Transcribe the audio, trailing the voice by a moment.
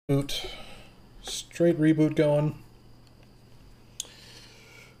Boot. Straight reboot going.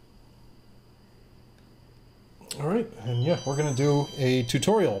 Alright, and yeah, we're going to do a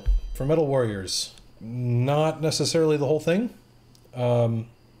tutorial for Metal Warriors. Not necessarily the whole thing.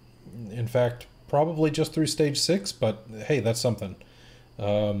 In fact, probably just through stage 6, but hey, that's something.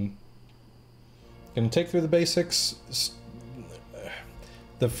 Going to take through the basics.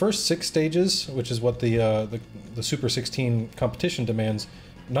 The first 6 stages, which is what the Super 16 competition demands,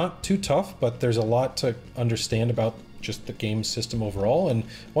 not too tough, but there's a lot to understand about just the game system overall. And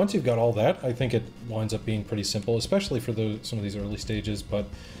once you've got all that, I think it winds up being pretty simple, especially for some of these early stages. But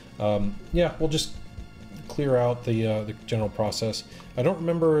yeah, we'll just clear out the general process. I don't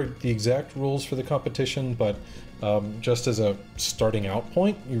remember the exact rules for the competition, but just as a starting out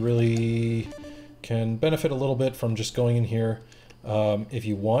point, you really can benefit a little bit from just going in here. If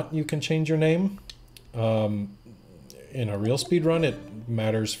you want, you can change your name. In a real speedrun, it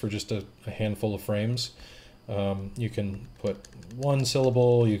matters for just a handful of frames. You can put 1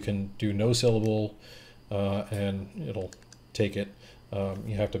 syllable, you can do no syllable, and it'll take it.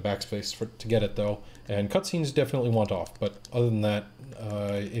 You have to backspace to get it though, and cutscenes definitely want off, but other than that,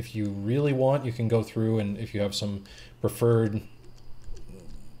 if you really want, you can go through, and if you have some preferred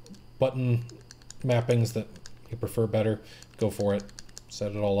button mappings that you prefer better, go for it,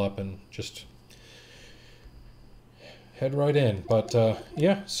 set it all up, and just head right in. But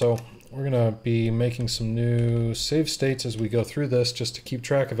yeah, so we're gonna be making some new save states as we go through this, just to keep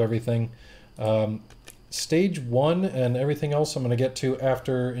track of everything. Stage 1 and everything else I'm gonna get to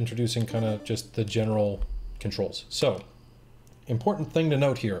after introducing kind of just the general controls. So, important thing to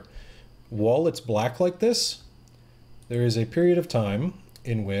note here, while it's black like this, there is a period of time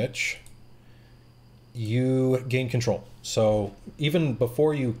in which you gain control. So even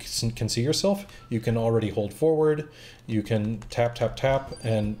before you can see yourself, you can already hold forward, you can tap, tap, tap,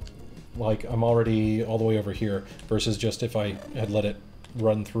 and like I'm already all the way over here, versus just if I had let it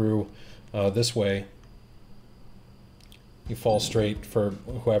run through this way, you fall straight for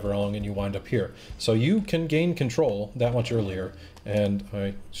however long and you wind up here. So you can gain control that much earlier, and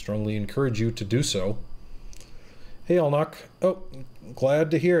I strongly encourage you to do so. Hey Alnock. Oh,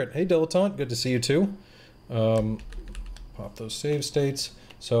 glad to hear it. Hey Dilettante, good to see you too. Pop those save states.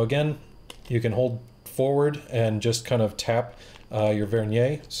 So again, you can hold forward and just kind of tap your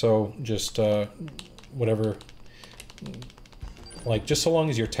vernier. So just whatever, like just so long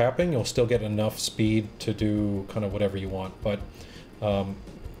as you're tapping, you'll still get enough speed to do kind of whatever you want. But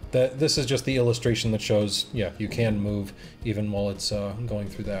this is just the illustration that shows, yeah, you can move even while it's going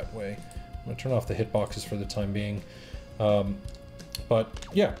through that way. I'm gonna turn off the hitboxes for the time being. But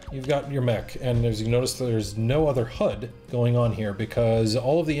yeah, you've got your mech, and as you notice, there's no other HUD going on here because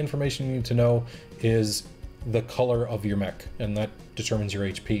all of the information you need to know is the color of your mech, and that determines your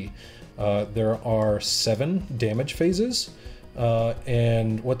HP. There are 7 damage phases,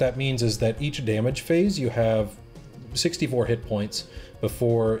 and what that means is that each damage phase you have 64 hit points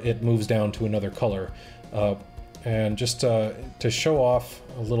before it moves down to another color. And just to show off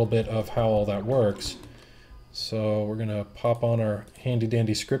a little bit of how all that works, so we're gonna pop on our handy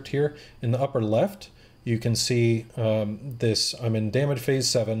dandy script here. In the upper left, you can see this, I'm in damage phase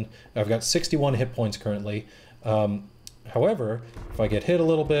 7. I've got 61 hit points currently. However, if I get hit a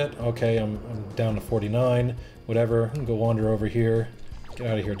little bit, okay, I'm down to 49, whatever, I can go wander over here. Get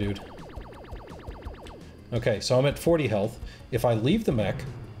out of here, dude. Okay, so I'm at 40 health. If I leave the mech,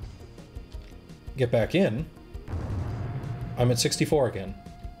 get back in, I'm at 64 again.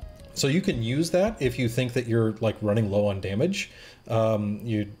 So you can use that if you think that you're like running low on damage.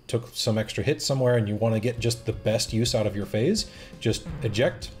 You took some extra hits somewhere and you want to get just the best use out of your phase. Just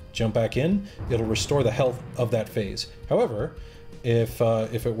eject, jump back in. It'll restore the health of that phase. However, if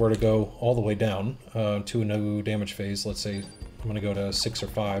it were to go all the way down to a no damage phase, let's say I'm going to go to 6 or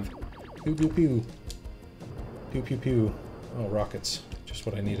 5. Pew pew pew. Pew pew pew. Oh, rockets. Just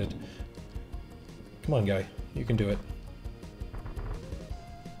what I needed. Come on, guy. You can do it.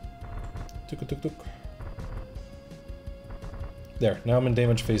 Tuk tuk tuk. There, now I'm in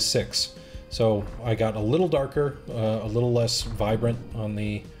damage phase 6. So I got a little darker, a little less vibrant on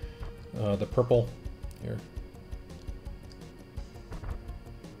the purple here.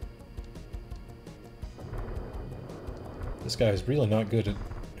 This guy is really not good at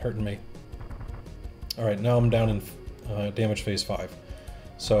hurting me. All right, now I'm down in damage phase 5.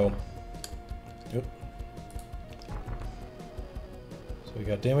 So, yep. So we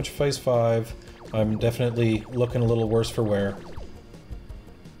got damage phase 5. I'm definitely looking a little worse for wear.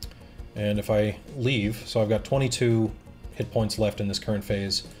 And if I leave, so I've got 22 hit points left in this current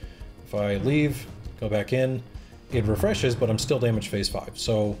phase. If I leave, go back in, it refreshes, but I'm still damage phase 5.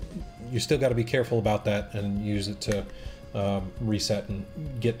 So you still got to be careful about that and use it to reset and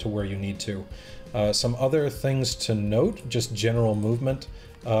get to where you need to. Some other things to note, just general movement.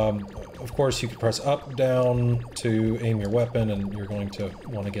 Of course, you can press up, down to aim your weapon, and you're going to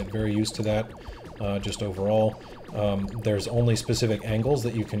want to get very used to that, just overall. There's only specific angles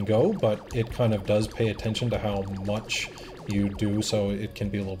that you can go, but it kind of does pay attention to how much you do, so it can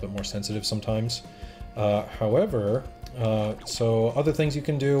be a little bit more sensitive sometimes. However, so other things you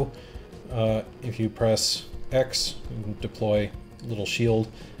can do, if you press X, you can deploy a little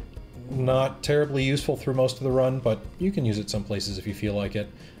shield. Not terribly useful through most of the run, but you can use it some places if you feel like it.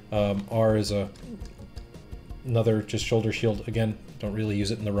 R is another just shoulder shield. Again, don't really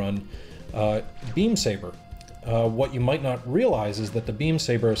use it in the run. Beam saber. What you might not realize is that the beam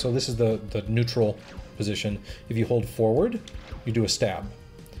saber, so this is the neutral position. If you hold forward, you do a stab.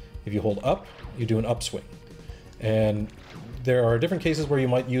 If you hold up, you do an upswing. And there are different cases where you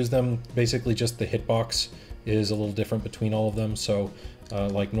might use them. Basically just the hitbox is a little different between all of them. So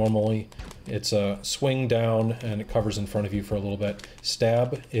like normally it's a swing down and it covers in front of you for a little bit.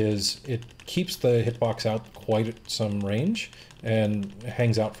 Stab is, it keeps the hitbox out quite some range and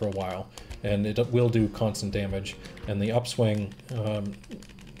hangs out for a while, and it will do constant damage. And the upswing,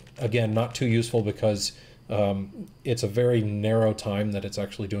 again, not too useful because it's a very narrow time that it's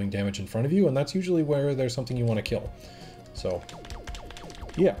actually doing damage in front of you, and that's usually where there's something you want to kill. So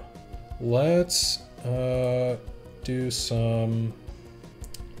yeah, let's do some...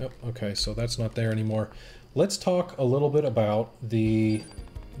 Oh, okay, so that's not there anymore. Let's talk a little bit about the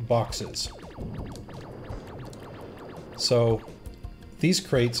boxes. So these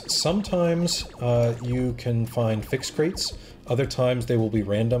crates, sometimes you can find fixed crates, other times they will be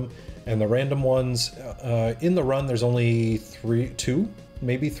random, and the random ones, in the run there's only two,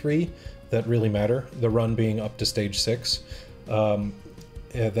 maybe three, that really matter, the run being up to stage 6,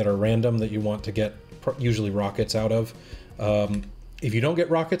 that are random that you want to get usually rockets out of. If you don't get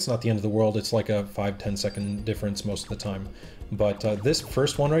rockets, not the end of the world, it's like a 5-10 second difference most of the time. But this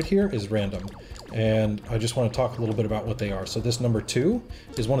first one right here is random, and I just want to talk a little bit about what they are. So this number 2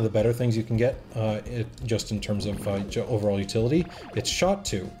 is one of the better things you can get, just in terms of overall utility. It's shot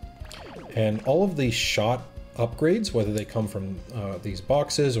 2, and all of the shot upgrades, whether they come from these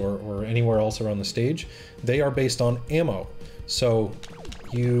boxes or anywhere else around the stage, they are based on ammo. So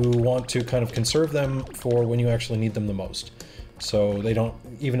you want to kind of conserve them for when you actually need them the most. So they don't,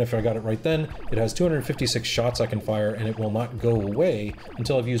 even if I got it right then, it has 256 shots I can fire, and it will not go away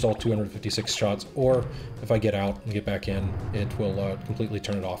until I've used all 256 shots, or if I get out and get back in, it will completely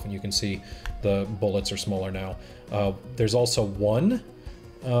turn it off, and you can see the bullets are smaller now. There's also 1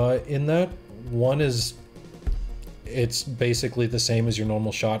 in that. 1 is, it's basically the same as your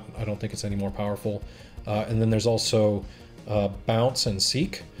normal shot. I don't think it's any more powerful. And then there's also bounce and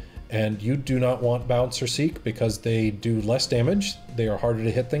seek. And you do not want bounce or seek because they do less damage, they are harder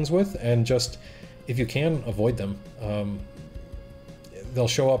to hit things with, and just, if you can, avoid them. They'll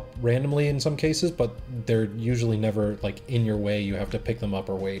show up randomly in some cases, but they're usually never like in your way, you have to pick them up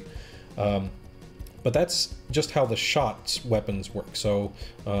or wait. But that's just how the shots weapons work. So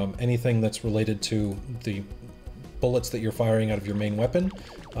anything that's related to the bullets that you're firing out of your main weapon,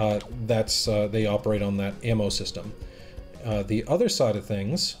 they operate on that ammo system. The other side of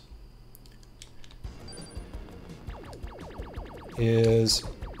things is...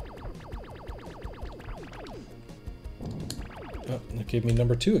 Oh, that gave me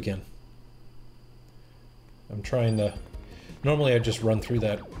number 2 again. I'm trying to... Normally I just run through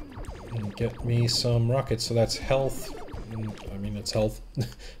that and get me some rockets, so that's health. I mean, it's health.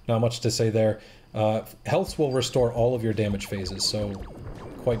 Not much to say there. Health will restore all of your damage phases, so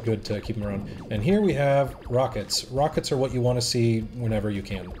quite good to keep them around. And here we have rockets. Rockets are what you want to see whenever you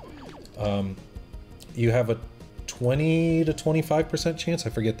can. You have a 20 to 25% chance, I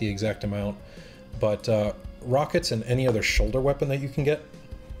forget the exact amount, but rockets and any other shoulder weapon that you can get.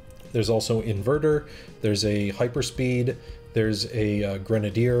 There's also inverter, there's a hyperspeed, there's a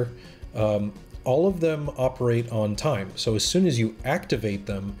grenadier. All of them operate on time, so as soon as you activate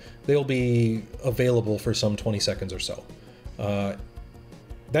them, they'll be available for some 20 seconds or so.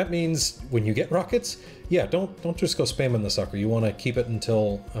 That means when you get rockets, yeah, don't just go spamming the sucker. You want to keep it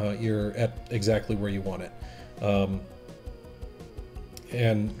until you're at exactly where you want it.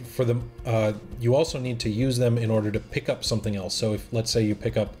 And for them, you also need to use them in order to pick up something else. So if, let's say you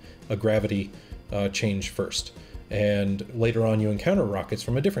pick up a gravity change first, and later on you encounter rockets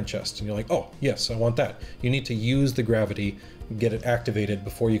from a different chest, and you're like, oh, yes, I want that. You need to use the gravity, get it activated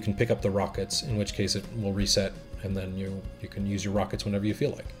before you can pick up the rockets, in which case it will reset, and then you can use your rockets whenever you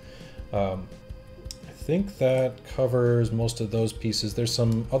feel like. I think that covers most of those pieces. There's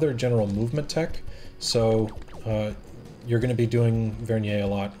some other general movement tech, so you're going to be doing vernier a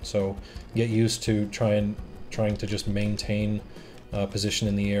lot, so get used to trying to just maintain position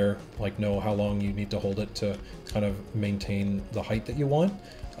in the air, like know how long you need to hold it to kind of maintain the height that you want.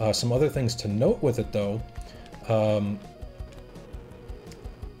 Some other things to note with it though,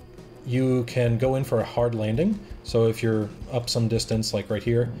 you can go in for a hard landing. So if you're up some distance, like right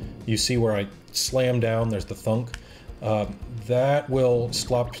here, you see where I slam down, there's the thunk. That will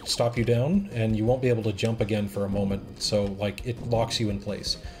stop you down, and you won't be able to jump again for a moment. So like it locks you in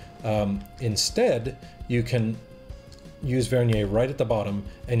place. Instead, you can use vernier right at the bottom,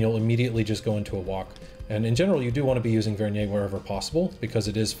 and you'll immediately just go into a walk. And in general, you do want to be using vernier wherever possible because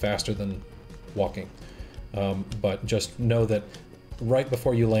it is faster than walking. But just know that right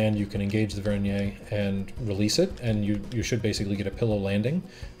before you land, you can engage the vernier and release it, and you should basically get a pillow landing,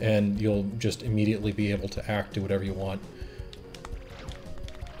 and you'll just immediately be able to act, do whatever you want.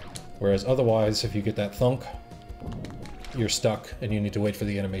 Whereas otherwise, if you get that thunk, you're stuck and you need to wait for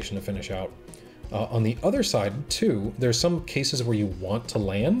the animation to finish out. On the other side too, there's some cases where you want to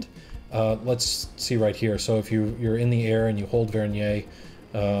land. Let's see right here. So if you're in the air and you hold vernier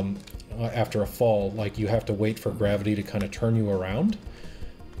after a fall, like you have to wait for gravity to kind of turn you around,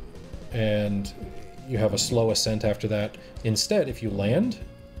 and you have a slow ascent after that. Instead, if you land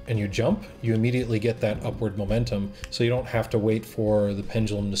and you jump, you immediately get that upward momentum, so you don't have to wait for the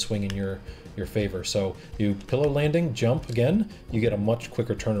pendulum to swing in your favor. So you pillow landing, jump again, you get a much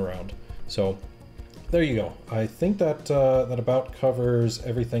quicker turnaround. So there you go. I think that that about covers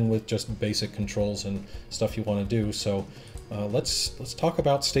everything with just basic controls and stuff you want to do. So let's talk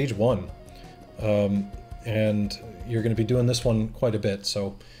about stage 1. And you're going to be doing this one quite a bit,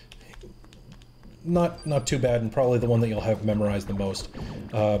 so not too bad, and probably the one that you'll have memorized the most.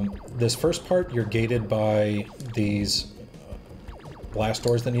 This first part, you're gated by these blast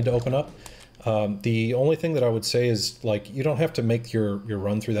doors that need to open up. The only thing that I would say is, like, you don't have to make your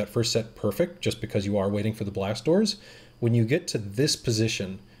run through that first set perfect just because you are waiting for the blast doors. When you get to this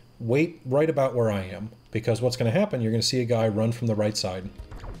position, wait right about where I am, because what's going to happen, you're going to see a guy run from the right side.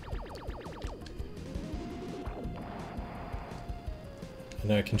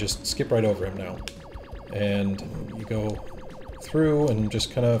 And I can just skip right over him now. And you go through and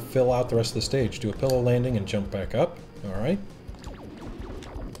just kind of fill out the rest of the stage. Do a pillow landing and jump back up. All right.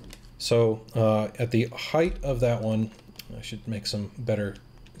 So at the height of that one, I should make some better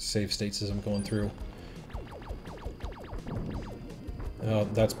save states as I'm going through.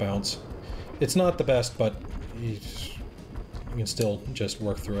 That's bounce. It's not the best, but you can still just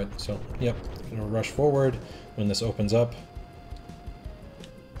work through it. So, yep, I'm gonna rush forward when this opens up.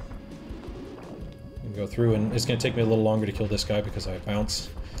 Go through, and it's going to take me a little longer to kill this guy because I bounce.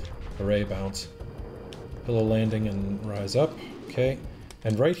 Hooray, bounce. Pillow landing and rise up. Okay.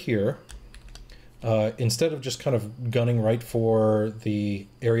 And right here, instead of just kind of gunning right for the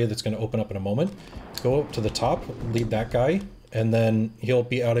area that's going to open up in a moment, go up to the top, lead that guy, and then he'll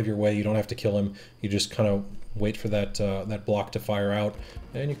be out of your way. You don't have to kill him. You just kind of wait for that, that block to fire out,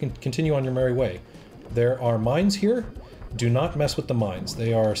 and you can continue on your merry way. There are mines here. Do not mess with the mines.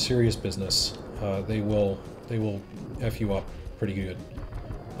 They are serious business. They will F you up pretty good.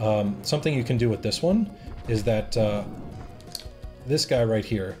 Something you can do with this one is that this guy right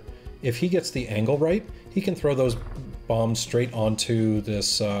here, if he gets the angle right, he can throw those bombs straight onto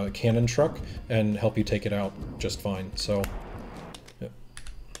this cannon truck and help you take it out just fine. So, yep.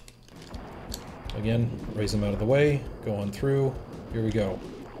 Again, raise him out of the way, go on through, here we go.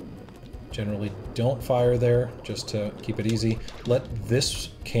 Generally don't fire there, just to keep it easy. Let this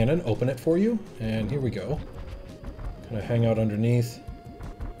cannon open it for you, and here we go. Kind of hang out underneath.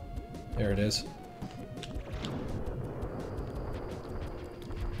 There it is.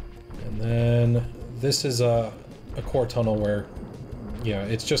 And then this is a core tunnel where, yeah,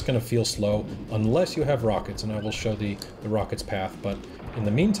 it's just going to feel slow unless you have rockets, and I will show the rocket's path. But in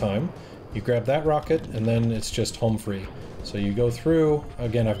the meantime, you grab that rocket, and then it's just home free. So you go through,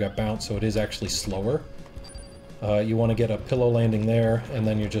 again I've got bounce, so it is actually slower. You want to get a pillow landing there, and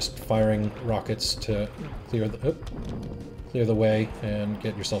then you're just firing rockets to clear the way and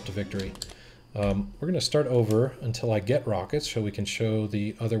get yourself to victory. We're going to start over until I get rockets, so we can show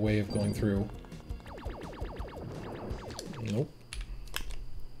the other way of going through. Nope.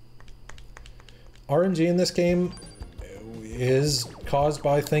 RNG in this game is caused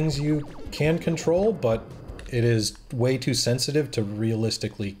by things you can control, but it is way too sensitive to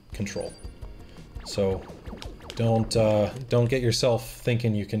realistically control. So don't get yourself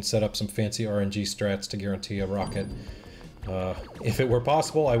thinking you can set up some fancy RNG strats to guarantee a rocket. If it were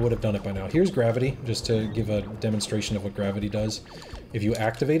possible, I would have done it by now. Here's gravity, just to give a demonstration of what gravity does. If you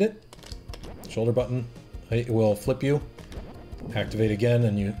activate it, shoulder button, it will flip you. Activate again,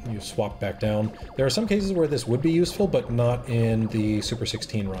 and you swap back down. There are some cases where this would be useful, but not in the Super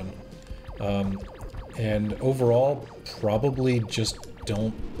 16 run. And overall, probably just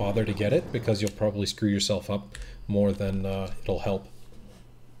don't bother to get it, because you'll probably screw yourself up more than it'll help.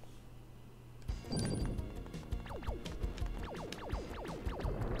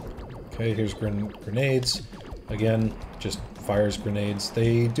 Okay, here's grenades. Again, just fires grenades.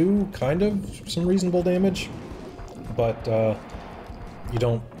 They do kind of some reasonable damage, but you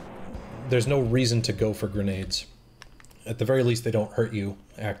don't... There's no reason to go for grenades. At the very least, they don't hurt you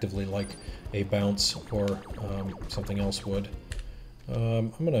actively like a bounce or something else would.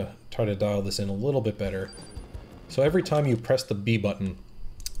 I'm gonna try to dial this in a little bit better. So every time you press the B button,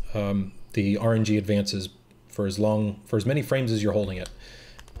 the RNG advances for as many frames as you're holding it,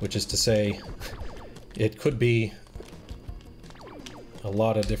 which is to say, it could be a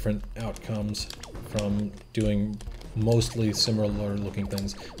lot of different outcomes from doing mostly similar looking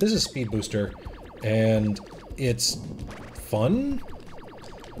things. This is Speed Booster, and it's fun,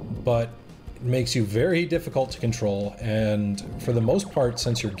 but it makes you very difficult to control, and for the most part,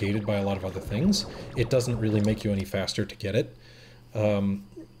 since you're gated by a lot of other things, it doesn't really make you any faster to get it.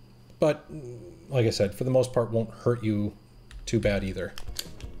 But, like I said, for the most part, won't hurt you too bad either.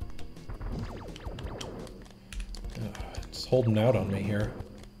 It's holding out on me here.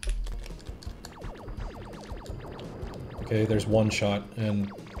 Okay, there's one shot, and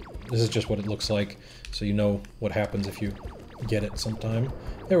this is just what it looks like, so you know what happens if you get it sometime.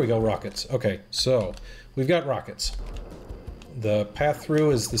 There we go, rockets. Okay, so we've got rockets. The path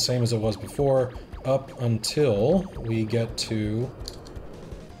through is the same as it was before, up until we get to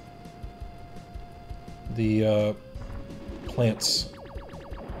the plants,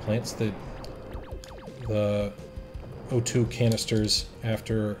 the O2 canisters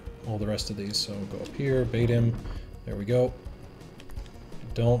after all the rest of these. So go up here, bait him. There we go.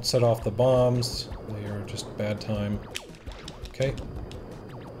 Don't set off the bombs. They are just bad time. Okay.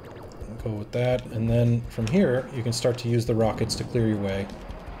 Go with that. And then from here, you can start to use the rockets to clear your way.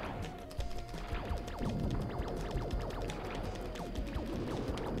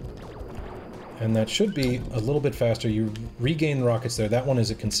 And that should be a little bit faster. You regain rockets there. That one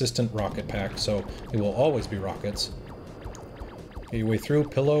is a consistent rocket pack, so it will always be rockets. Get your way through.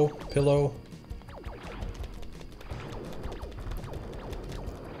 Pillow, pillow.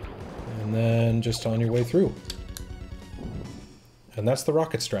 And then just on your way through. And that's the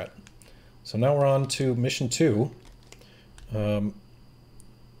rocket strat. So now we're on to mission 2.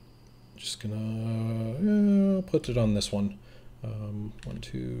 Just gonna put it on this one. 1,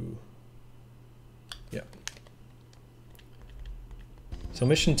 2... Yeah. So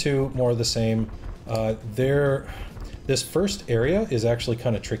mission 2, more of the same. This first area is actually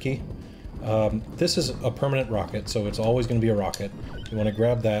kind of tricky. This is a permanent rocket, so it's always going to be a rocket. You want to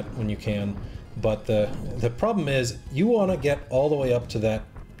grab that when you can. But the problem is, you want to get all the way up to that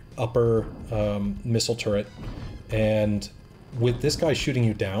upper missile turret, and with this guy shooting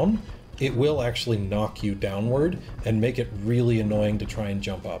you down, it will actually knock you downward and make it really annoying to try and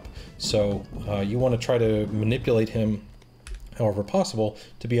jump up. So you want to try to manipulate him however possible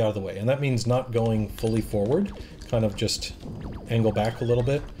to be out of the way. And that means not going fully forward, kind of just angle back a little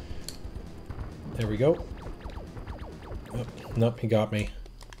bit. There we go. Oh, nope, he got me.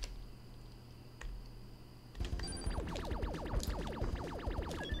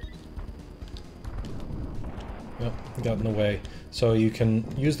 Yep, got in the way. So you can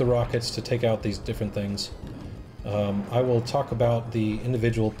use the rockets to take out these different things. I will talk about the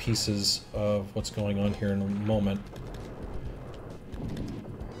individual pieces of what's going on here in a moment.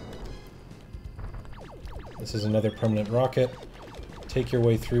 This is another permanent rocket. Take your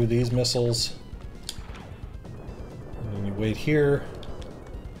way through these missiles. And then you wait here.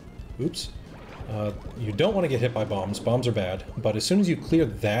 Oops. You don't want to get hit by bombs. Bombs are bad. But as soon as you clear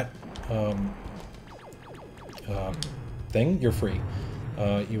that thing, you're free.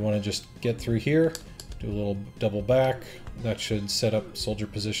 You want to just get through here, do a little double back. That should set up soldier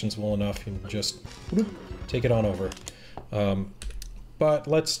positions well enough. You can just whoop, take it on over. But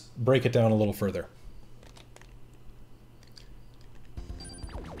let's break it down a little further.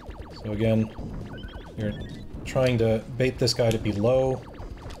 So again, you're trying to bait this guy to be low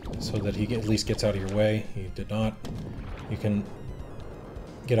so that he at least gets out of your way. He did not. You can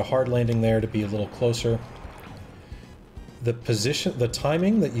get a hard landing there to be a little closer. The position, the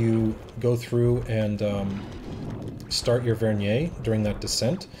timing that you go through and start your vernier during that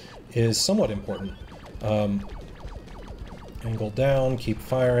descent is somewhat important. Angle down, keep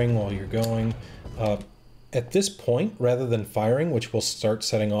firing while you're going. At this point, rather than firing, which will start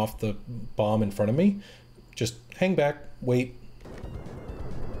setting off the bomb in front of me, just hang back, wait,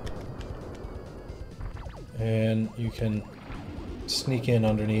 and you can sneak in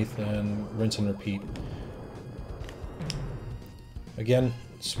underneath and rinse and repeat. Again,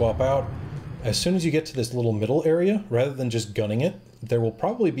 swap out. As soon as you get to this little middle area, rather than just gunning it, there will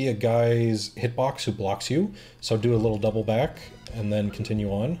probably be a guy's hitbox who blocks you, so do a little double back and then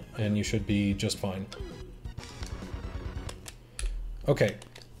continue on, and you should be just fine. Okay,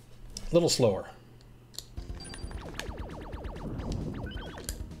 a little slower.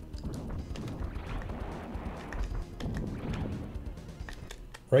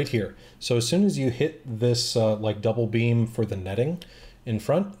 Right here. So as soon as you hit this like double beam for the netting in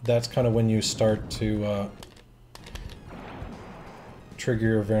front, that's kind of when you start to trigger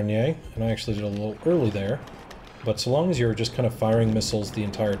your vernier. And I actually did a little early there. But so long as you're just kind of firing missiles the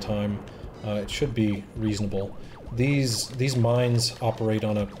entire time, it should be reasonable. These mines operate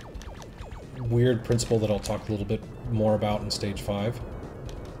on a weird principle that I'll talk a little bit more about in stage 5.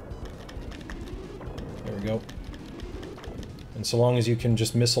 There we go. And so long as you can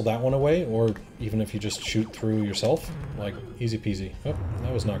just missile that one away, or even if you just shoot through yourself, like easy peasy. Oh,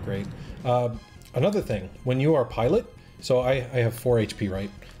 that was not great. Another thing, when you are pilot, so I have 4 HP, right?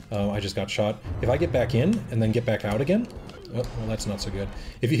 I just got shot. If I get back in and then get back out again, oh, well, that's not so good.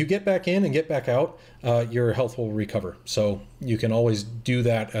 If you get back in and get back out, your health will recover. So you can always do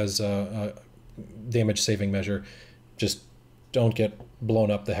that as a damage saving measure. Just don't get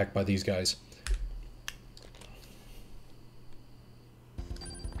blown up the heck by these guys.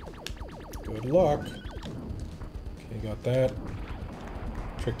 Good luck. Okay, got that.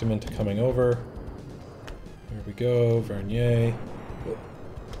 Tricked him into coming over. There we go, vernier.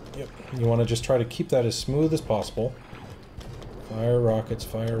 Yep, you want to just try to keep that as smooth as possible. Fire rockets,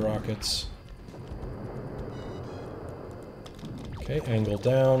 fire rockets. Okay, angle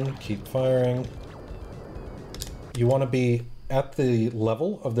down, keep firing. You want to be at the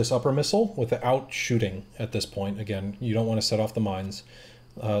level of this upper missile without shooting at this point. Again, you don't want to set off the mines.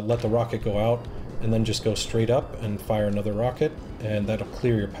 Let the rocket go out, and then just go straight up and fire another rocket, and that'll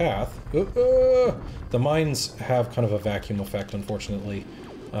clear your path. The mines have kind of a vacuum effect, unfortunately.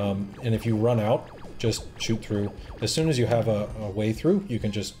 And if you run out, just shoot through. As soon as you have a way through, you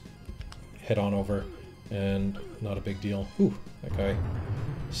can just head on over, and not a big deal. Ooh, that guy.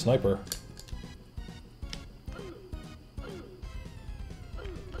 Sniper.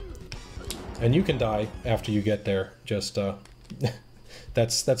 And you can die after you get there. Just,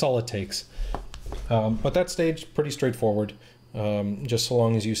 that's all it takes. But that stage, pretty straightforward. Just so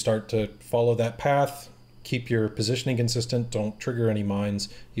long as you start to follow that path, keep your positioning consistent, don't trigger any mines,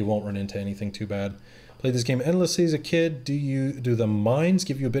 you won't run into anything too bad. Played this game endlessly as a kid. Do the mines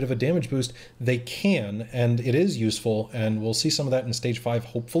give you a bit of a damage boost? They can, and it is useful, and we'll see some of that in stage 5,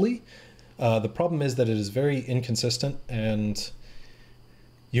 hopefully. The problem is that it is very inconsistent, and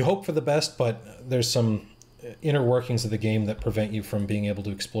you hope for the best, but there's some inner workings of the game that prevent you from being able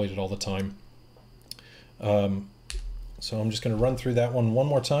to exploit it all the time. So I'm just going to run through that one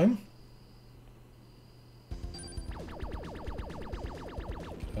more time.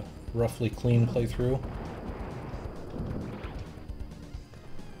 A roughly clean playthrough.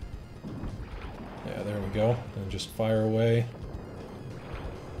 Yeah, there we go. And just fire away.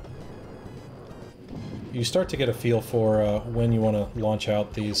 You start to get a feel for when you want to launch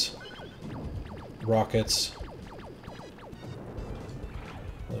out these rockets.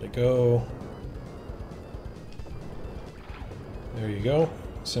 Let it go. There you go.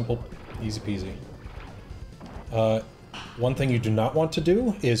 Simple, easy peasy. One thing you do not want to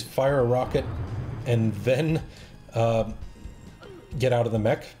do is fire a rocket and then get out of the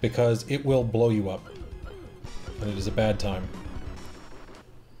mech, because it will blow you up. And it is a bad time.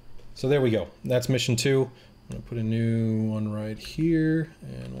 So there we go. That's mission 2. I'm going to put a new one right here,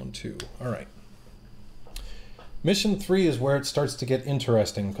 and 1, 2. All right. Mission 3 is where it starts to get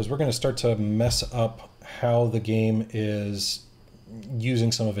interesting, because we're going to start to mess up how the game is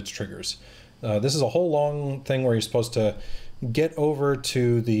using some of its triggers. This is a whole long thing where you're supposed to get over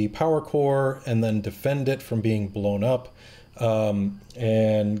to the power core and then defend it from being blown up,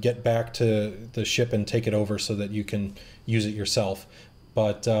 and get back to the ship and take it over so that you can use it yourself.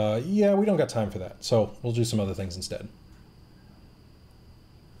 But yeah, we don't got time for that, so we'll do some other things instead.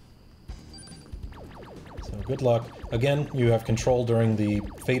 So good luck. Again, you have control during the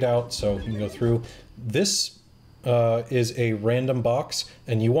fade out, so you can go through. This is a random box,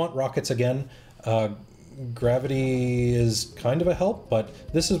 and you want rockets again. Gravity is kind of a help,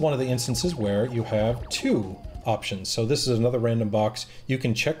 but this is one of the instances where you have 2 options. So this is another random box. You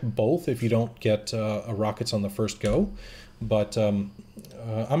can check both if you don't get rockets on the first go, but I'm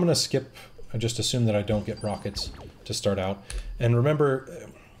going to skip, just assume that I don't get rockets to start out. And remember,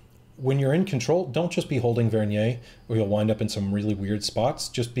 when you're in control, don't just be holding Vernier or you'll wind up in some really weird spots.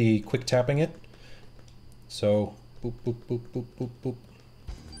 Just be quick tapping it. So boop, boop, boop, boop, boop, boop.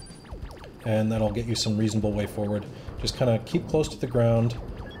 And that'll get you some reasonable way forward. Just kind of keep close to the ground,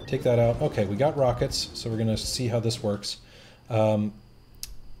 take that out. Okay, we got rockets, so we're gonna see how this works.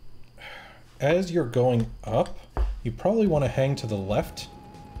 As you're going up, you probably want to hang to the left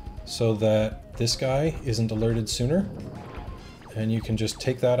so that this guy isn't alerted sooner. And you can just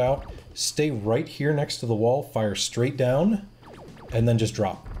take that out. Stay right here next to the wall, fire straight down, and then just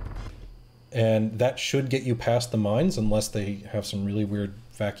drop. And that should get you past the mines, unless they have some really weird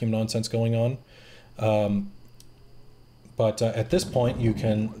vacuum nonsense going on. But at this point, you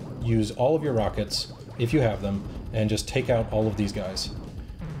can use all of your rockets, if you have them, and just take out all of these guys.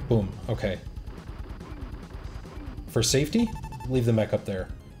 Boom. Okay. For safety, leave the mech up there.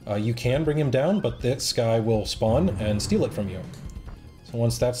 You can bring him down, but this guy will spawn and steal it from you. So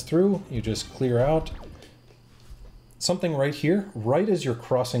once that's through, you just clear out. Something right here, right as you're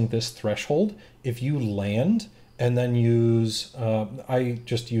crossing this threshold, if you land and then use, I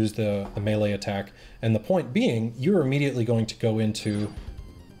just used the melee attack, and the point being, you're immediately going to go into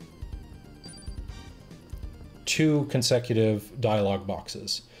 2 consecutive dialogue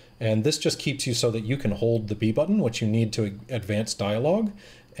boxes. And this just keeps you so that you can hold the B button, which you need to advance dialogue,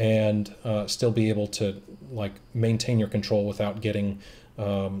 and still be able to like maintain your control without getting,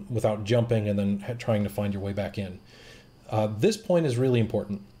 without jumping and then trying to find your way back in. This point is really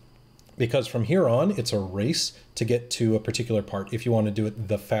important, because from here on, it's a race to get to a particular part if you want to do it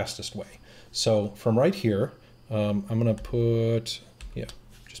the fastest way. So from right here, I'm going to put,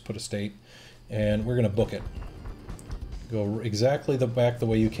 just put a state, and we're going to book it. Go exactly back the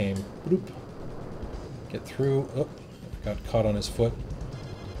way you came. Bloop. Get through. Oh, got caught on his foot.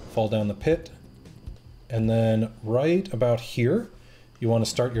 Fall down the pit. And then right about here, you want to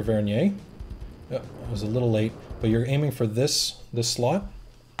start your Vernier. Oh, I was a little late, but you're aiming for this slot.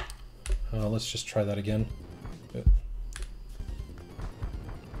 Let's just try that again. Yeah,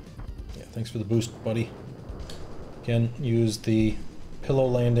 thanks for the boost, buddy. Again, use the pillow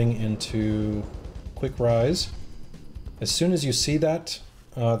landing into quick rise. As soon as you see that,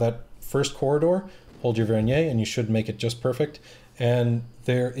 that first corridor, hold your Vernier and you should make it just perfect. And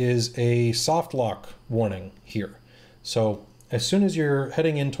there is a soft lock warning here. So as soon as you're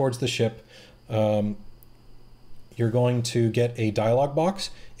heading in towards the ship, you're going to get a dialogue box.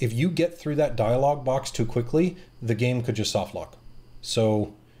 If you get through that dialogue box too quickly, the game could just soft lock.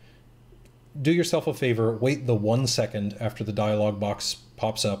 So do yourself a favor, wait the 1 second after the dialogue box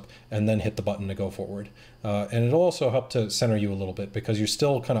pops up, and then hit the button to go forward. And it'll also help to center you a little bit, because you're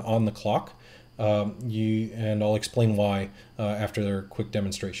still kind of on the clock. And I'll explain why after their quick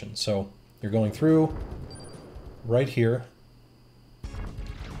demonstration. So you're going through right here.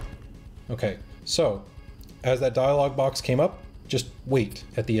 Okay, so as that dialogue box came up, just wait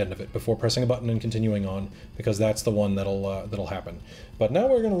at the end of it before pressing a button and continuing on, because that's the one that'll happen. But now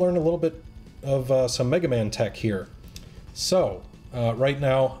we're going to learn a little bit of some Mega Man tech here. So right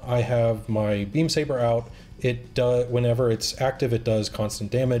now I have my beam saber out. It does, whenever it's active, it does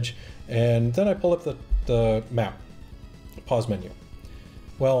constant damage, and then I pull up the map, pause menu.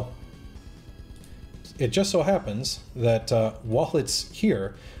 Well, it just so happens that while it's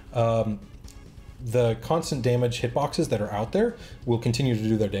here, the constant damage hitboxes that are out there will continue to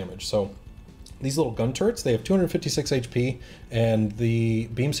do their damage. So these little gun turrets, they have 256 HP, and the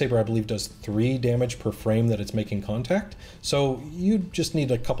beam saber, I believe, does 3 damage per frame that it's making contact. So you just need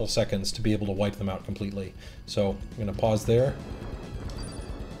a couple seconds to be able to wipe them out completely. So I'm gonna pause there.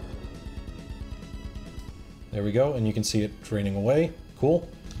 There we go, and you can see it draining away. Cool.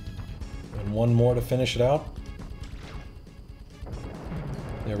 And one more to finish it out.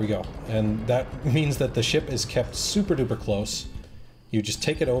 There we go. And that means that the ship is kept super duper close. You just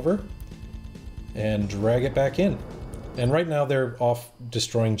take it over and drag it back in. And right now they're off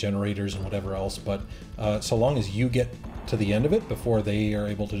destroying generators and whatever else, but so long as you get to the end of it before they are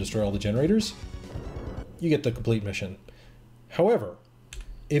able to destroy all the generators, you get the complete mission. However,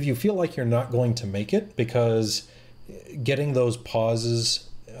 if you feel like you're not going to make it because getting those pauses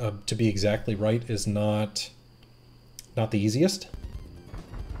to be exactly right is not the easiest,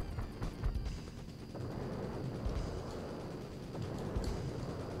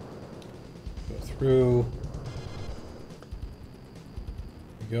 through.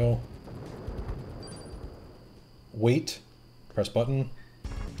 There you go. Wait. Press button.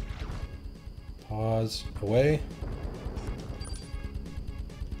 Pause. Away.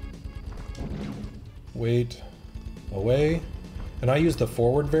 Wait. Away. And I use the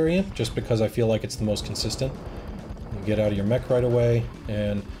forward variant just because I feel like it's the most consistent. You get out of your mech right away,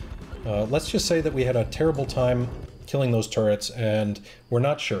 and let's just say that we had a terrible time killing those turrets, and we're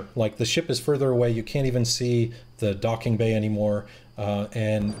not sure. Like, the ship is further away, you can't even see the docking bay anymore,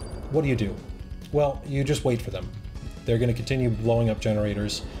 and what do? Well, you just wait for them. They're going to continue blowing up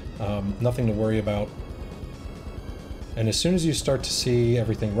generators, nothing to worry about. And as soon as you start to see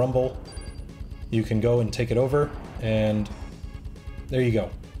everything rumble, you can go and take it over, and there you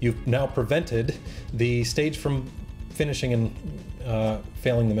go. You've now prevented the stage from finishing and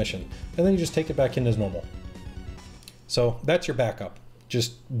failing the mission. And then you just take it back in as normal. So that's your backup.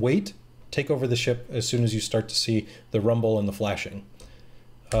 Just wait, take over the ship as soon as you start to see the rumble and the flashing.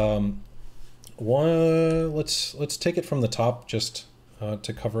 Let's take it from the top just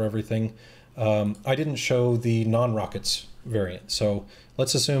to cover everything. I didn't show the non-rockets variant, so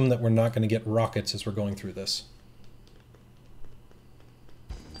let's assume that we're not going to get rockets as we're going through this.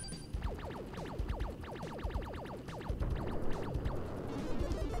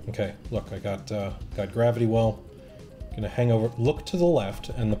 Okay, look, I got gravity well. Gonna hang over, look to the left,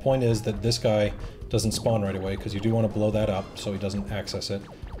 and the point is that this guy doesn't spawn right away, because you do want to blow that up so he doesn't access it.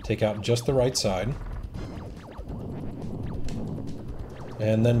 Take out just the right side.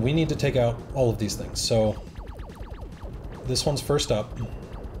 And then we need to take out all of these things. So this one's first up.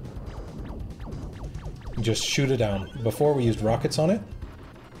 Just shoot it down. Before we used rockets on it.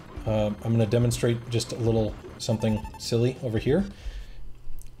 I'm going to demonstrate just a little something silly over here.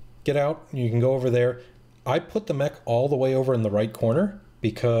 Get out, you can go over there. I put the mech all the way over in the right corner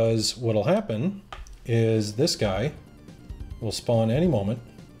because what'll happen is this guy will spawn any moment.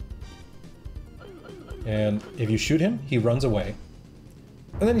 And if you shoot him, he runs away.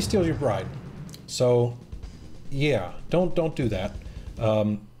 And then he steals your bride. So, yeah, don't do that.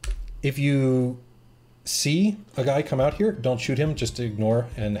 If you see a guy come out here, don't shoot him, just ignore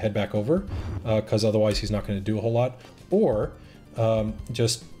and head back over, because otherwise he's not going to do a whole lot. Or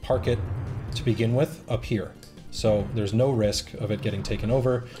just park it to begin with up here. So there's no risk of it getting taken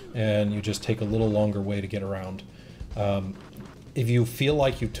over, and you just take a little longer way to get around. If you feel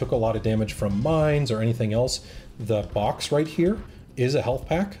like you took a lot of damage from mines or anything else, the box right here is a health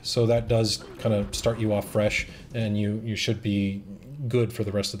pack, so that does kind of start you off fresh, and you should be good for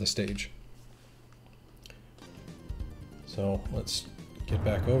the rest of the stage. So let's get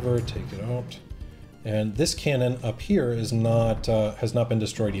back over, take it out. And this cannon up here is not has not been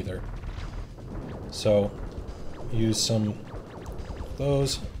destroyed either. So use some of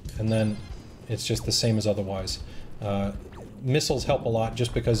those, and then it's just the same as otherwise. Missiles help a lot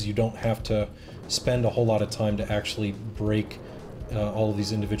just because you don't have to spend a whole lot of time to actually break all of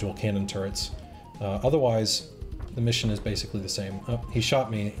these individual cannon turrets. Otherwise, the mission is basically the same. Oh, he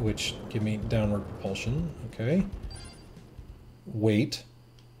shot me, which give me downward propulsion. Okay. Wait.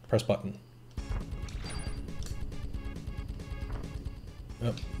 Press button.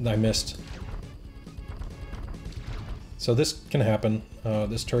 Oh, I missed. So this can happen.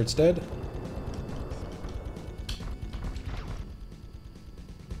 This turret's dead.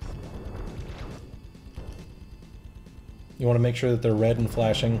 You want to make sure that they're red and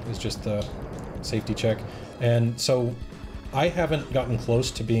flashing is just a safety check. And so I haven't gotten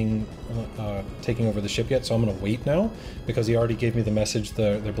close to being taking over the ship yet, so I'm going to wait now because he already gave me the message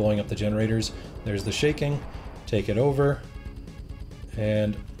they're blowing up the generators. There's the shaking. Take it over.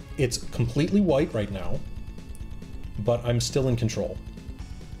 And it's completely white right now, but I'm still in control.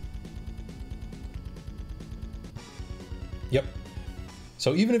 Yep.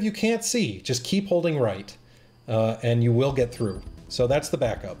 So even if you can't see, just keep holding right, and you will get through. So that's the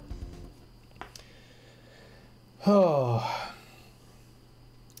backup. Oh.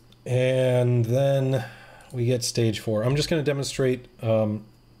 And then we get stage 4. I'm just going to demonstrate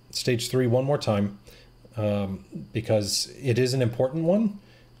stage 3 one more time, because it is an important one,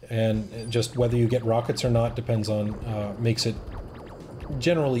 and just whether you get rockets or not depends on, makes it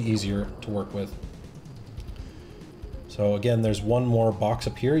generally easier to work with. So again, there's one more box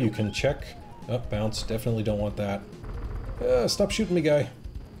up here you can check. Oh, bounce, definitely don't want that. Stop shooting me, guy.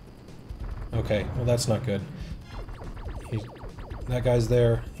 Okay, well that's not good. That guy's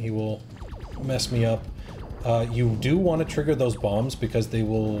there, he will mess me up. You do want to trigger those bombs because they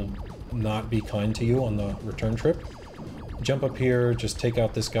will not be kind to you on the return trip. Jump up here, just take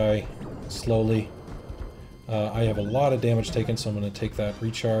out this guy slowly. I have a lot of damage taken, so I'm going to take that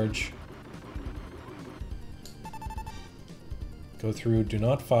recharge. Go through, do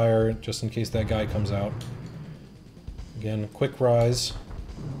not fire, just in case that guy comes out. Again, quick rise.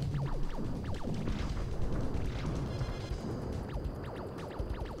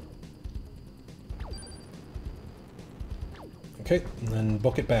 Okay, and then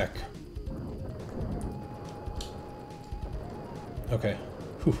book it back. Okay.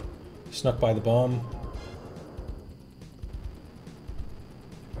 Whew. Snuck by the bomb.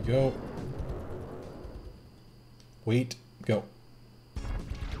 Here we go. Wait, go.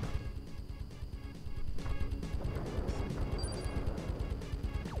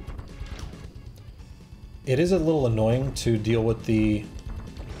 It is a little annoying to deal with the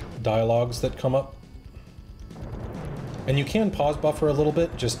dialogues that come up. And you can pause buffer a little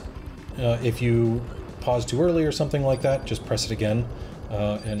bit, just if you pause too early or something like that, just press it again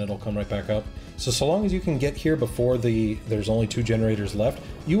and it'll come right back up. So long as you can get here before there's only 2 generators left,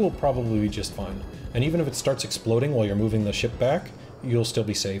 you will probably be just fine. And even if it starts exploding while you're moving the ship back, you'll still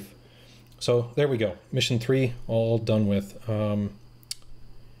be safe. So there we go. Mission 3, all done with.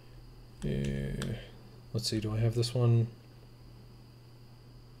 Let's see, do I have this one?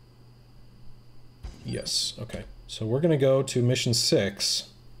 Yes, okay. So we're gonna go to mission 6.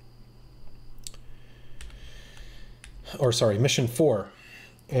 Or sorry, mission 4.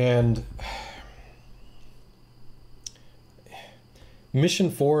 And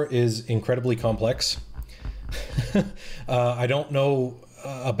mission 4 is incredibly complex. I don't know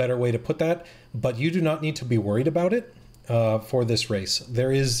a better way to put that, but you do not need to be worried about it for this race.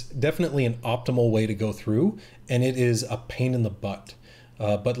 There is definitely an optimal way to go through, and it is a pain in the butt.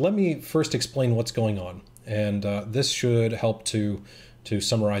 But let me first explain what's going on, and this should help to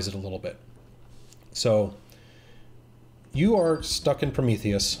summarize it a little bit. So you are stuck in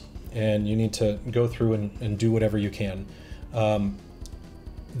Prometheus, and you need to go through and do whatever you can.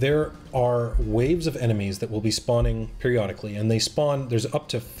 There are waves of enemies that will be spawning periodically, and they spawn, there's up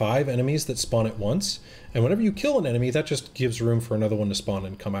to 5 enemies that spawn at once, and whenever you kill an enemy, that just gives room for another one to spawn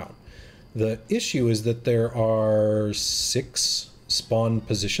and come out. The issue is that there are 6 spawn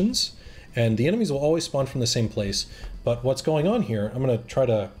positions, and the enemies will always spawn from the same place, but what's going on here, I'm going to try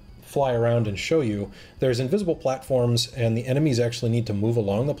to fly around and show you, there's invisible platforms, and the enemies actually need to move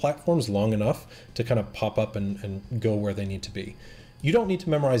along the platforms long enough to kind of pop up and go where they need to be. You don't need to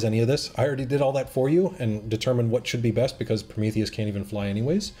memorize any of this. I already did all that for you and determined what should be best because Prometheus can't even fly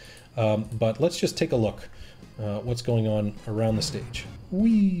anyways. But let's just take a look what's going on around the stage.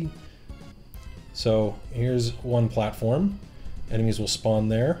 Whee! So here's one platform. Enemies will spawn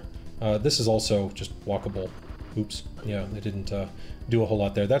there. This is also just walkable. Oops. Yeah, they didn't do a whole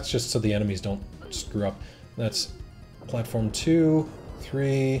lot there. That's just so the enemies don't screw up. That's platform 2,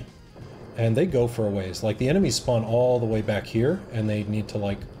 3, and they go for a ways. Like the enemies spawn all the way back here, and they need to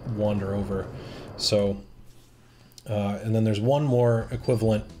like wander over. So, and then there's one more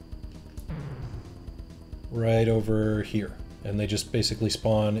equivalent right over here, and they just basically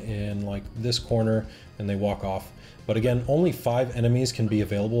spawn in like this corner, and they walk off. But again, only 5 enemies can be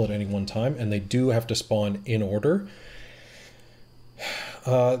available at any one time, and they do have to spawn in order.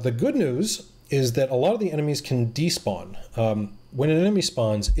 The good news is that a lot of the enemies can despawn. When an enemy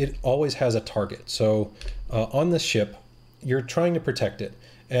spawns, it always has a target. So on this ship, you're trying to protect it.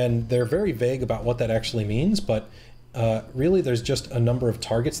 And they're very vague about what that actually means, but really there's just a number of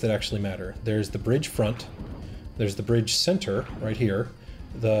targets that actually matter. There's the bridge front, there's the bridge center right here,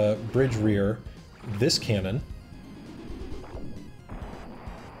 the bridge rear, this cannon,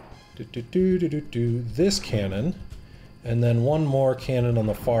 this cannon, and then one more cannon on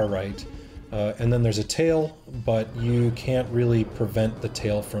the far right. And then there's a tail, but you can't really prevent the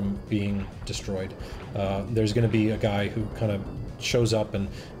tail from being destroyed. There's going to be a guy who kind of shows up and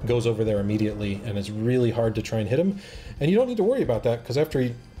goes over there immediately, and it's really hard to try and hit him. And you don't need to worry about that, because after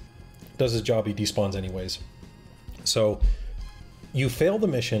he does his job, he despawns anyways. So you fail the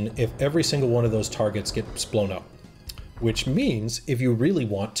mission if every single one of those targets gets blown up, which means if you really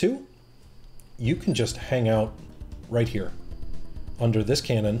want to, you can just hang out right here under this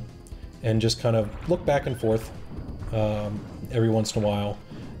cannon and just kind of look back and forth every once in a while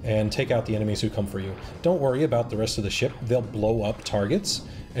and take out the enemies who come for you. Don't worry about the rest of the ship. They'll blow up targets,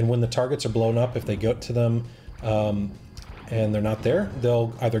 and when the targets are blown up, if they get to them and they're not there,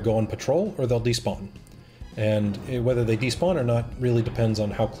 they'll either go on patrol or they'll despawn. And whether they despawn or not really depends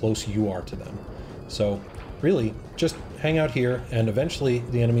on how close you are to them. So really, just hang out here, and eventually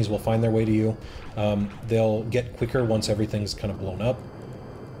the enemies will find their way to you. They'll get quicker once everything's kind of blown up.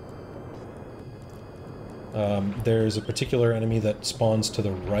 There's a particular enemy that spawns to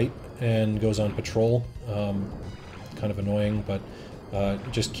the right and goes on patrol. Kind of annoying, but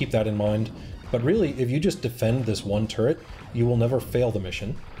just keep that in mind. But really, if you just defend this one turret, you will never fail the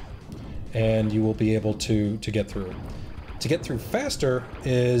mission, and you will be able to get through. To get through faster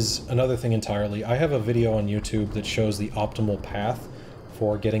is another thing entirely. I have a video on YouTube that shows the optimal path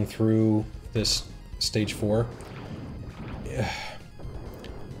for getting through this stage 4.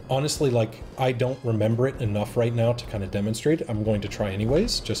 honestly, like, I don't remember it enough right now to kind of demonstrate. I'm going to try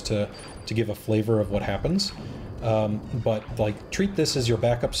anyways, just to give a flavor of what happens. But, like, treat this as your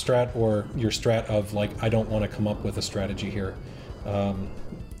backup strat or your strat of, like, I don't want to come up with a strategy here.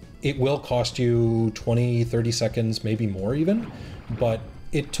 It will cost you 20, 30 seconds, maybe more even, but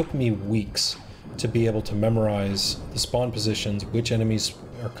it took me weeks to be able to memorize the spawn positions, which enemies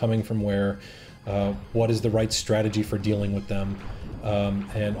are coming from where, what is the right strategy for dealing with them,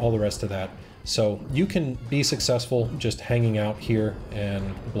 and all the rest of that. So you can be successful just hanging out here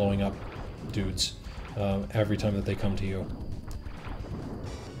and blowing up dudes every time that they come to you.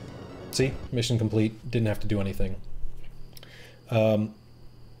 See? Mission complete. Didn't have to do anything.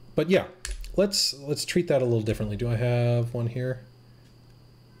 But yeah, let's treat that a little differently. Do I have one here?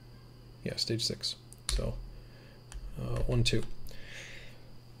 Yeah, stage 6. So, 1, 2.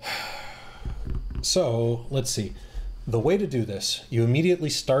 So, let's see. The way to do this, you immediately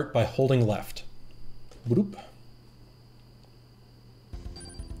start by holding left. Boop.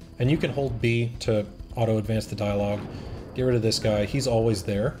 And you can hold B to auto-advance the dialogue. Get rid of this guy. He's always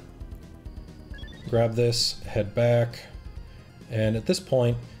there. Grab this, head back, and at this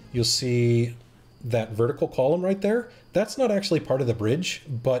point, you'll see that vertical column right there. That's not actually part of the bridge,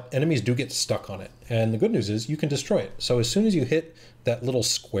 but enemies do get stuck on it. And the good news is you can destroy it. So as soon as you hit that little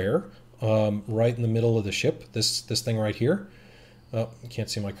square right in the middle of the ship, this thing right here, oh, you can't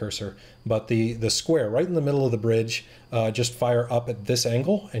see my cursor, but the square right in the middle of the bridge, just fire up at this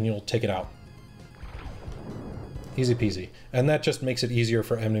angle and you'll take it out. Easy peasy. And that just makes it easier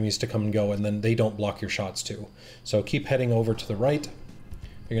for enemies to come and go, and then they don't block your shots too. So keep heading over to the right.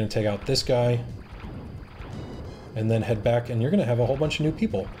 You're going to take out this guy, and then head back, and you're going to have a whole bunch of new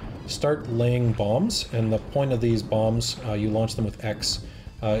people. Start laying bombs, and the point of these bombs, you launch them with X,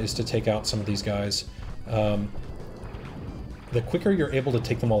 is to take out some of these guys. The quicker you're able to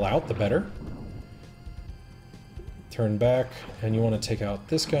take them all out, the better. Turn back, and you want to take out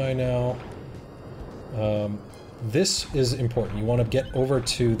this guy now. This is important. You want to get over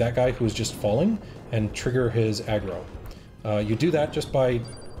to that guy who is just falling and trigger his aggro. You do that just by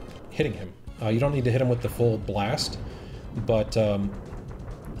hitting him. You don't need to hit him with the full blast, but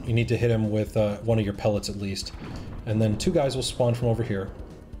you need to hit him with one of your pellets at least. And then 2 guys will spawn from over here.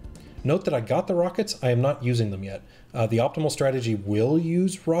 Note that I got the rockets. I am not using them yet. The optimal strategy will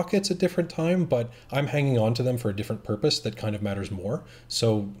use rockets at different time, but I'm hanging on to them for a different purpose that kind of matters more.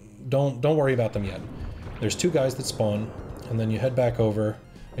 So don't worry about them yet. There's 2 guys that spawn, and then you head back over,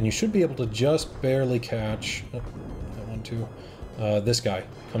 and you should be able to just barely catch this guy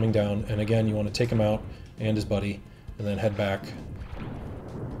coming down. And again, you want to take him out and his buddy, and then head back.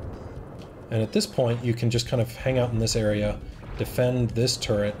 And at this point, you can just kind of hang out in this area, defend this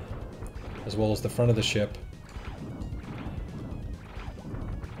turret, as well as the front of the ship.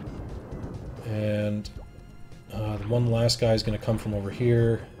 And the one last guy is going to come from over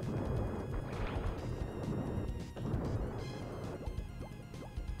here.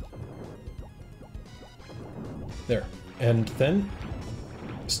 There. And then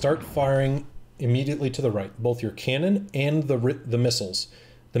start firing immediately to the right, both your cannon and the missiles.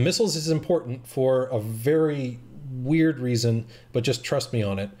 The missiles is important for a very weird reason, but just trust me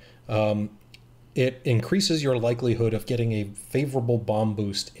on it. It increases your likelihood of getting a favorable bomb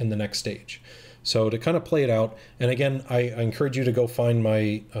boost in the next stage. So to kind of play it out, and again, I encourage you to go find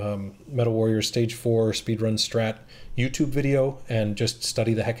my Metal Warrior Stage 4 Speedrun Strat YouTube video and just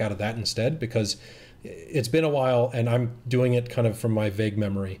study the heck out of that instead, because it's been a while and I'm doing it kind of from my vague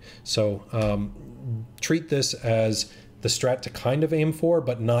memory. So treat this as the strat to kind of aim for,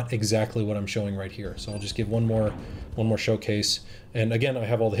 but not exactly what I'm showing right here. So I'll just give one more showcase. And again, I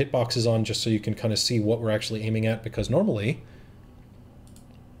have all the hitboxes on just so you can kind of see what we're actually aiming at, because normally,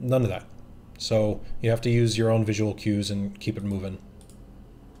 none of that. So you have to use your own visual cues and keep it moving.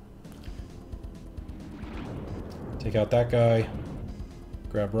 Take out that guy,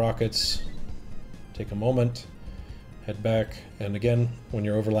 grab rockets, take a moment, head back, and again, when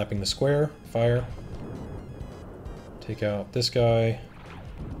you're overlapping the square, fire. Take out this guy,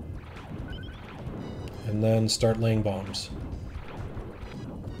 and then start laying bombs.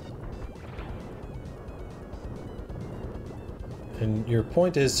 And your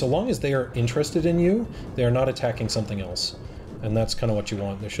point is, so long as they are interested in you, they are not attacking something else. And that's kind of what you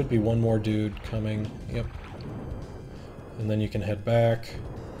want. There should be one more dude coming. Yep. And then you can head back.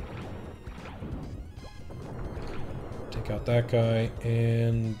 Take out that guy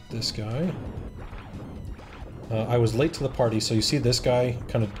and this guy. I was late to the party, so you see this guy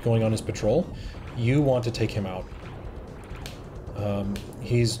kind of going on his patrol. You want to take him out.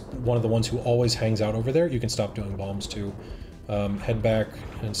 He's one of the ones who always hangs out over there. You can stop doing bombs too. Head back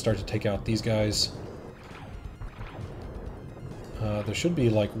and start to take out these guys. There should be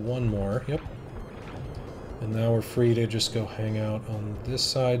like one more, yep. And now we're free to just go hang out on this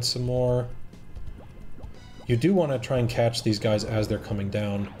side some more. You do want to try and catch these guys as they're coming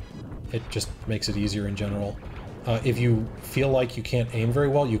down. It just makes it easier in general. If you feel like you can't aim very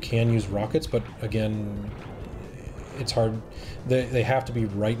well, you can use rockets, but again, it's hard. They have to be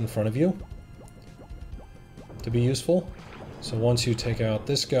right in front of you to be useful. So once you take out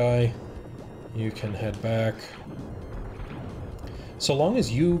this guy, you can head back. So long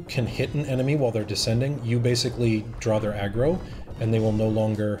as you can hit an enemy while they're descending, you basically draw their aggro, and they will no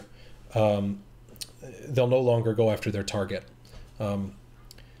longer, they'll no longer go after their target.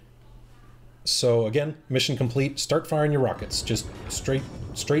 So again, mission complete. Start firing your rockets, just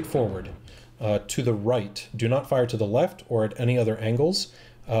straight forward, to the right. Do not fire to the left or at any other angles.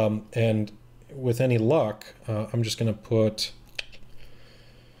 And with any luck, I'm just going to put,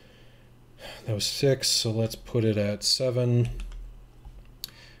 that was 6, so let's put it at 7.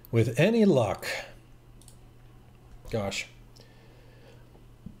 With any luck, gosh,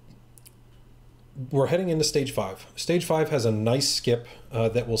 we're heading into stage 5. Stage 5 has a nice skip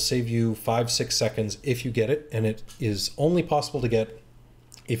that will save you 5-6 seconds if you get it, and it is only possible to get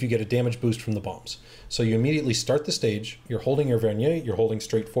if you get a damage boost from the bombs. So you immediately start the stage, you're holding your vernier, you're holding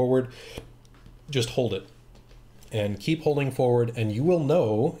straight forward, just hold it, and keep holding forward, and you will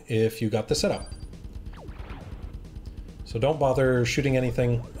know if you got the setup. So don't bother shooting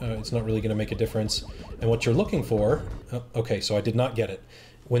anything, it's not really going to make a difference. And what you're looking for, okay, so I did not get it.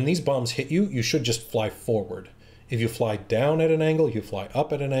 When these bombs hit you, you should just fly forward. If you fly down at an angle, you fly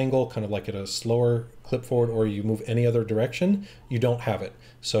up at an angle, kind of like at a slower clip forward, or you move any other direction, you don't have it.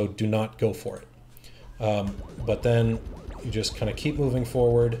 So do not go for it. But then you just kind of keep moving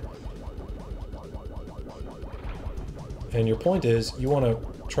forward. And your point is, you want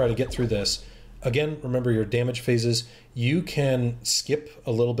to try to get through this. Again, remember your damage phases. You can skip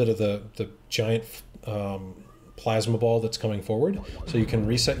a little bit of the giant plasma ball that's coming forward. So you can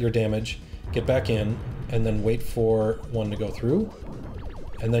reset your damage, get back in, and then wait for one to go through.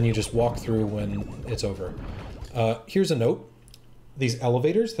 And then you just walk through when it's over. Here's a note. These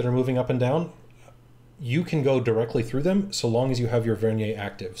elevators that are moving up and down, you can go directly through them so long as you have your vernier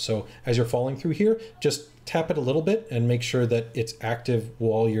active. So as you're falling through here, just tap it a little bit and make sure that it's active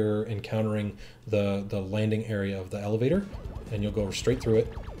while you're encountering the landing area of the elevator, and you'll go straight through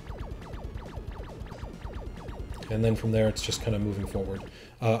it. And then from there, it's just kind of moving forward.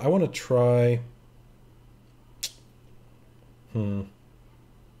 I want to try... Can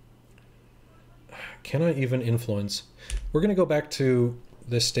I even influence? We're going to go back to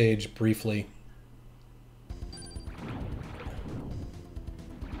this stage briefly.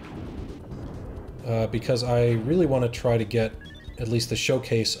 Because I really want to try to get at least the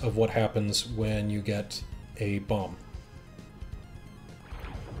showcase of what happens when you get a bomb.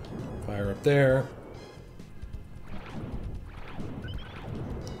 Fire up there.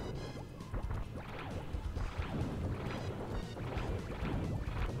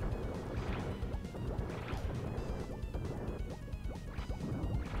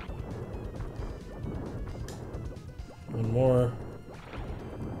 One more.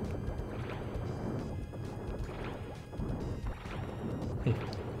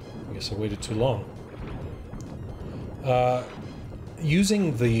 I guess I waited too long.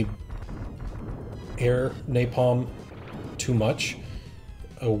 Using the air napalm too much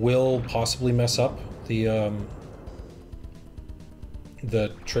will possibly mess up the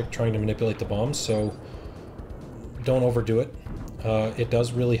trick trying to manipulate the bombs, so don't overdo it. It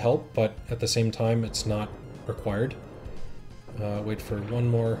does really help, but at the same time, it's not required. Wait for one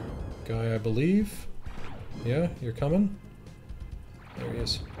more guy, I believe. Yeah, you're coming? There he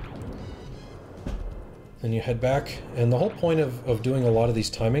is. Then you head back, and the whole point of doing a lot of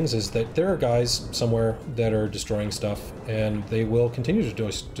these timings is that there are guys somewhere that are destroying stuff, and they will continue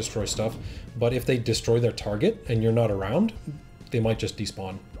to destroy stuff, but if they destroy their target and you're not around, they might just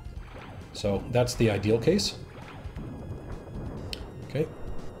despawn. So that's the ideal case. Okay.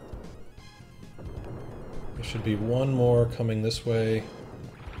 There should be one more coming this way.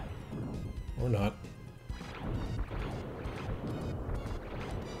 Or not.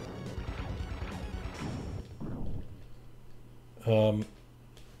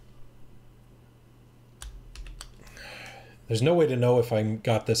 There's no way to know if I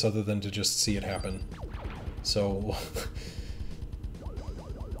got this other than to just see it happen. So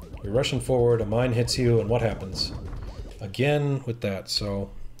you're rushing forward, a mine hits you, and what happens? Again with that,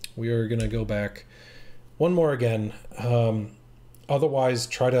 so we are gonna go back one more again. Otherwise,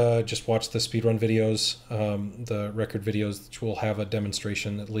 try to just watch the speedrun videos, the record videos, which will have a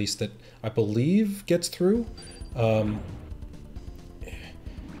demonstration at least that I believe gets through.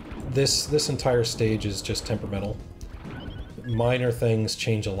 This entire stage is just temperamental. Minor things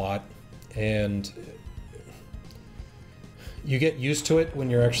change a lot, and you get used to it when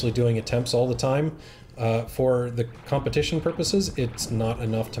you're actually doing attempts all the time. For the competition purposes, it's not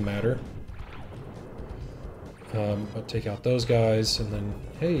enough to matter. But take out those guys, and then,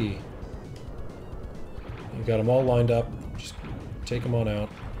 hey, you got them all lined up. Just take them on out.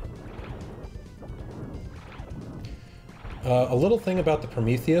 A little thing about the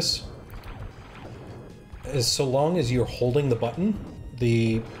Prometheus is so long as you're holding the button,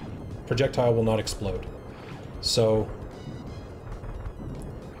 the projectile will not explode. So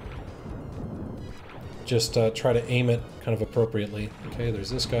just try to aim it kind of appropriately. Okay, there's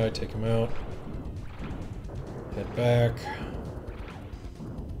this guy, take him out. Head back.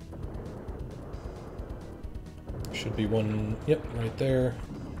 Should be one, yep, right there.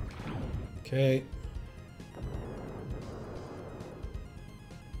 Okay.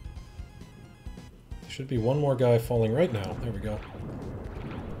 Should be one more guy falling right now. There we go.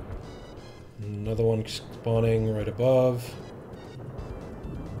 Another one spawning right above.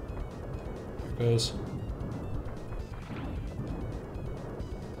 There goes.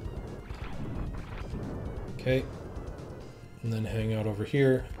 Okay. And then hang out over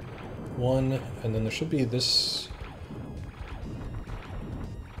here. One, and then there should be this.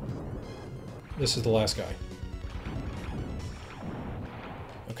 This is the last guy.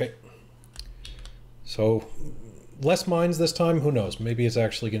 Okay. So, less mines this time, who knows? Maybe it's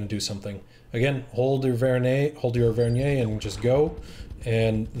actually going to do something. Again, hold your vernier and just go.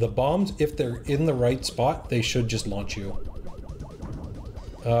 And the bombs, if they're in the right spot, they should just launch you.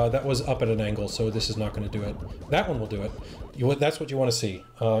 That was up at an angle, so this is not going to do it. That one will do it. That's what you want to see.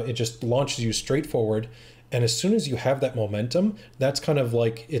 It just launches you straight forward, and as soon as you have that momentum, that's kind of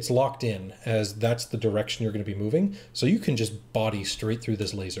like, it's locked in, as that's the direction you're going to be moving. So you can just body straight through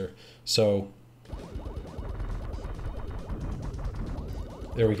this laser. So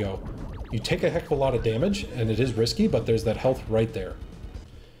there we go. You take a heck of a lot of damage, and it is risky, but there's that health right there.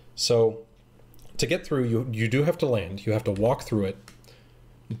 So to get through, you do have to land. You have to walk through it,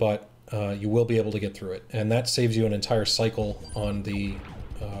 but you will be able to get through it. And that saves you an entire cycle on the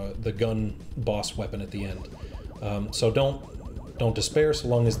gun boss weapon at the end. So don't despair. So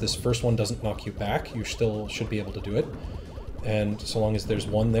long as this first one doesn't knock you back, you still should be able to do it. And so long as there's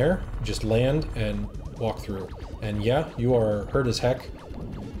one there, just land and walk through. And yeah, you are hurt as heck.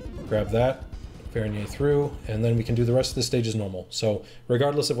 Grab that, Vernier through, and then we can do the rest of the stage as normal. So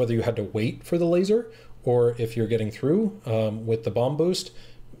regardless of whether you had to wait for the laser or if you're getting through with the bomb boost,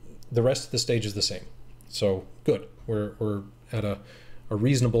 the rest of the stage is the same. So good, we're at a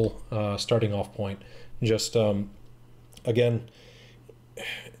reasonable starting off point. Just again,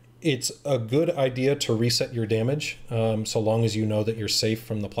 it's a good idea to reset your damage so long as you know that you're safe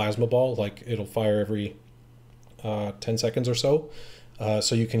from the plasma ball. Like, it'll fire every 10 seconds or so.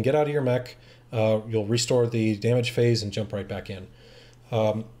 So you can get out of your mech, you'll restore the damage phase and jump right back in.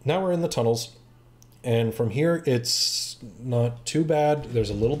 Now we're in the tunnels, and from here it's not too bad.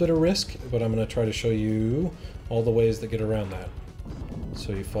 There's a little bit of risk, but I'm going to try to show you all the ways that get around that.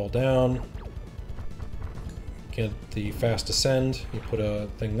 So you fall down, get the fast ascend, you put a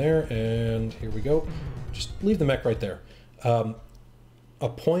thing there, and here we go. Just leave the mech right there. A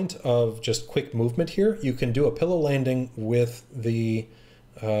point of just quick movement here, you can do a pillow landing with the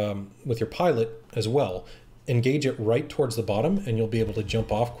with your pilot as well. Engage it right towards the bottom and you'll be able to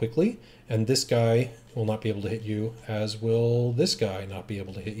jump off quickly, and this guy will not be able to hit you, as will this guy not be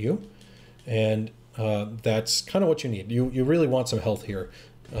able to hit you. And that's kind of what you need. You really want some health here.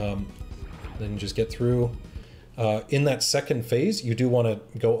 Then just get through. In that second phase, you do want to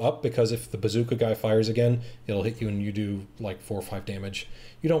go up, because if the bazooka guy fires again, it'll hit you and you do like 4 or 5 damage.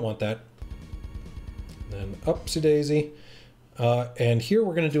 You don't want that. Then upsy daisy. And here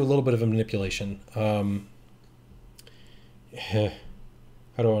we're going to do a little bit of a manipulation. How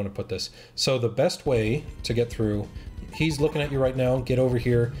do I want to put this? So the best way to get through, he's looking at you right now, get over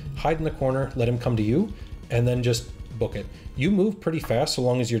here, hide in the corner, let him come to you, and then just book it. You move pretty fast so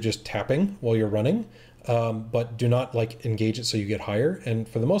long as you're just tapping while you're running. But do not like engage it so you get higher, and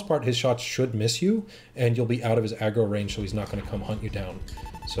for the most part his shots should miss you and you'll be out of his aggro range, so he's not going to come hunt you down.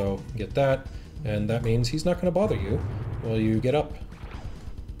 So get that, and that means he's not going to bother you while you get up.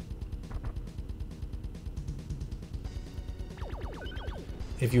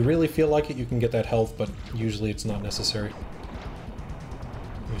 If you really feel like it, you can get that health, but usually it's not necessary.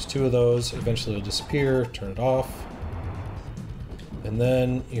 Use 2 of those, eventually it'll disappear, turn it off. And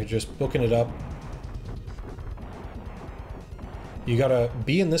then you're just booking it up. You gotta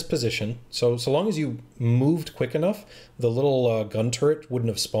be in this position. So long as you moved quick enough, the little gun turret wouldn't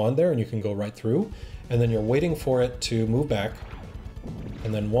have spawned there and you can go right through. And then you're waiting for it to move back.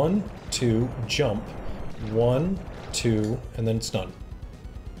 And then 1, 2, jump. 1, 2, and then it's done.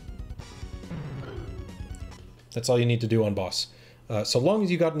 That's all you need to do on boss. So long as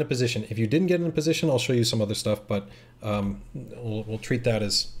you got in a position. If you didn't get in a position, I'll show you some other stuff, but we'll treat that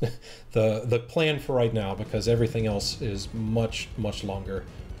as the plan for right now, because everything else is much, much longer.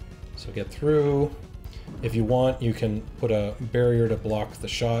 So get through. If you want, you can put a barrier to block the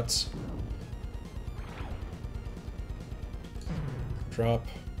shots. Drop,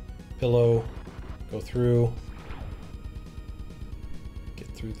 pillow, go through. Get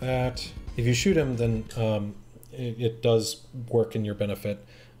through that. If you shoot him, then it does work in your benefit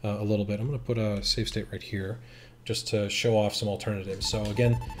a little bit. I'm going to put a save state right here just to show off some alternatives. So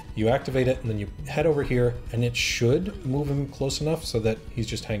again, you activate it and then you head over here and it should move him close enough so that he's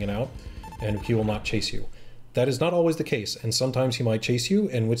just hanging out and he will not chase you. That is not always the case, and sometimes he might chase you,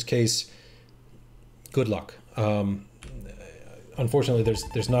 in which case, good luck. Unfortunately,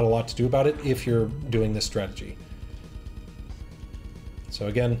 there's not a lot to do about it if you're doing this strategy. So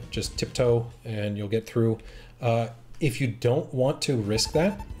again, just tiptoe and you'll get through. If you don't want to risk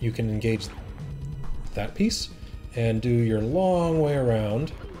that, you can engage that piece and do your long way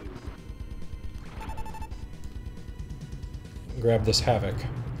around. Grab this Havoc.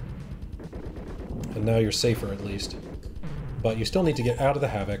 And now you're safer at least. But you still need to get out of the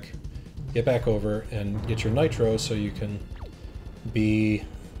Havoc, get back over, and get your Nitro so you can be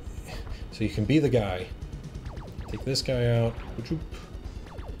the guy. Take this guy out.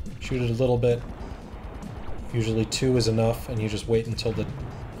 Shoot it a little bit. Usually 2 is enough, and you just wait until the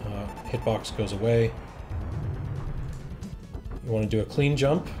hitbox goes away. You want to do a clean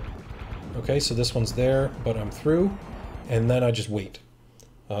jump. Okay, so this one's there, but I'm through. And then I just wait.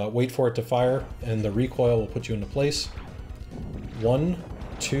 Wait for it to fire, and the recoil will put you into place. 1,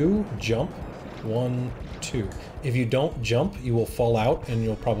 2, jump. 1, 2. If you don't jump, you will fall out, and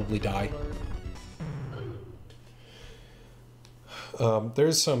you'll probably die.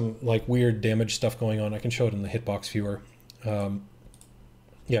 There's some like weird damage stuff going on. I can show it in the hitbox viewer.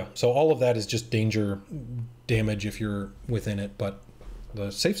 Yeah, so all of that is just danger damage if you're within it, but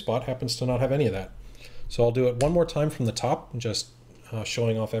the safe spot happens to not have any of that. So I'll do it one more time from the top, just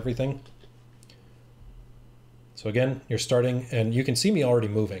showing off everything. So again, you're starting, and you can see me already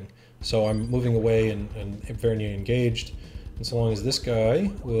moving. So I'm moving away and very near engaged. And so long as this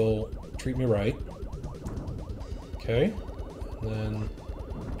guy will treat me right. Okay. And then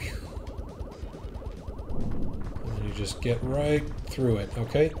you just get right through it,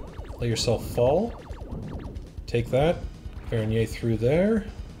 okay? Let yourself fall. Take that. Vernier through there.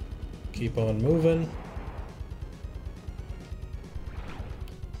 Keep on moving.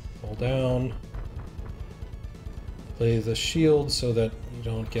 Fall down. Play the shield so that you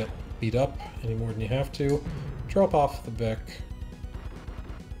don't get beat up any more than you have to. Drop off the back.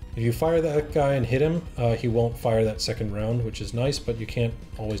 If you fire that guy and hit him, he won't fire that second round, which is nice, but you can't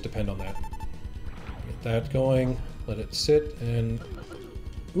always depend on that. Get that going, let it sit, and...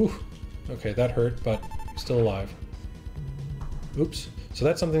 Ooh! Okay, that hurt, but still alive. Oops. So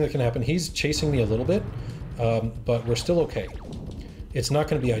that's something that can happen. He's chasing me a little bit, but we're still okay. It's not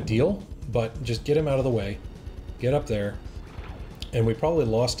going to be ideal, but just get him out of the way. Get up there. And we probably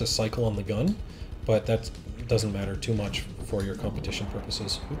lost a cycle on the gun, but that doesn't matter too much for your competition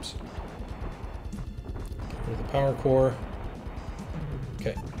purposes. Oops. Get rid of the power core.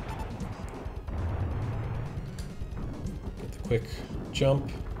 Okay. Get the quick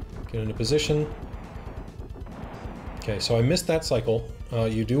jump. Get into position. Okay, so I missed that cycle.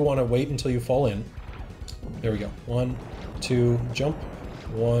 You do want to wait until you fall in. There we go. 1, 2, jump.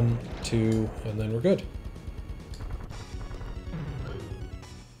 1, 2, and then we're good.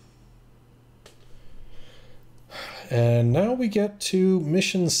 And now we get to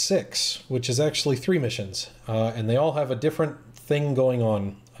mission 6, which is actually 3 missions, and they all have a different thing going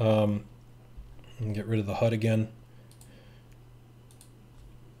on. Get rid of the HUD again.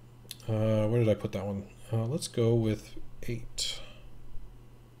 Where did I put that one? Let's go with 8.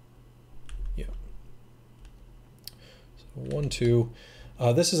 Yeah. So 1, 2.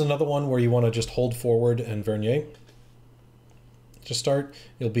 This is another one where you want to just hold forward and vernier. To start,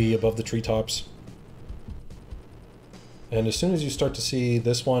 you'll be above the treetops. And as soon as you start to see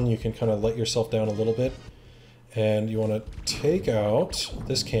this one, you can kind of let yourself down a little bit. And you want to take out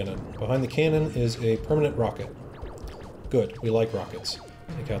this cannon. Behind the cannon is a permanent rocket. Good, we like rockets.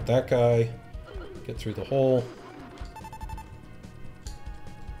 Take out that guy, get through the hole.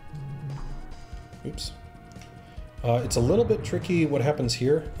 Oops. It's a little bit tricky what happens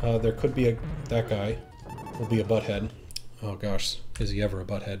here. There could be that guy will be a butthead. Oh gosh, is he ever a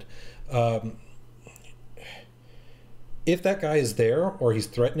butthead? If that guy is there or he's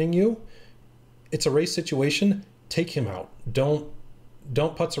threatening you, it's a race situation. Take him out. Don't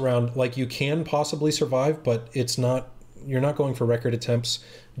putz around. Like, you can possibly survive, but it's not. You're not going for record attempts.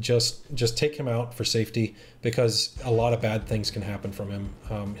 Just take him out for safety, because a lot of bad things can happen from him.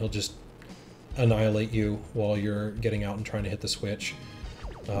 He'll just annihilate you while you're getting out and trying to hit the switch.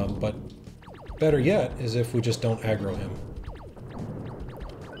 But better yet is if we just don't aggro him.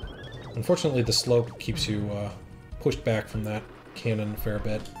 Unfortunately, the slope keeps you pushed back from that cannon a fair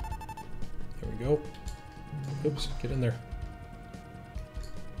bit. There we go. Oops, get in there.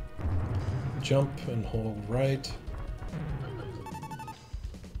 Jump and hold right.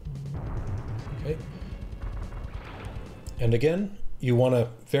 Okay. And again, you want to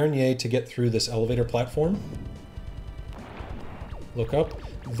Vernier to get through this elevator platform. Look up.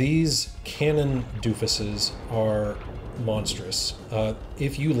 These cannon doofuses are monstrous.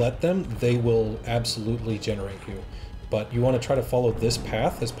 If you let them, they will absolutely generate you. But you want to try to follow this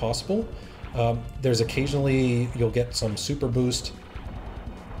path as possible. There's occasionally you'll get some super boost.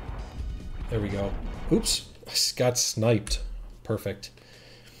 There we go. Oops, got sniped. Perfect.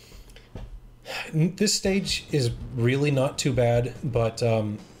 This stage is really not too bad, but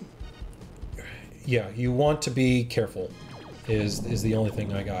yeah, you want to be careful is the only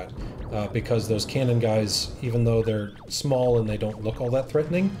thing I got. Because those cannon guys, even though they're small and they don't look all that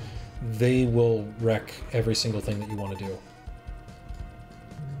threatening, they will wreck every single thing that you want to do.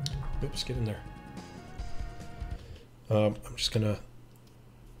 Oops, get in there. I'm just gonna...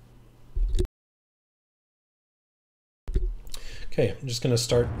 Okay, I'm just gonna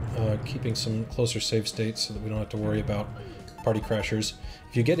start keeping some closer save states so that we don't have to worry about party crashers.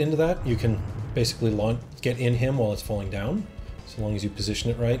 If you get into that, you can basically get in him while it's falling down, so long as you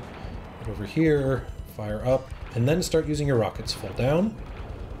position it right. Get over here, fire up, and then start using your rockets. Fall down,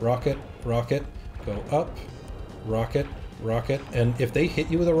 rocket, rocket, go up, rocket, rocket, and if they hit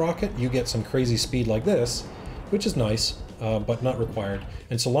you with a rocket, you get some crazy speed like this, which is nice, but not required.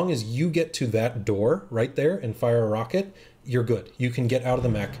 And so long as you get to that door right there and fire a rocket, you're good. You can get out of the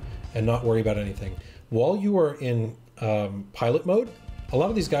mech and not worry about anything. While you are in pilot mode, a lot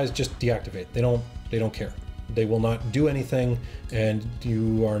of these guys just deactivate. They don't care. They will not do anything, and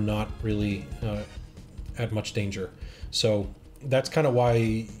you are not really at much danger. So that's kind of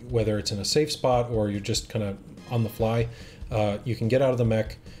why, whether it's in a safe spot or you're just kind of on the fly, you can get out of the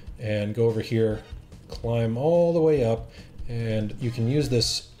mech and go over here, climb all the way up, and you can use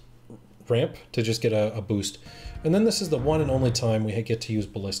this ramp to just get a boost. And then this is the one and only time we get to use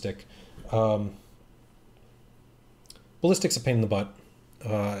ballistic. Ballistic's a pain in the butt,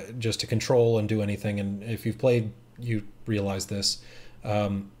 just to control and do anything, and if you've played, you realize this.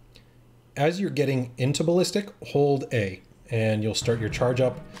 As you're getting into ballistic, hold A, and you'll start your charge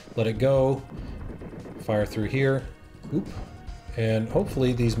up, let it go, fire through here, oop, and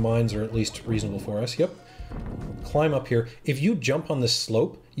hopefully these mines are at least reasonable for us, yep. Climb up here. If you jump on this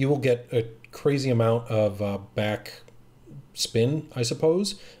slope, you will get a crazy amount of back spin, I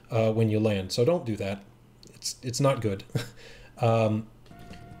suppose, when you land, so don't do that. It's not good.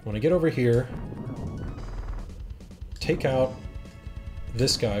 When I get over here, take out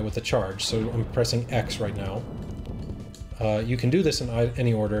this guy with a charge, so I'm pressing X right now. You can do this in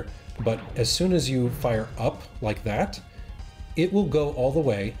any order, but as soon as you fire up like that, it will go all the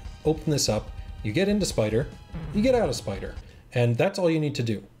way, open this up, you get into Spider, you get out of Spider, and that's all you need to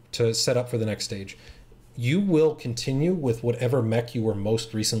do to set up for the next stage. You will continue with whatever mech you were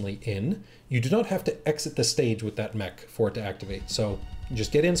most recently in. You do not have to exit the stage with that mech for it to activate. So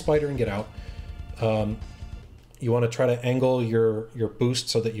just get in Spider and get out. You want to try to angle your boost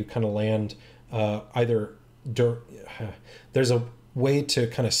so that you kind of land there's a way to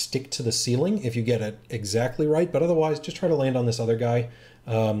kind of stick to the ceiling if you get it exactly right, but otherwise just try to land on this other guy.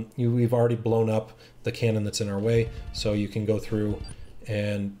 We've already blown up the cannon that's in our way, so you can go through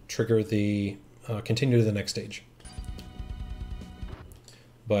and trigger the continue to the next stage.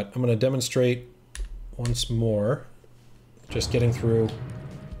 But I'm going to demonstrate once more, just getting through.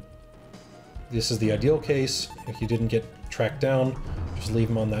 This is the ideal case. If you didn't get tracked down, just leave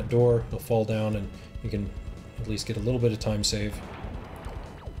him on that door, he'll fall down, and you can at least get a little bit of time save.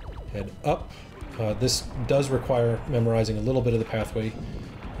 Head up. This does require memorizing a little bit of the pathway.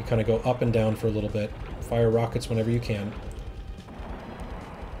 You kind of go up and down for a little bit. Fire rockets whenever you can.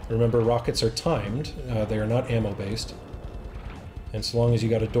 Remember, rockets are timed. They are not ammo-based. And so long as you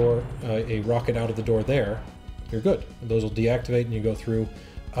got a rocket out of the door there, you're good. Those will deactivate and you go through.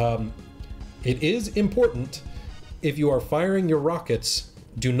 It is important, if you are firing your rockets,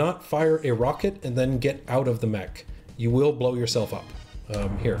 do not fire a rocket and then get out of the mech. You will blow yourself up.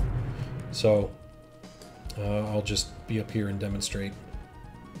 Here. So, I'll just be up here and demonstrate.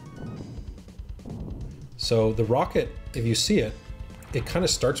 So the rocket, if you see it, it kind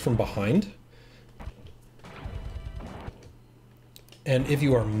of starts from behind. And if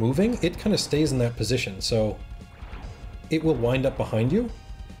you are moving, it kind of stays in that position. So it will wind up behind you.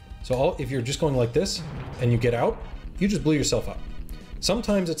 So if you're just going like this and you get out, you just blew yourself up.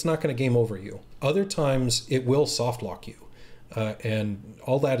 Sometimes it's not going to game over you. Other times it will soft lock you. And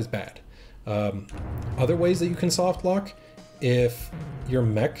all that is bad. Other ways that you can soft lock, if your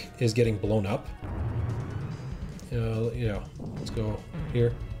mech is getting blown up, let's go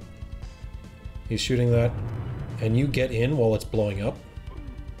here. He's shooting that, and you get in while it's blowing up.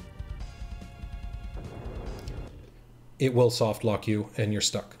 It will soft lock you and you're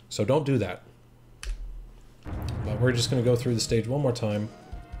stuck. So don't do that. But we're just going to go through the stage one more time.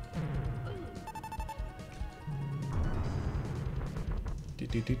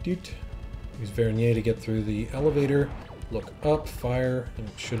 Use Vernier to get through the elevator. Look up, fire, and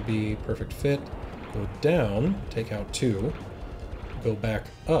it should be perfect fit. Go down, take out 2. Go back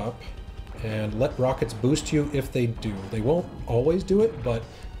up, and let rockets boost you if they do. They won't always do it, but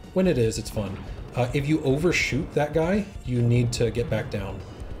when it is, it's fun. If you overshoot that guy, you need to get back down.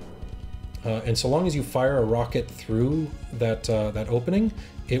 And so long as you fire a rocket through that opening,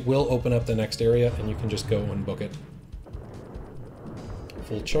 it will open up the next area, and you can just go and book it.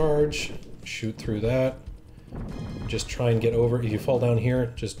 Full charge, shoot through that. Just try and get over. If you fall down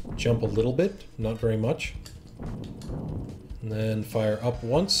here, just jump a little bit, not very much. And then fire up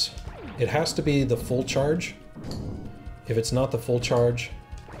once. It has to be the full charge. If it's not the full charge,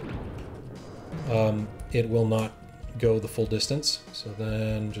 it will not go the full distance. So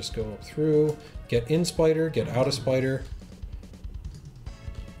then just go up through, get in spider, get out of spider.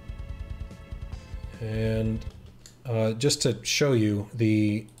 And just to show you,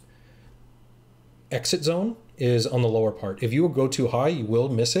 the exit zone is on the lower part. If you go too high, you will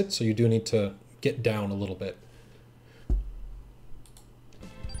miss it, so you do need to get down a little bit.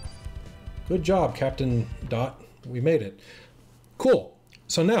 Good job, Captain Dot. We made it. Cool.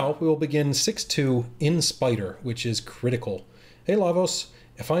 So now we will begin 6-2 in Spider, which is critical. Hey, Lavos.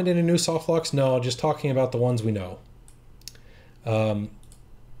 Find any new soft locks? No, just talking about the ones we know.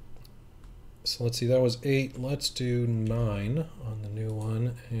 So let's see, that was 8. Let's do 9 on the new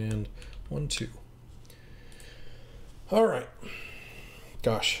one, and 1, 2. All right.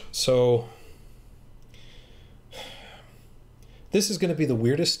 Gosh, so this is going to be the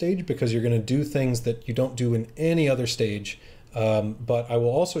weirdest stage because you're going to do things that you don't do in any other stage, but I will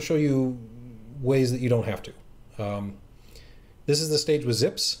also show you ways that you don't have to. This is the stage with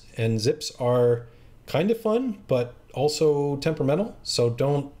zips, and zips are kind of fun, but also temperamental,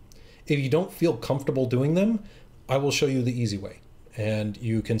 so if you don't feel comfortable doing them, I will show you the easy way. And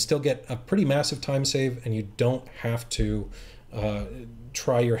you can still get a pretty massive time save, and you don't have to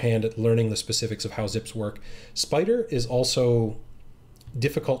try your hand at learning the specifics of how zips work. Spider is also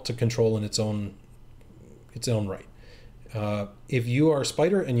difficult to control in its own right. If you are a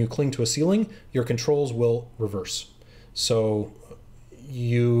spider and you cling to a ceiling, your controls will reverse. So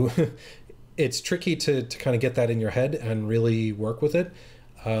it's tricky to kind of get that in your head and really work with it.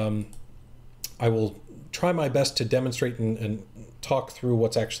 I will try my best to demonstrate and talk through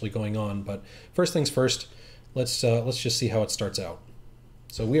what's actually going on, but first things first, let's just see how it starts out.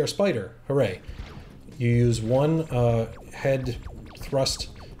 So we are Spider, hooray. You use one head thrust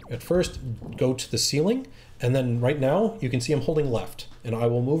at first, go to the ceiling, and then right now you can see I'm holding left, and I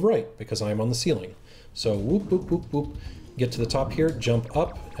will move right because I'm on the ceiling. So whoop, whoop, whoop, whoop, get to the top here, jump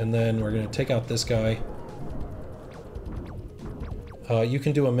up, and then we're gonna take out this guy. You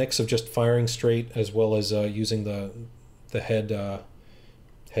can do a mix of just firing straight as well as using the head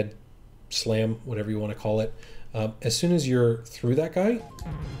slam, whatever you want to call it. As soon as you're through that guy,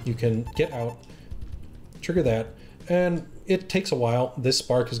 you can get out, trigger that, and it takes a while. This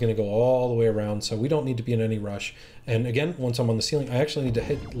spark is going to go all the way around, so we don't need to be in any rush. And again, once I'm on the ceiling, I actually need to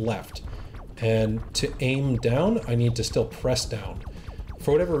hit left. And to aim down, I need to still press down.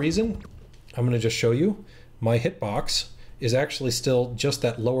 For whatever reason, I'm going to just show you, my hitbox is actually still just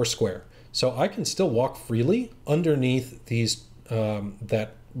that lower square. So I can still walk freely underneath these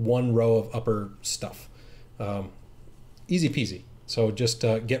that one row of upper stuff. Easy peasy. So just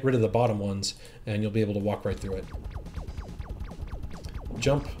get rid of the bottom ones and you'll be able to walk right through it.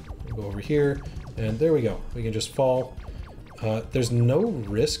 Jump, go over here, and there we go. We can just fall. There's no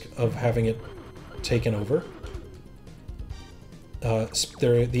risk of having it taken over.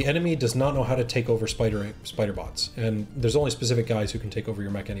 the enemy does not know how to take over spider bots, and there's only specific guys who can take over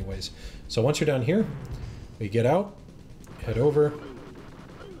your mech anyways. So once you're down here, we get out, head over.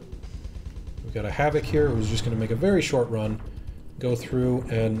 We've got a Havoc here who's just going to make a very short run, go through,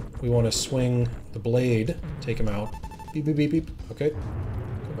 and we want to swing the blade, take him out. Beep, beep, beep, beep. Okay,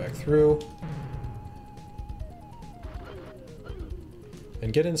 go back through.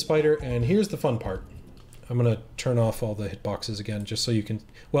 And get in Spider, and here's the fun part. I'm going to turn off all the hitboxes again, just so you can...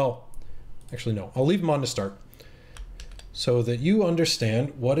 Well, actually no, I'll leave them on to start, so that you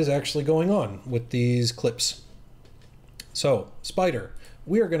understand what is actually going on with these clips. So, Spider,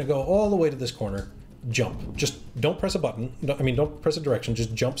 we are going to go all the way to this corner, jump. Just don't press a button, don't press a direction,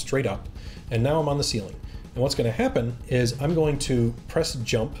 just jump straight up. And now I'm on the ceiling. And what's going to happen is I'm going to press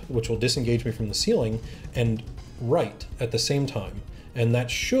jump, which will disengage me from the ceiling, and right at the same time. And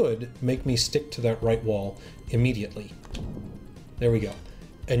that should make me stick to that right wall immediately. There we go.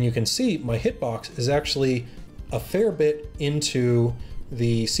 And you can see my hitbox is actually a fair bit into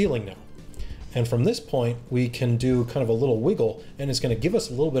the ceiling now. And from this point, we can do kind of a little wiggle, and it's going to give us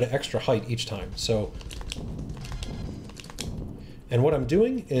a little bit of extra height each time. So, and what I'm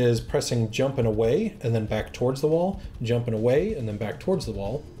doing is pressing jump and away, and then back towards the wall, jump and away, and then back towards the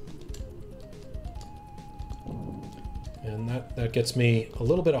wall. And that gets me a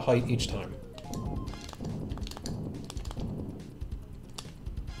little bit of height each time.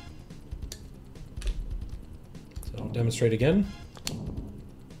 So I'll demonstrate again.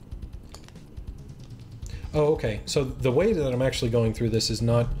 Oh, okay. So the way that I'm actually going through this is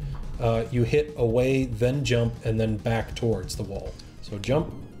not you hit away, then jump, and then back towards the wall. So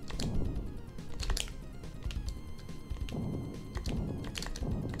jump.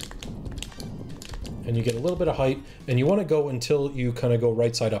 And you get a little bit of height, and you want to go until you kind of go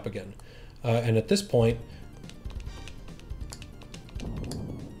right side up again. And at this point,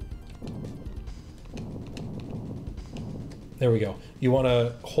 there we go. You want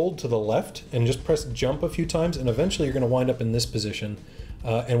to hold to the left and just press jump a few times, and eventually you're going to wind up in this position.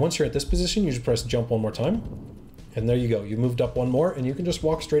 And once you're at this position, you just press jump one more time, and there you go. You moved up one more, and you can just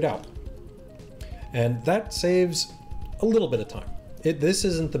walk straight out. And that saves a little bit of time. This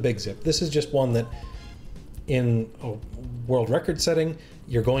isn't the big zip. This is just one that in a world record setting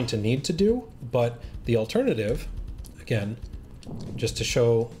you're going to need to do, but the alternative, again, just to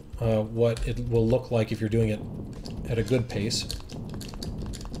show what it will look like if you're doing it at a good pace.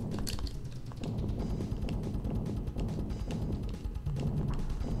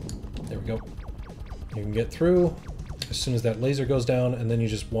 There we go. You can get through as soon as that laser goes down, and then you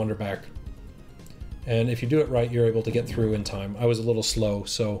just wander back. And if you do it right, you're able to get through in time. I was a little slow,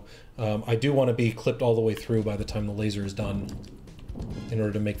 so I do want to be clipped all the way through by the time the laser is done in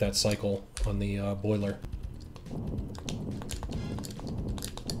order to make that cycle on the boiler.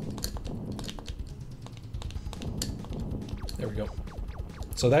 There we go.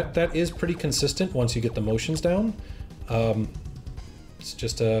 So that is pretty consistent once you get the motions down. It's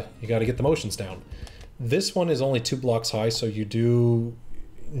just you got to get the motions down. This one is only 2 blocks high, so you do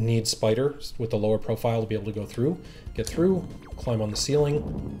need Spider with a lower profile to be able to go through. Get through, climb on the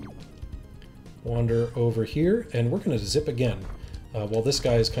ceiling, wander over here, and we're going to zip again while this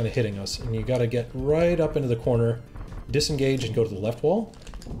guy is kind of hitting us. And you got to get right up into the corner, disengage, and go to the left wall.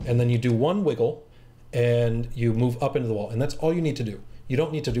 And then you do one wiggle, and you move up into the wall. And that's all you need to do. You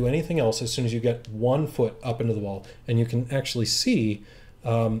don't need to do anything else as soon as you get 1 foot up into the wall. And you can actually see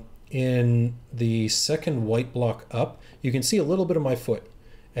in the second white block up, you can see a little bit of my foot.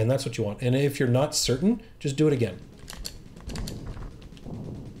 And that's what you want. And if you're not certain, just do it again.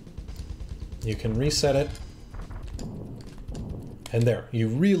 You can reset it. And there, you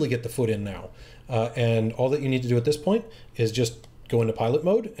really get the foot in now. And all that you need to do at this point is just go into pilot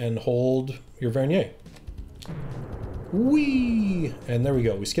mode and hold your vernier. Whee! And there we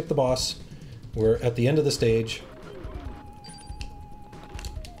go. We skipped the boss. We're at the end of the stage.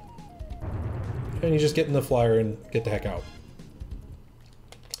 And you just get in the flyer and get the heck out.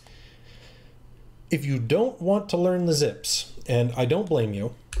 If you don't want to learn the zips, and I don't blame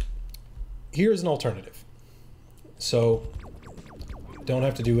you, here's an alternative. So don't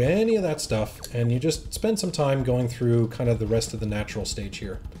have to do any of that stuff, and you just spend some time going through kind of the rest of the natural stage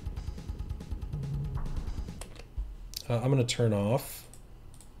here. I'm going to turn off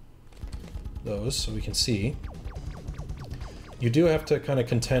those so we can see. You do have to kind of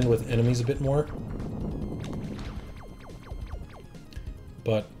contend with enemies a bit more,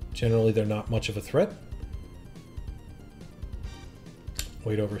 but generally they're not much of a threat.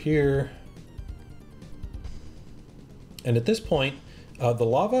 Wait over here. And at this point, the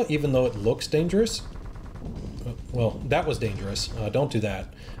lava, even though it looks dangerous, well, that was dangerous. Don't do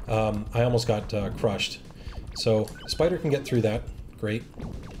that. I almost got crushed. So spider can get through that. Great.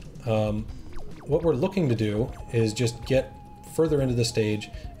 What we're looking to do is just get further into the stage,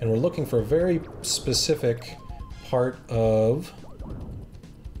 and we're looking for a very specific part of...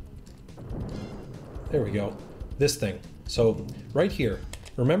 There we go. This thing. So right here.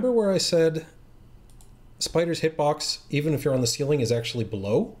 Remember where I said spider's hitbox, even if you're on the ceiling, is actually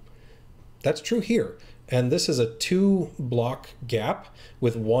below? That's true here. And this is a 2-block gap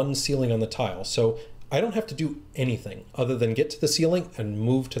with 1 ceiling on the tile. So I don't have to do anything other than get to the ceiling and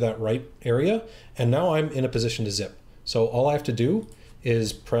move to that right area. And now I'm in a position to zip. So all I have to do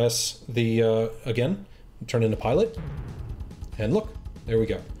is press the, again, turn into pilot. And look, there we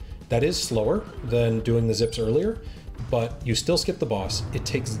go. That is slower than doing the zips earlier, but you still skip the boss. It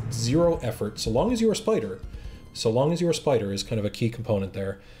takes 0 effort, so long as you're a spider. So long as you're a spider is kind of a key component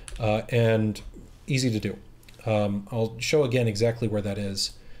there, and easy to do. I'll show again exactly where that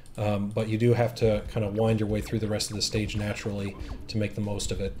is, but you do have to kind of wind your way through the rest of the stage naturally to make the most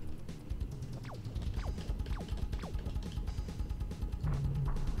of it.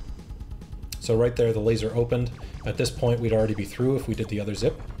 So right there, the laser opened. At this point, we'd already be through if we did the other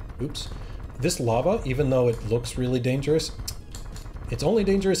zip. Oops. This lava, even though it looks really dangerous, it's only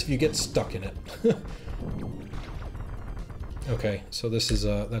dangerous if you get stuck in it. Okay, so this is,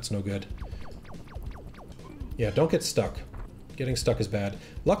 that's no good. Yeah, don't get stuck. Getting stuck is bad.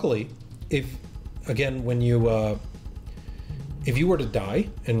 Luckily, if, again, when you, if you were to die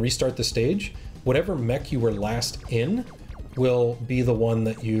and restart the stage, whatever mech you were last in will be the one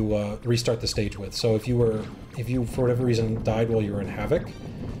that you restart the stage with. So if you, for whatever reason, died while you were in Havoc,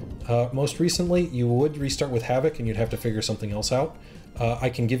 most recently, you would restart with Havoc and you'd have to figure something else out. I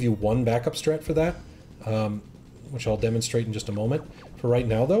can give you one backup strat for that, which I'll demonstrate in just a moment. For right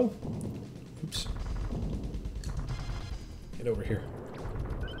now, though, oops, get over here.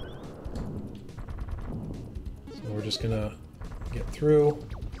 So we're just gonna get through,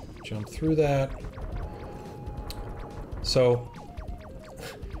 jump through that. So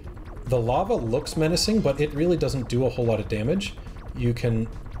the lava looks menacing, but it really doesn't do a whole lot of damage. You can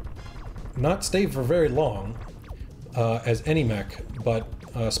not stay for very long as any mech, but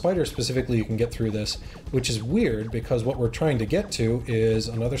spider specifically you can get through this, which is weird because what we're trying to get to is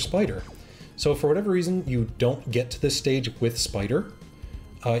another spider. So for whatever reason you don't get to this stage with spider,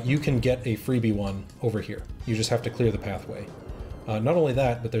 you can get a freebie one over here. You just have to clear the pathway. Not only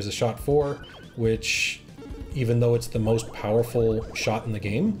that, but there's a shot 4, which even though it's the most powerful shot in the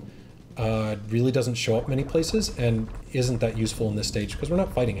game, really doesn't show up many places and isn't that useful in this stage because we're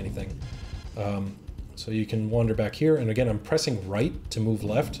not fighting anything. So you can wander back here, and again, I'm pressing right to move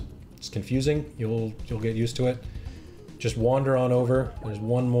left. It's confusing. You'll get used to it. Just wander on over. There's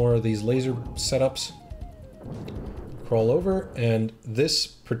one more of these laser setups. Crawl over, and this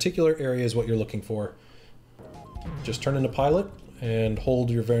particular area is what you're looking for. Just turn into pilot and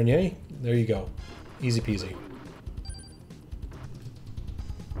hold your vernier. There you go. Easy peasy.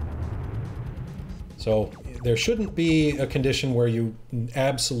 So there shouldn't be a condition where you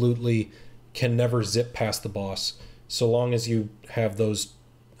absolutely can never zip past the boss, so long as you have those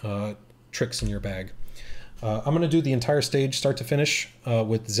tricks in your bag. I'm going to do the entire stage start to finish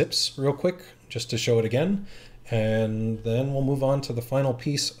with zips real quick, just to show it again, and then we'll move on to the final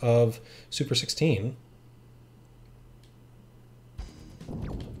piece of Super 16.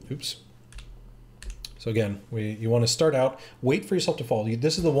 Oops. So again, you want to start out, wait for yourself to fall.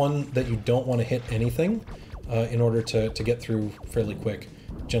 This is the one that you don't want to hit anything in order to get through fairly quick.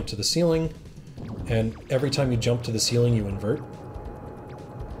 Jump to the ceiling, and every time you jump to the ceiling, you invert.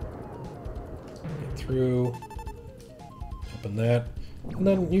 Get through, open that, and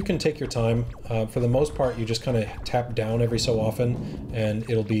then you can take your time. For the most part, you just kind of tap down every so often, and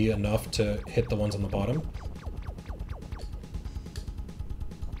it'll be enough to hit the ones on the bottom.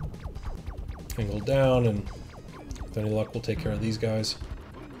 Angle down, and with any luck, we'll take care of these guys.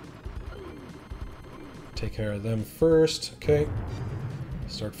 Take care of them first. Okay.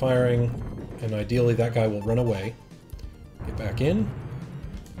 Start firing, and ideally that guy will run away. Get back in.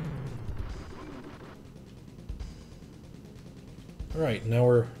 All right,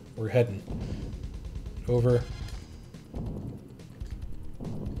 now we're heading over.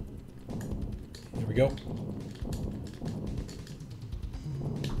 There we go.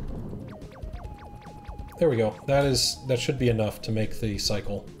 There we go. That should be enough to make the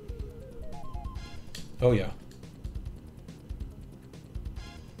cycle. Oh yeah.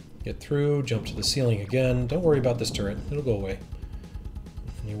 Get through, jump to the ceiling again. Don't worry about this turret, it'll go away.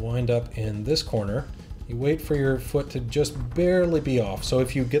 And you wind up in this corner. You wait for your foot to just barely be off. So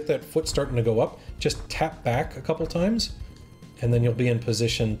if you get that foot starting to go up, just tap back a couple times, and then you'll be in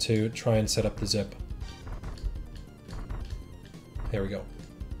position to try and set up the zip. There we go.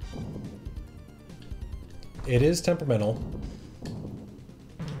 It is temperamental.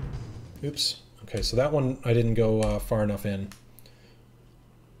 Oops. Okay, so that one I didn't go far enough in.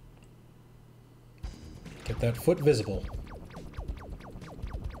 Get that foot visible.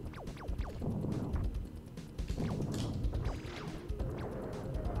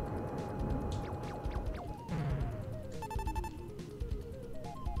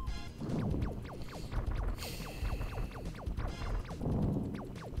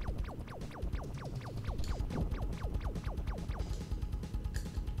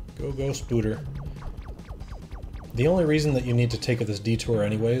 Go Spooter. The only reason that you need to take this detour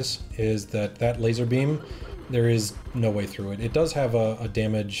anyways is that laser beam, there is no way through it. It does have a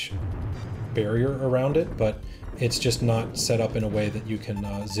damage barrier around it, but it's just not set up in a way that you can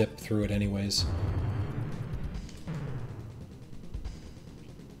zip through it anyways.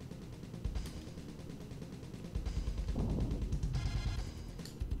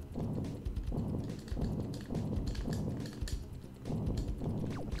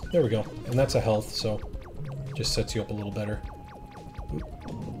 There we go, and that's a health, so it just sets you up a little better.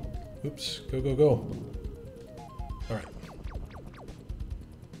 Oops, go. Alright.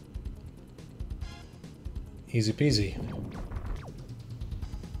 Easy peasy.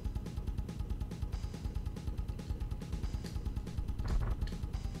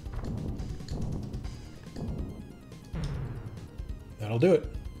 That'll do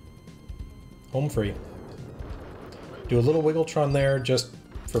it. Home free. Do a little Wiggletron there, just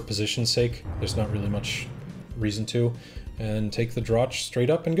for position's sake. There's not really much reason to. And take the drotch straight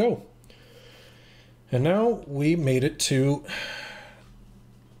up and go. And now we made it to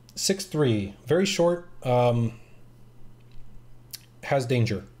 6-3. Very short. Has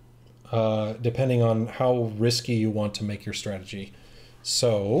danger. Depending on how risky you want to make your strategy.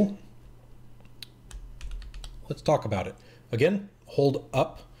 So let's talk about it. Again, hold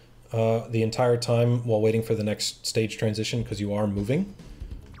up the entire time while waiting for the next stage transition because you are moving.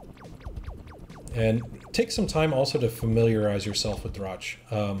 And take some time also to familiarize yourself with Drotch.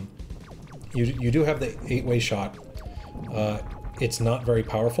 You do have the 8-way shot. It's not very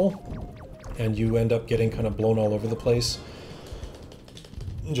powerful, and you end up getting kind of blown all over the place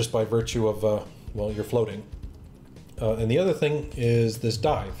just by virtue of, well, you're floating. And the other thing is this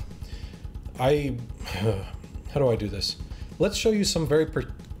dive. How do I do this? Let's show you some very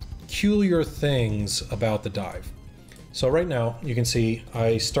peculiar things about the dive. So right now, you can see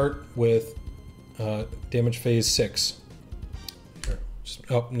I start with damage phase 6. Here,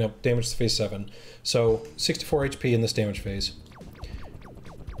 oh, no, damage phase 7. So 64 HP in this damage phase.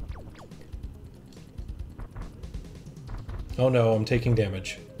 Oh no, I'm taking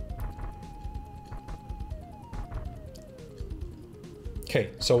damage.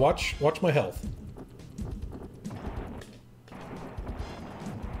 Okay, so watch my health.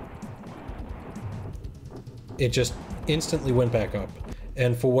 It just instantly went back up.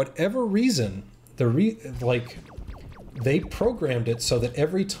 And for whatever reason, they programmed it so that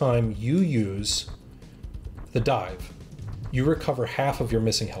every time you use the dive, you recover half of your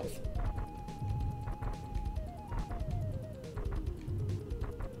missing health.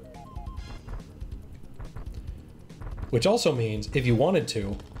 Which also means if you wanted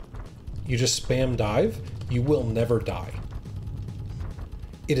to, you just spam dive, you will never die.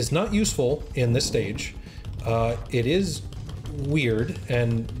 It is not useful in this stage. It is weird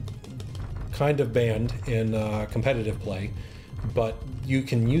and kind of banned in competitive play, but you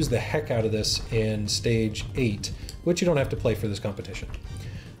can use the heck out of this in stage 8, which you don't have to play for this competition.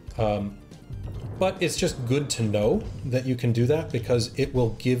 But it's just good to know that you can do that because it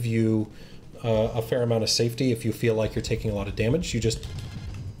will give you a fair amount of safety if you feel like you're taking a lot of damage. You just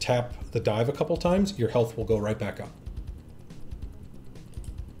tap the dive a couple times, your health will go right back up.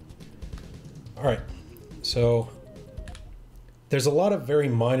 All right, so there's a lot of very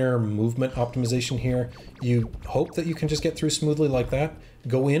minor movement optimization here. You hope that you can just get through smoothly like that.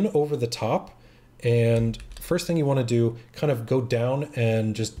 Go in over the top, and first thing you want to do, kind of go down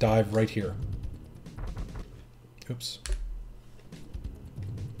and just dive right here. Oops.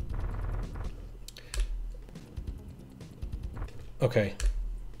 Okay.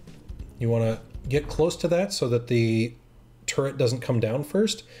 You want to get close to that so that the turret doesn't come down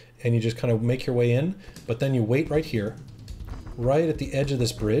first, and you just kind of make your way in, but then you wait right here, right at the edge of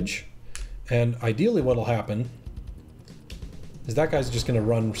this bridge, and ideally what'll happen is that guy's just going to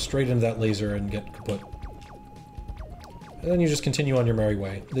run straight into that laser and get kaput. and then you just continue on your merry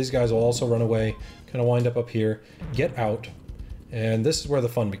way. These guys will also run away, kind of wind up here, get out, and this is where the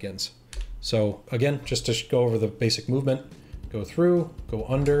fun begins. So again, just to go over the basic movement, go through, go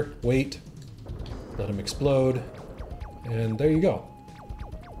under, wait, let him explode, and there you go.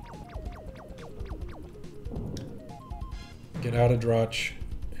 Get out of Drotch,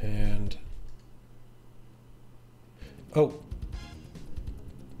 and... oh.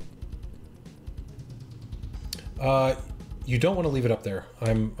 You don't want to leave it up there.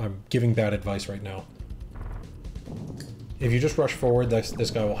 I'm giving bad advice right now. If you just rush forward,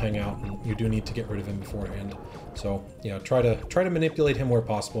 this guy will hang out, and you do need to get rid of him beforehand. So yeah, try to manipulate him where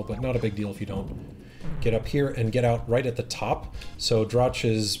possible, but not a big deal if you don't. Get up here and get out right at the top. So Drotch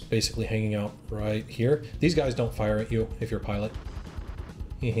is basically hanging out right here. These guys don't fire at you if you're a pilot.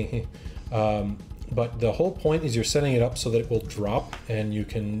 But the whole point is you're setting it up so that it will drop, and you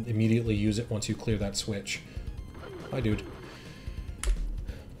can immediately use it once you clear that switch. Hi, dude.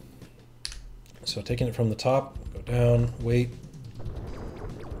 So taking it from the top, go down, wait,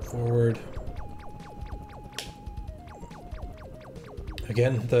 forward.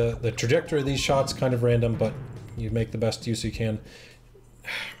 Again, the trajectory of these shots kind of random, but you make the best use you can.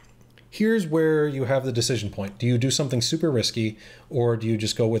 Here's where you have the decision point. Do you do something super risky, or do you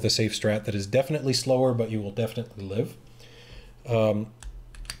just go with a safe strat that is definitely slower, but you will definitely live?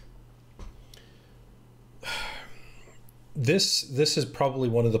 This is probably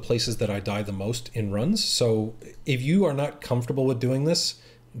one of the places that I die the most in runs. So if you are not comfortable with doing this,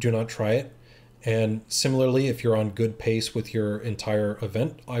 do not try it. And similarly, if you're on good pace with your entire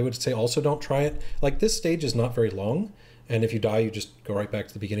event, I would say also don't try it. Like, this stage is not very long, and if you die, you just go right back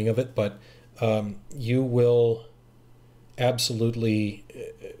to the beginning of it, but you will absolutely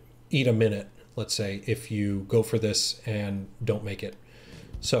eat a minute, let's say, if you go for this and don't make it.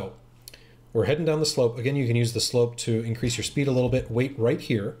 So we're heading down the slope. Again, you can use the slope to increase your speed a little bit. Wait right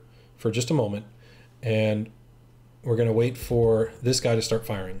here for just a moment, and we're going to wait for this guy to start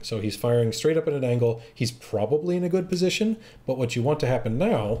firing. So he's firing straight up at an angle. He's probably in a good position, but what you want to happen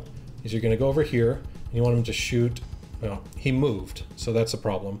now is you're going to go over here, and you want him to shoot. Well, he moved, so that's a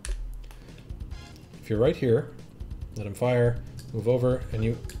problem. If you're right here, let him fire, move over, and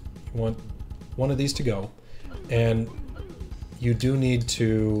you want one of these to go. And you do need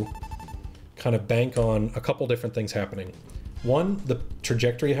to kind of bank on a couple different things happening. One, the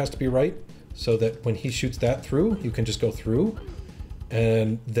trajectory has to be right, so that when he shoots that through, you can just go through.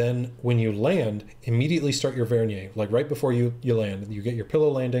 And then when you land, immediately start your vernier. Like right before you land, you get your pillow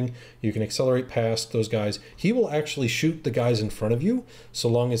landing, you can accelerate past those guys. He will actually shoot the guys in front of you, so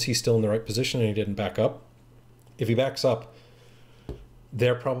long as he's still in the right position and he didn't back up. If he backs up,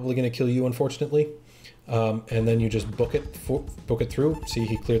 they're probably going to kill you, unfortunately. And then you just book it through. See,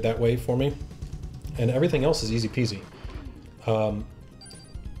 he cleared that way for me. And everything else is easy peasy.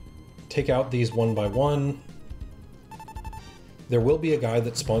 Take out these one by one. There will be a guy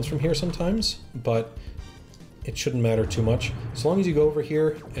that spawns from here sometimes, but it shouldn't matter too much. As long as you go over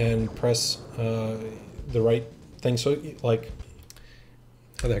here and press the right thing. So, like,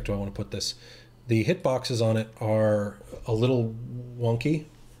 how the heck do I want to put this? The hitboxes on it are a little wonky,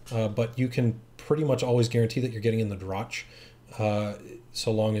 but you can pretty much always guarantee that you're getting in the Drotch,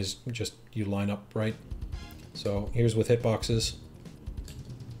 so long as just you line up right. So here's with hitboxes.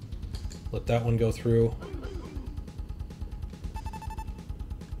 Let that one go through.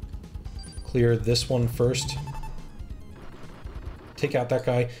 Clear this one first. Take out that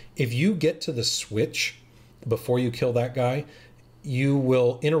guy. If you get to the switch before you kill that guy, you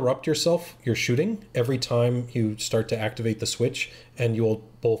will interrupt yourself, your shooting, every time you start to activate the switch, and you will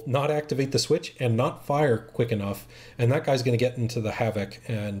both not activate the switch and not fire quick enough, and that guy's going to get into the havoc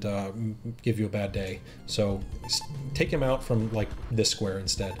and give you a bad day. So take him out from like this square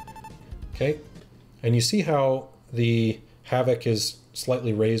instead. Okay, and you see how the havoc is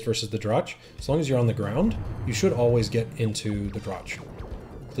slightly raised versus the Drotch? As long as you're on the ground, you should always get into the Drotch.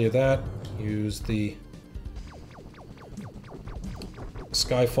 Clear that, use the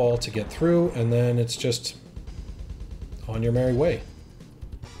Skyfall to get through, and then it's just on your merry way.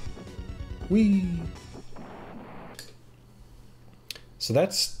 Whee! So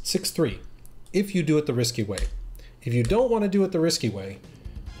that's 6-3, if you do it the risky way. If you don't want to do it the risky way,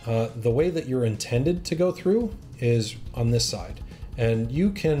 the way that you're intended to go through is on this side. And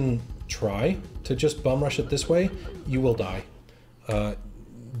you can try to just bum rush it this way. You will die.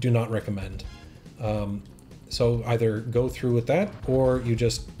 Do not recommend. So either go through with that, or you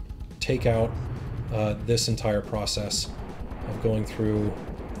just take out this entire process of going through,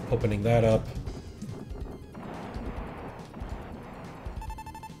 opening that up.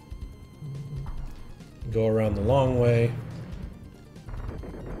 Go around the long way.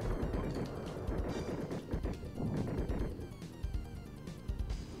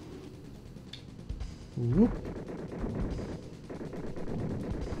 Whoop.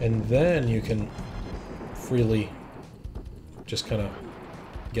 And then you can freely just kind of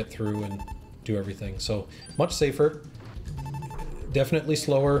get through and do everything. So much safer, definitely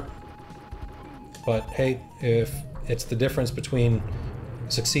slower, but hey, if it's the difference between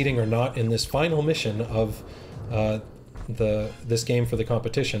succeeding or not in this final mission of this game for the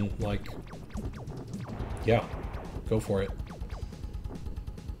competition, like, yeah, go for it.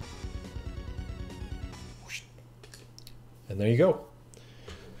 And there you go.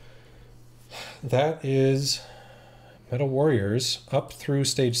 That is Metal Warriors up through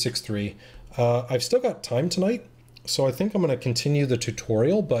stage 6-3. I've still got time tonight, so I think I'm going to continue the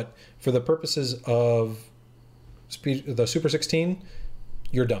tutorial, but for the purposes of the Super 16,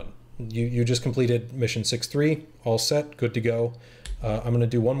 you're done. You just completed mission 6-3, all set, good to go. I'm going to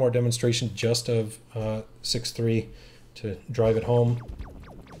do one more demonstration just of 6-3 to drive it home.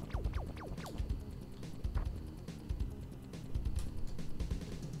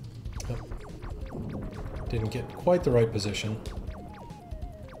 Didn't get quite the right position.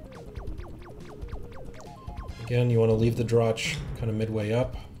 Again, you want to leave the drotch kind of midway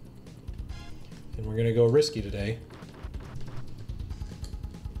up. And we're going to go risky today.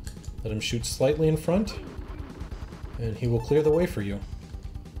 Let him shoot slightly in front, and he will clear the way for you.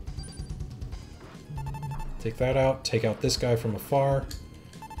 Take that out, take out this guy from afar.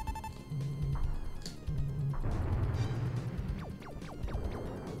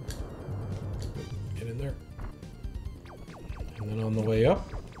 Get in there. And then on the way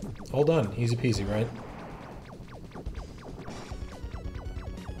up, all done. Easy peasy, right?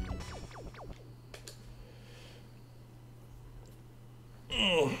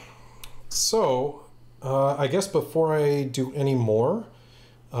 So, I guess before I do any more,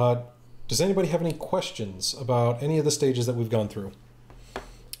 does anybody have any questions about any of the stages that we've gone through?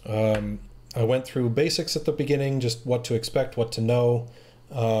 I went through basics at the beginning, just what to expect, what to know,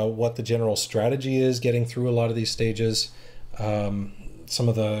 what the general strategy is getting through a lot of these stages, some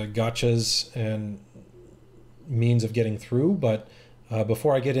of the gotchas and means of getting through. But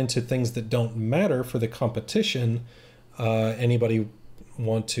before I get into things that don't matter for the competition, anybody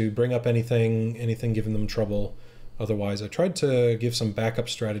want to bring up anything giving them trouble? Otherwise, I tried to give some backup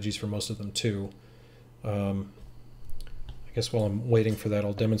strategies for most of them too. I guess while I'm waiting for that,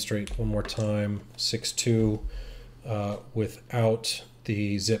 I'll demonstrate one more time 6-2 without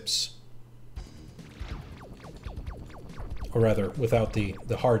the zips. Or rather, without the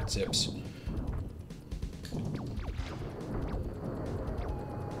hard zips.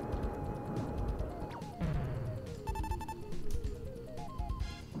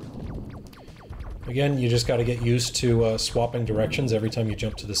 Again, you just got to get used to swapping directions every time you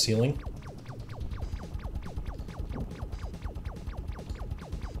jump to the ceiling.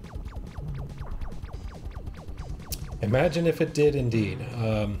 Imagine if it did indeed.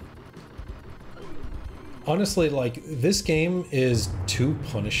 Honestly, like, this game is too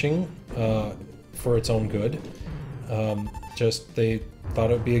punishing for its own good. Just they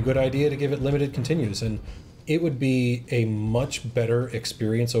thought it would be a good idea to give it limited continues, and it would be a much better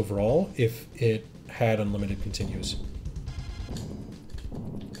experience overall if it had unlimited continues.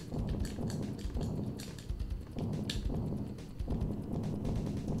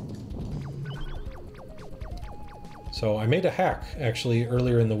 So I made a hack actually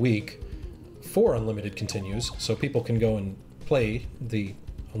earlier in the week for unlimited continues, so people can go and play the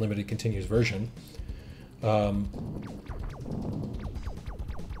unlimited continues version.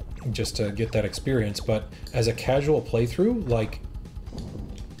 Just to get that experience, but as a casual playthrough, like,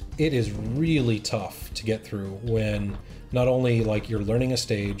 it is really tough to get through when not only like you're learning a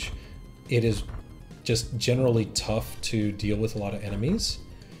stage, it is just generally tough to deal with a lot of enemies,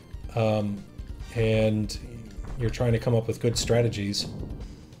 and you're trying to come up with good strategies.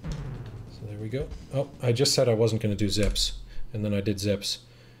 So there we go. Oh, I just said I wasn't going to do zips, and then I did zips.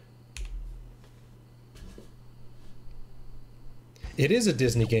 It is a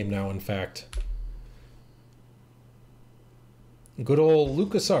Disney game now, in fact. Good old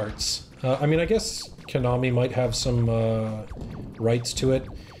LucasArts. I mean, I guess Konami might have some rights to it,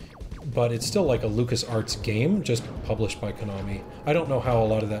 but it's still like a LucasArts game, just published by Konami. I don't know how a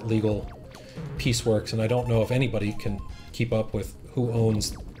lot of that legal piece works, and I don't know if anybody can keep up with who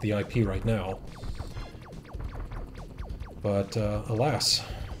owns the IP right now. But alas,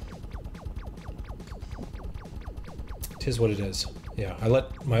 'tis what it is. Yeah, I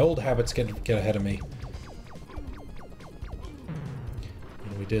let my old habits get ahead of me.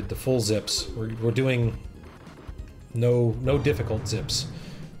 And we did the full zips. We're doing no difficult zips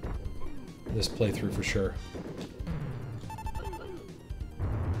this playthrough for sure.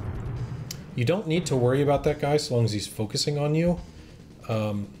 You don't need to worry about that guy so long as he's focusing on you.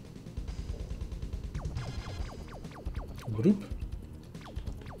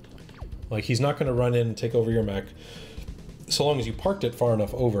 Like, he's not going to run in and take over your mech so long as you parked it far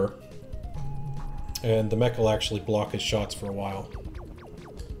enough over. And the mech will actually block his shots for a while.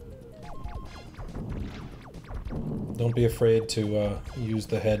 Don't be afraid to use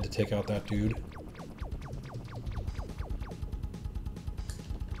the head to take out that dude.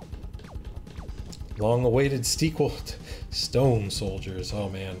 Long-awaited sequel, Stone Soldiers. Oh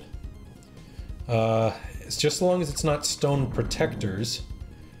man. It's just as long as it's not Stone Protectors.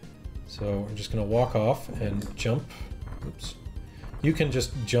 So we're just gonna walk off and jump. Oops. You can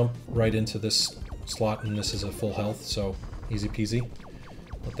just jump right into this slot, and this is a full health, so easy peasy.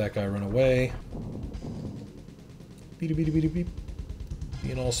 Let that guy run away. Beep beep beep beep.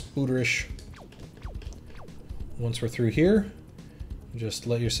 Being all spooterish. Once we're through here, just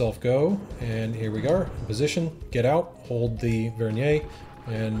let yourself go, and here we are. Position, get out, hold the vernier,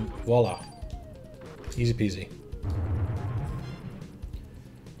 and voila. Easy peasy.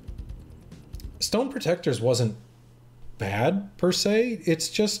 Stone Protectors wasn't bad, per se. It's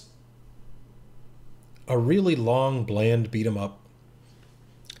just a really long, bland beat 'em up.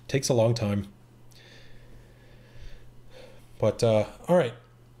 Takes a long time. But, alright.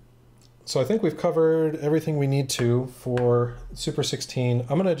 So I think we've covered everything we need to for Super 16.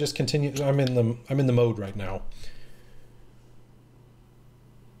 I'm gonna just continue. I'm in the mode right now.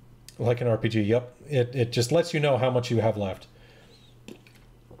 Like an RPG, yep. It just lets you know how much you have left.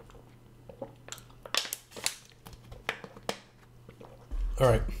 All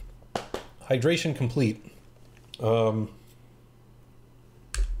right, hydration complete. Where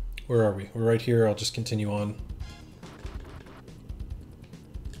are we? We're right here. I'll just continue on.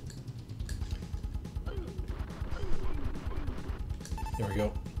 There we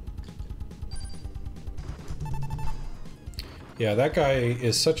go. Yeah, that guy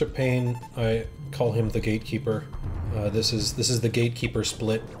is such a pain. I call him the gatekeeper. This is the gatekeeper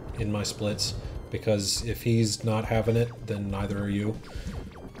split in my splits, because if he's not having it, then neither are you.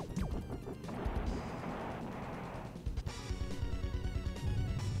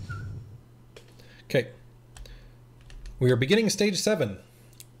 Okay. We are beginning stage 7.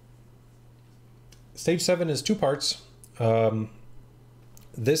 Stage 7 is 2 parts.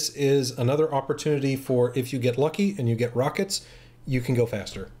 This is another opportunity for, if you get lucky and you get rockets, you can go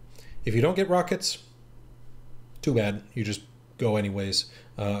faster. If you don't get rockets, too bad. You just go anyways.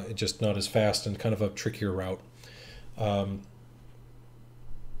 It's just not as fast and kind of a trickier route.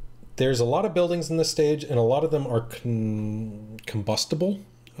 There's a lot of buildings in this stage, and a lot of them are combustible.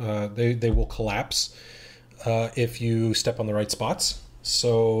 They will collapse if you step on the right spots.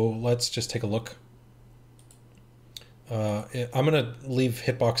 So let's just take a look. I'm going to leave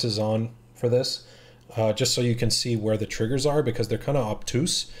hitboxes on for this, just so you can see where the triggers are, because they're kind of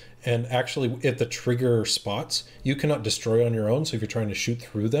obtuse. And actually, if the trigger spots, you cannot destroy on your own. So if you're trying to shoot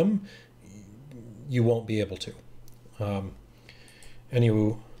through them, you won't be able to.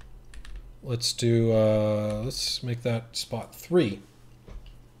 Anywho, let's do, let's make that spot 3.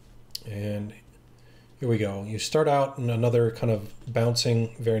 And here we go. You start out in another kind of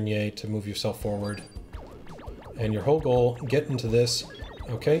bouncing vernier to move yourself forward. And your whole goal, get into this.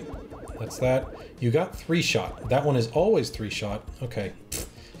 Okay, that's that. You got 3-shot. That one is always 3-shot. Okay.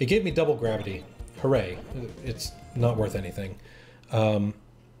 It gave me double gravity. Hooray. It's not worth anything. Well,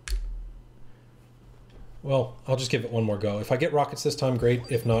 I'll just give it one more go. If I get rockets this time, great.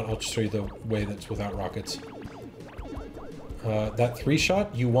 If not, I'll just show you the way that's without rockets. That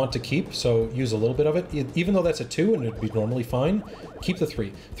 3-shot you want to keep, so use a little bit of it. Even though that's a 2 and it'd be normally fine, keep the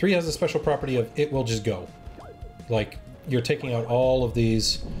 3. 3 has a special property of it will just go. Like, you're taking out all of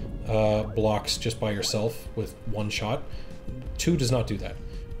these blocks just by yourself with 1 shot. 2 does not do that.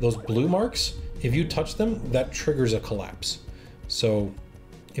 Those blue marks, if you touch them, that triggers a collapse. So,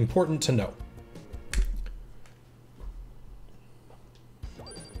 important to know.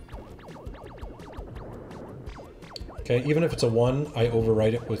 Okay, even if it's a 1, I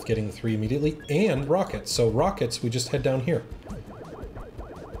overwrite it with getting the 3 immediately, and rockets. So rockets, we just head down here.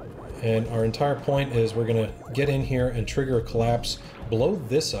 And our entire point is we're gonna get in here and trigger a collapse, blow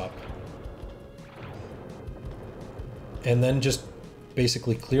this up, and then just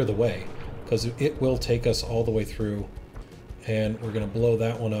basically clear the way, because it will take us all the way through. And we're gonna blow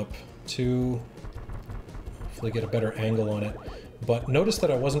that one up to hopefully get a better angle on it. But notice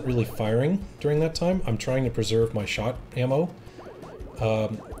that I wasn't really firing during that time. I'm trying to preserve my shot ammo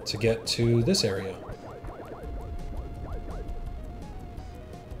to get to this area.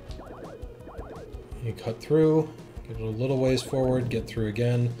 You cut through, Get it a little ways forward, get through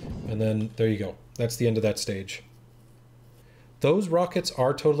again, and then there you go. That's the end of that stage. Those rockets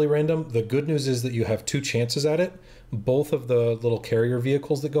are totally random. The good news is that you have 2 chances at it. Both of the little carrier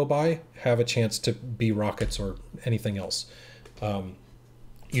vehicles that go by have a chance to be rockets or anything else.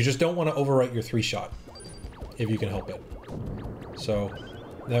 You just don't want to overwrite your 3-shot if you can help it. So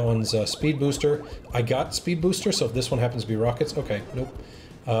that one's a speed booster. I got speed booster, so if this one happens to be rockets, okay,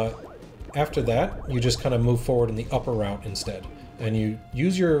 nope. After that, you just kind of move forward in the upper route instead. And you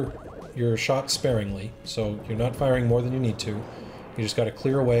use your shot sparingly, so you're not firing more than you need to. You just got to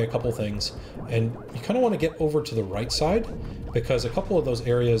clear away a couple things. And you kind of want to get over to the right side, because a couple of those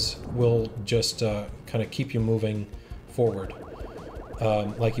areas will just kind of keep you moving forward.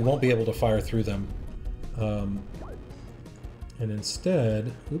 Like you won't be able to fire through them. And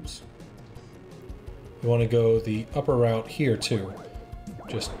instead, oops, you want to go the upper route here too.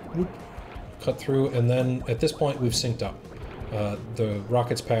 Just whoop, cut through, and then at this point we've synced up. The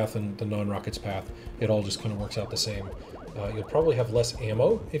rockets path and the non-rockets path, it all just kind of works out the same. You'll probably have less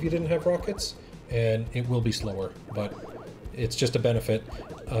ammo if you didn't have rockets, and it will be slower, but it's just a benefit.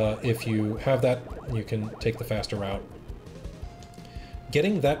 If you have that, you can take the faster route.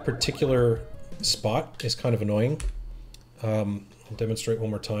 Getting that particular spot is kind of annoying. I'll demonstrate one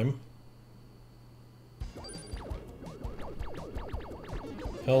more time.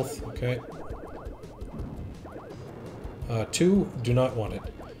 Health, okay. 2, do not want it.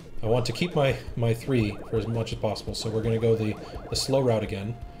 I want to keep my 3 for as much as possible, so we're going to go the slow route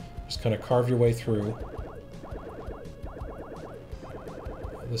again. Just kind of carve your way through.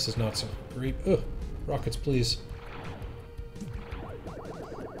 This is not so great. Ugh, rockets, please.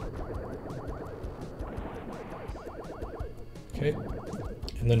 Okay,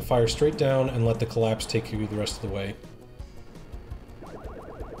 and then fire straight down and let the collapse take you the rest of the way.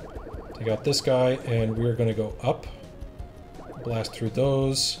 Take out this guy, and we're going to go up. Blast through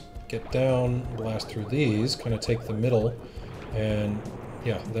those, get down, blast through these, kind of take the middle, and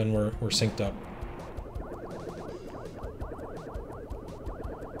yeah, then we're synced up.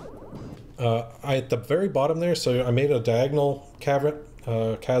 At the very bottom there, so I made a diagonal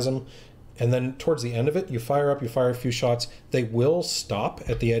chasm, and then towards the end of it, you fire up, you fire a few shots. They will stop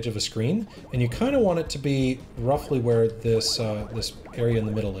at the edge of a screen, and you kind of want it to be roughly where this this area in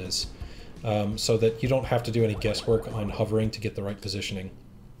the middle is. So that you don't have to do any guesswork on hovering to get the right positioning.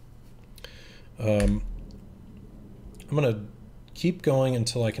 I'm going to keep going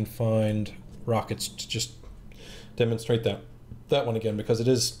until I can find rockets to just demonstrate that one again, because it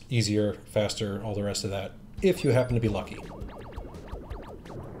is easier, faster, all the rest of that, if you happen to be lucky.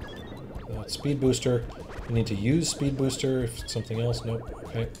 Speed booster. You need to use speed booster if it's something else. Nope.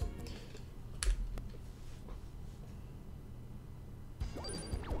 Okay.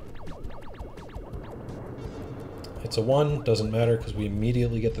 It's a 1, doesn't matter because we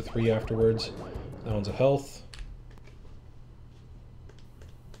immediately get the 3 afterwards. That one's a health.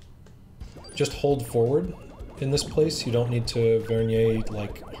 Just hold forward in this place. You don't need to vernier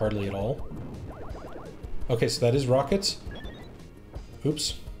like hardly at all. Okay, so that is rockets.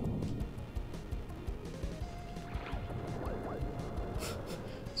 Oops.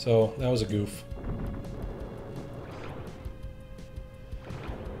 So that was a goof.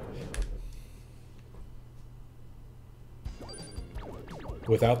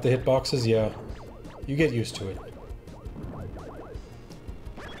 Without the hitboxes, yeah, you get used to it.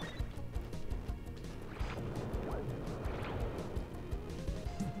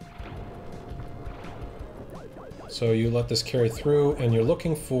 So you let this carry through, and you're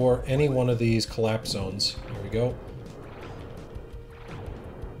looking for any one of these collapse zones. There we go.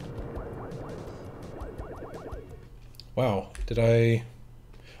 Wow, did I...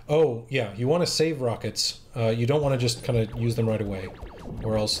 Oh, yeah, you want to save rockets. You don't want to just kind of use them right away,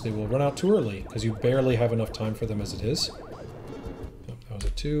 or else they will run out too early, because you barely have enough time for them as it is. Oh, that was a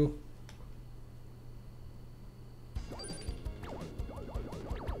 2.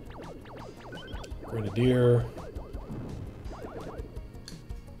 Grenadier.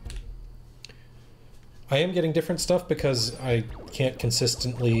 I am getting different stuff because I can't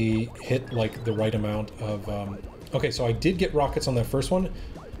consistently hit like the right amount of... Okay, so I did get rockets on that first one,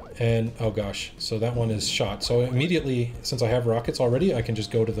 and oh gosh, so that one is shot. So immediately, since I have rockets already, I can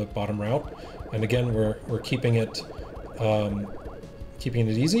just go to the bottom route. And again, we're keeping it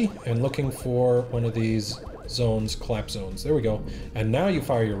easy and looking for one of these zones, collapse zones. There we go. And now you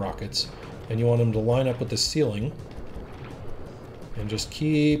fire your rockets, and you want them to line up with the ceiling, and just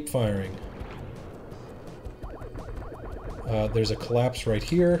keep firing. There's a collapse right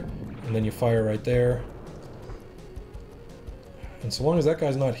here, and then you fire right there. And so long as that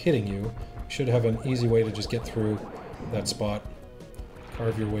guy's not hitting you, you should have an easy way to just get through that spot.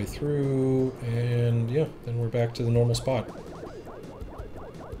 Carve your way through, and yeah, then we're back to the normal spot.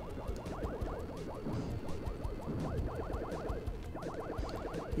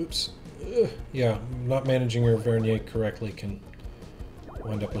 Oops. Ugh. Yeah, not managing your vernier correctly can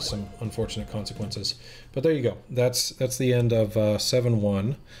wind up with some unfortunate consequences. But there you go. That's the end of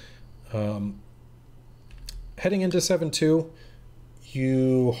 7.1. Heading into 7.2,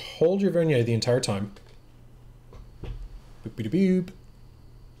 you hold your vernier the entire time. Boop-a-doop.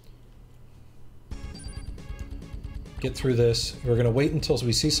 Get through this. We're going to wait until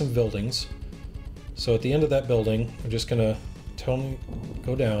we see some buildings. So at the end of that building, I'm just going to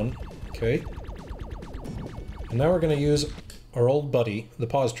go down. Okay. And now we're going to use our old buddy, the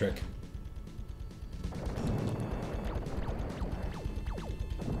pause trick.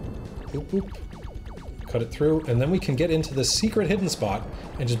 Boop, boop. Cut it through, and then we can get into the secret hidden spot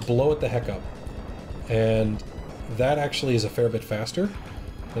and just blow it the heck up. And that actually is a fair bit faster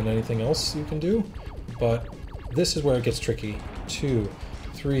than anything else you can do, but this is where it gets tricky. 2,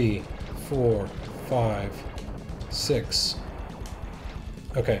 3, 4, 5, 6.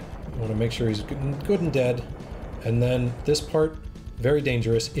 Okay, I want to make sure he's good and dead. And then this part, very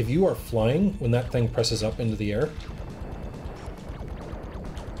dangerous. If you are flying when that thing presses up into the air,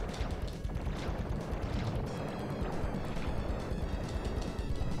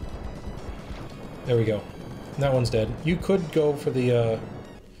 there we go. That one's dead. You could go for the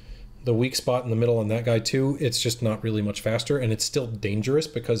weak spot in the middle on that guy too. It's just not really much faster, and it's still dangerous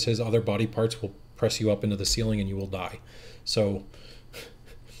because his other body parts will press you up into the ceiling and you will die. So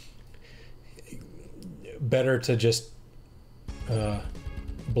better to just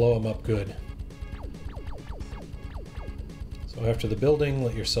blow him up good. So after the building,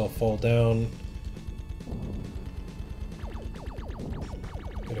 let yourself fall down.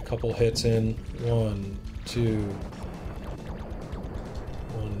 Get a couple hits in. 1, 2.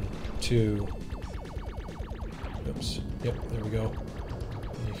 1, 2. Oops. Yep, there we go.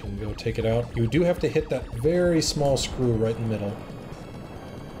 You can go take it out. You do have to hit that very small screw right in the middle.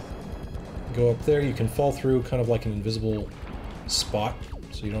 Go up there, you can fall through kind of like an invisible spot,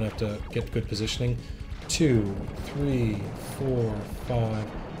 so you don't have to get good positioning. 2, 3, 4,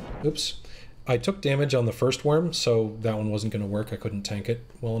 5. Oops. I took damage on the first worm, so that one wasn't going to work. I couldn't tank it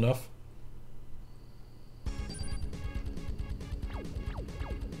well enough.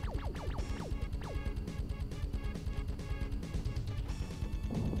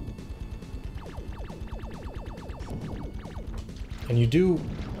 And you do...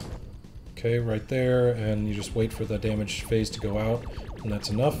 Okay, right there, and you just wait for the damage phase to go out, and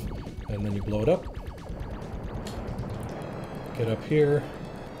that's enough. And then you blow it up. Get up here.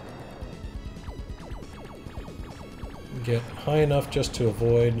 Get high enough just to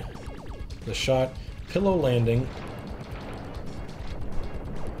avoid the shot. Pillow landing.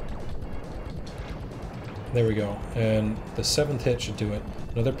 There we go. And the 7th hit should do it.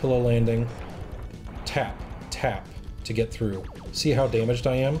 Another pillow landing. Tap, tap to get through. See how damaged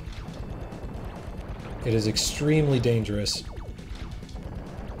I am? It is extremely dangerous.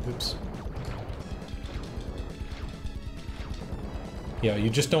 Oops. Yeah,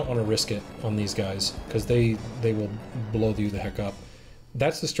 you just don't want to risk it on these guys, because they will blow you the heck up.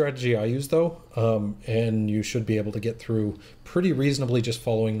 That's the strategy I use, though, and you should be able to get through pretty reasonably just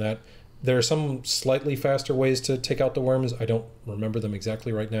following that. There are some slightly faster ways to take out the worms. I don't remember them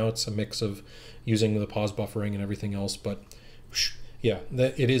exactly right now. It's a mix of using the pause buffering and everything else, but yeah,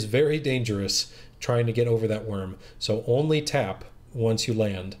 it is very dangerous trying to get over that worm. So only tap once you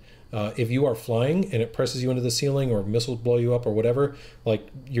land. If you are flying and it presses you into the ceiling or missiles blow you up or whatever, like,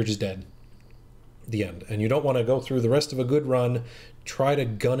 you're just dead. The end. And you don't want to go through the rest of a good run, try to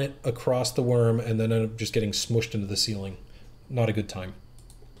gun it across the worm, and then end up just getting smushed into the ceiling. Not a good time.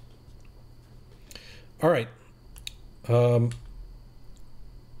 All right. 2.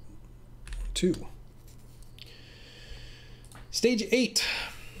 Stage 8.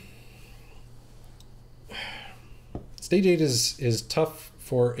 Stage 8 is tough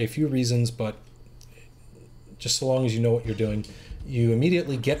for a few reasons, but just so long as you know what you're doing, you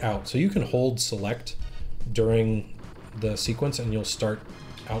immediately get out. So you can hold select during the sequence and you'll start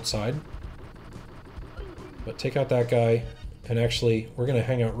outside. But take out that guy, and actually we're going to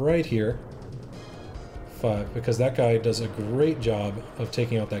hang out right here. 5, because that guy does a great job of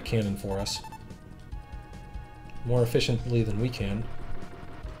taking out that cannon for us. More efficiently than we can.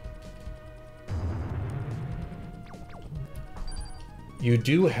 You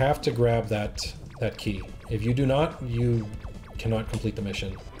do have to grab that key. If you do not, you cannot complete the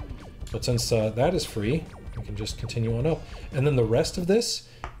mission. But since that is free, we can just continue on up. And then the rest of this,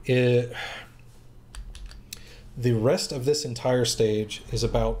 the The rest of this entire stage is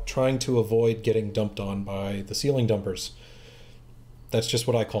about trying to avoid getting dumped on by the ceiling dumpers. That's just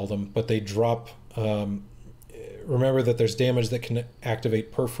what I call them, but they drop, remember that there's damage that can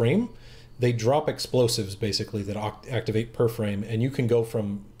activate per frame. They drop explosives, basically, that activate per frame, and you can go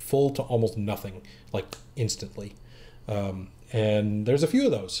from full to almost nothing, like instantly. And there's a few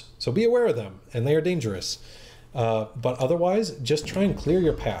of those, so be aware of them, and they are dangerous. But otherwise, just try and clear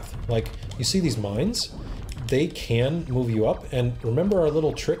your path. Like, you see these mines? They can move you up, and remember our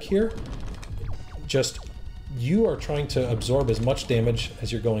little trick here? Just, you are trying to absorb as much damage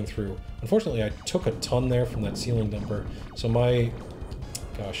as you're going through. Unfortunately, I took a ton there from that ceiling dumper, so my...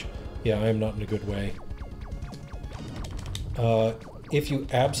 gosh, yeah, I am not in a good way. If you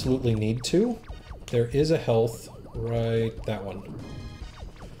absolutely need to, there is a health right... that one.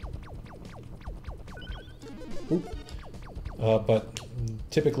 Oop. But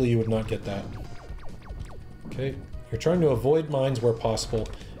typically you would not get that. Okay, you're trying to avoid mines where possible.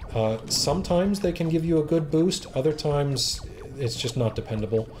 Sometimes they can give you a good boost, other times it's just not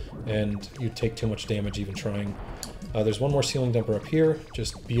dependable, and you take too much damage even trying. There's one more ceiling dumper up here.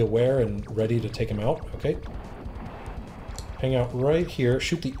 Just be aware and ready to take him out, okay? Hang out right here.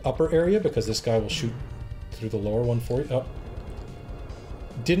 Shoot the upper area, because this guy will shoot through the lower one for you. Oh.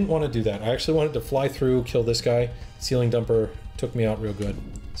 Didn't want to do that. I actually wanted to fly through, kill this guy. Ceiling dumper took me out real good.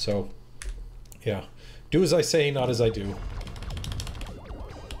 So, yeah. Do as I say, not as I do.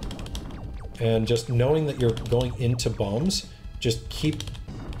 And just knowing that you're going into bombs, just keep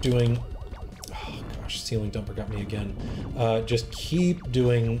doing... oh gosh, ceiling dumper got me again. Just keep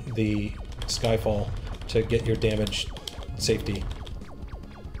doing the Skyfall to get your damage safety.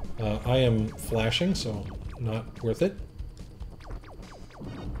 I am flashing, so not worth it.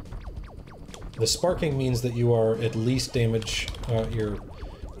 The sparking means that you are at least damage, you're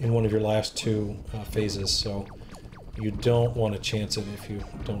in one of your last two phases, so you don't want to chance it if you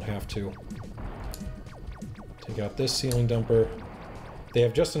don't have to. Take out this ceiling dumper. They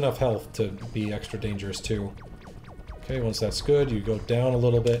have just enough health to be extra dangerous too. Okay, once that's good, you go down a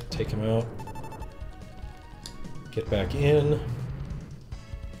little bit, take him out. Get back in.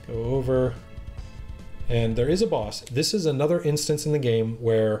 Go over. And there is a boss. This is another instance in the game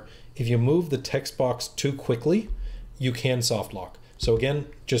where if you move the text box too quickly, you can soft lock. So again,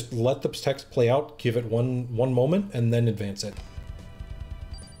 just let the text play out, give it one moment, and then advance it.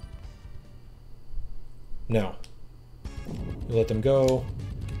 Now, you let them go.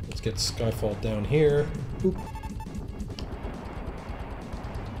 Let's get Skyfall down here. Oop.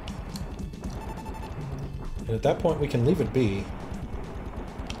 And at that point, we can leave it be.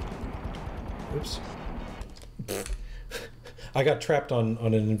 Oops. I got trapped on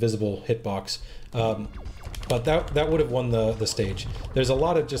an invisible hitbox. But that would have won the stage. There's a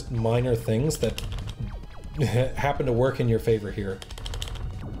lot of just minor things that happen to work in your favor here.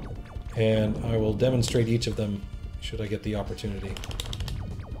 And I will demonstrate each of them should I get the opportunity.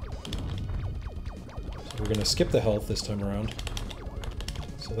 So we're going to skip the health this time around.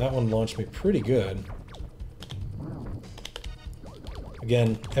 So that one launched me pretty good.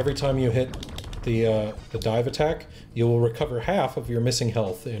 Again, every time you hit the dive attack, you will recover half of your missing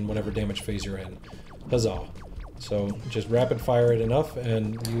health in whatever damage phase you're in. Huzzah. So just rapid fire it enough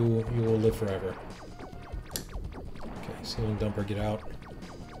and you will live forever. Okay, ceiling dumper, get out.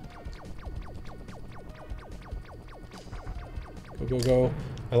 Go, go, go.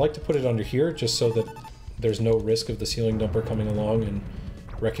 I like to put it under here just so that there's no risk of the ceiling dumper coming along and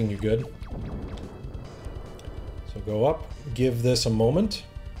wrecking you good. So go up, give this a moment.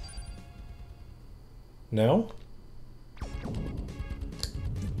 Now.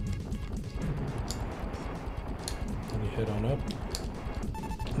 Head on up.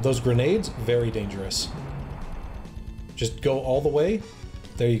 Those grenades, very dangerous. Just go all the way.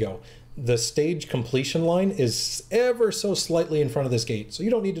 There you go. The stage completion line is ever so slightly in front of this gate, so you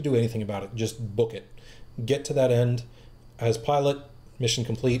don't need to do anything about it. Just book it. Get to that end. As pilot, mission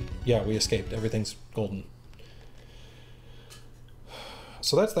complete. Yeah, we escaped. Everything's golden.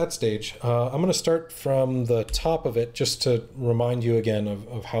 So that's that stage. I'm going to start from the top of it just to remind you again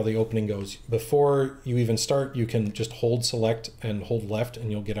of how the opening goes. Before you even start, you can just hold select and hold left and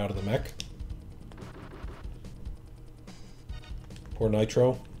you'll get out of the mech. Poor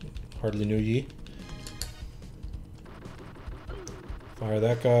Nitro. Hardly knew ye. Fire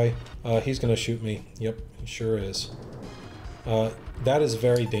that guy. He's going to shoot me. Yep, he sure is. That is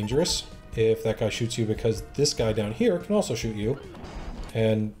very dangerous if that guy shoots you, because this guy down here can also shoot you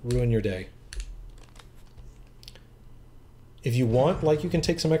and ruin your day. If you want, like, you can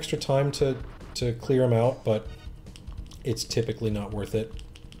take some extra time to clear them out, but it's typically not worth it.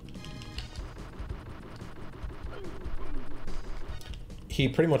 he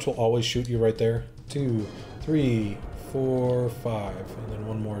pretty much will always shoot you right there. 2, 3, 4, 5, and then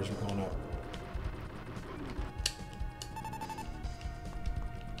one more as we're going up.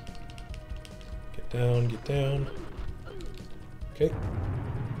 Get down, get down. Okay.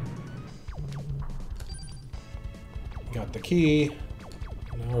 Got the key.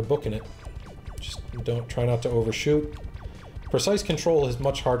 Now we're booking it. Just try not to overshoot. Precise control is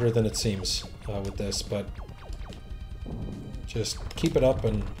much harder than it seems with this, but just keep it up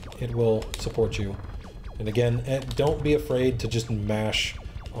and it will support you. And again, don't be afraid to just mash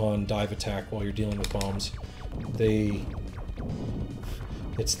on dive attack while you're dealing with bombs.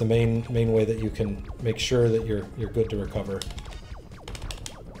 It's the main way that you can make sure that you're good to recover.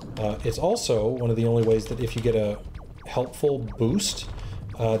 It's also one of the only ways that if you get a helpful boost,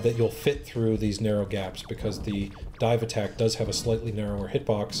 that you'll fit through these narrow gaps, because the dive attack does have a slightly narrower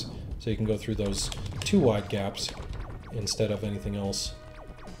hitbox, so you can go through those 2 wide gaps instead of anything else.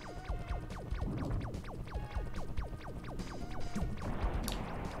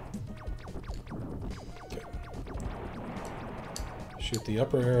 Okay. Shoot the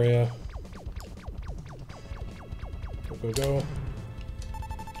upper area. Go, go, go.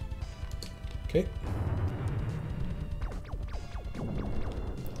 Okay.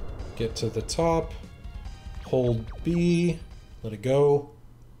 Get to the top, hold B, let it go,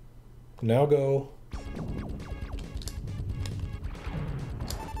 now go.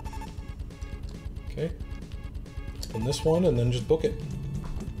 Okay, open this one and then just book it.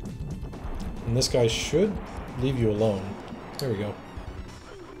 And this guy should leave you alone. There we go.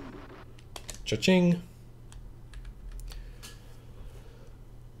 Cha-ching.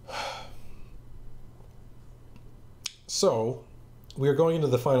 So, we are going into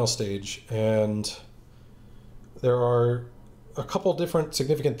the final stage, and there are a couple different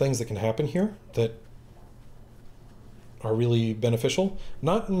significant things that can happen here that are really beneficial.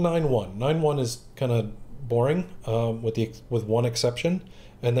 Not in 9-1. 9-1 is kind of boring, with one exception,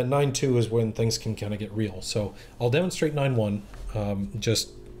 and then 9-2 is when things can kind of get real. So I'll demonstrate 9-1,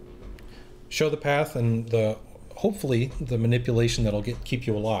 just show the path and hopefully the manipulation that'll keep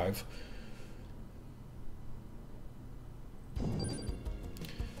you alive.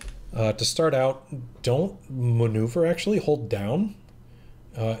 To start out, don't maneuver, actually, hold down,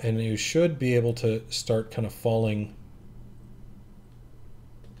 and you should be able to start kind of falling.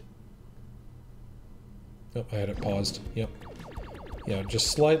 Oh, I had it paused. Yep. Yeah, just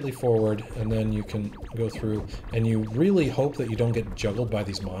slightly forward, and then you can go through, and you really hope that you don't get juggled by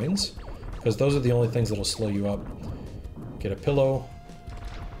these mines, because those are the only things that'll slow you up. Get a pillow.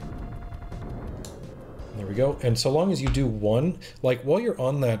 There we go. And so long as you do one, like while you're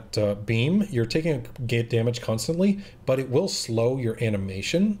on that beam, you're taking damage constantly, but it will slow your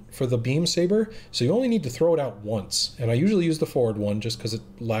animation for the beam saber. So you only need to throw it out once. And I usually use the forward one just because it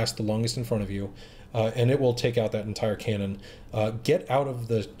lasts the longest in front of you. And it will take out that entire cannon. Get out of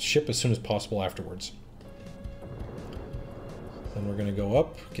the ship as soon as possible afterwards. Then we're going to go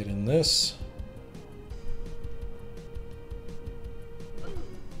up, get in this.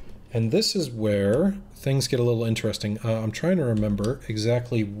 And this is where things get a little interesting. I'm trying to remember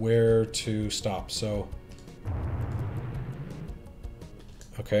exactly where to stop. So,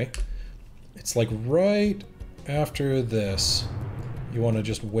 okay. It's like right after this, you want to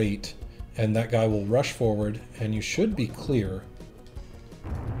just wait, and that guy will rush forward, and you should be clear.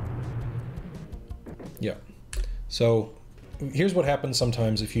 Yeah. So, here's what happens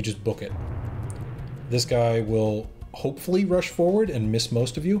sometimes if you just book it. This guy will hopefully rush forward and miss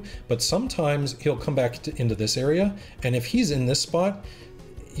most of you, but sometimes he'll come back into this area, and if he's in this spot,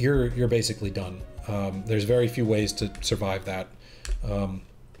 you're basically done. There's very few ways to survive that.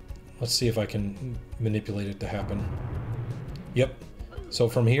 Let's see if I can manipulate it to happen. Yep. So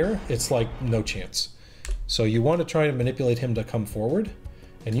from here, it's like no chance. So you want to try to manipulate him to come forward,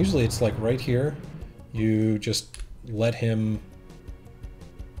 and usually it's like right here. You just let him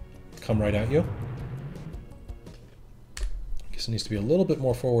come right at you. It needs to be a little bit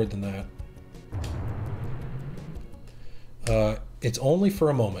more forward than that. It's only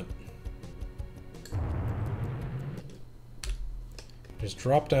for a moment. Just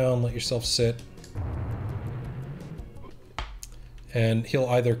drop down, let yourself sit. And he'll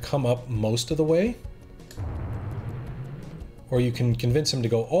either come up most of the way, or you can convince him to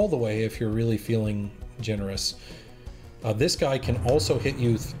go all the way if you're really feeling generous. This guy can also hit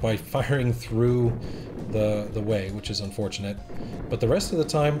you by firing through the way, which is unfortunate. But the rest of the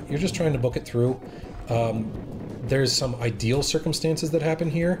time, you're just trying to book it through. There's some ideal circumstances that happen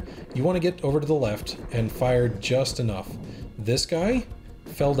here. You want to get over to the left and fire just enough. This guy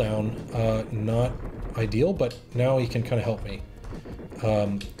fell down, not ideal, but now he can kind of help me.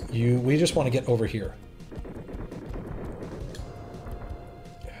 We just want to get over here.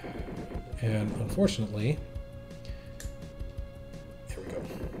 And unfortunately, here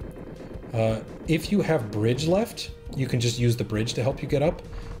we go. If you have bridge left, you can just use the bridge to help you get up.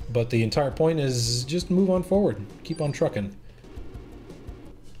 But the entire point is just move on forward. Keep on trucking.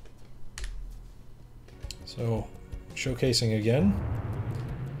 So, showcasing again.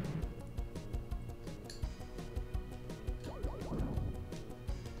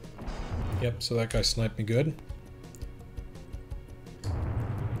 Yep, so that guy sniped me good.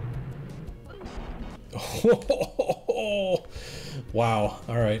 Oh, wow,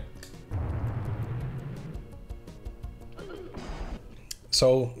 alright.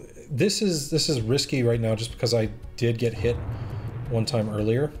 So this is risky right now just because I did get hit one time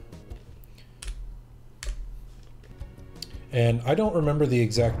earlier. And I don't remember the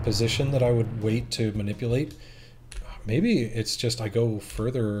exact position that I would wait to manipulate. Maybe it's just I go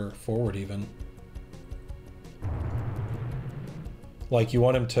further forward even. Like you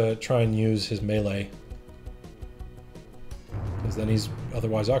want him to try and use his melee, because then he's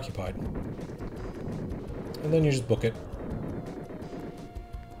otherwise occupied. And then you just book it.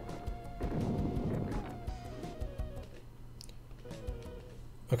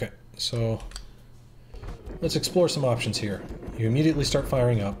 Okay, so let's explore some options here. You immediately start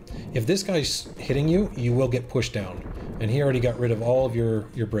firing up. If this guy's hitting you, you will get pushed down. And he already got rid of all of your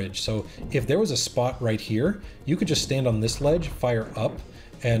bridge. So if there was a spot right here, you could just stand on this ledge, fire up,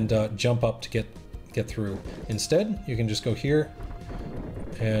 and jump up to get through. Instead, you can just go here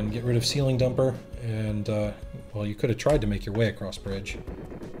and get rid of ceiling dumper. And, well, you could have tried to make your way across bridge.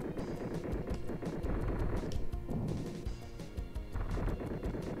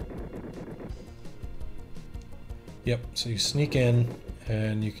 Yep, so you sneak in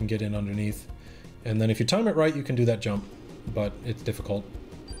and you can get in underneath. And then if you time it right, you can do that jump, but it's difficult.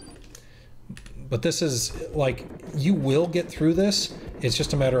 But this is, like, you will get through this. It's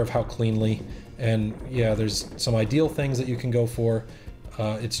just a matter of how cleanly. And yeah, there's some ideal things that you can go for.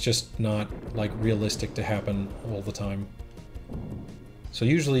 It's just not, like, realistic to happen all the time. So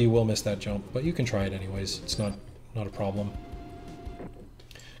usually you will miss that jump, but you can try it anyways. It's not a problem.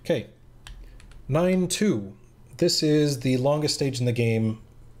 Okay, 9-2. This is the longest stage in the game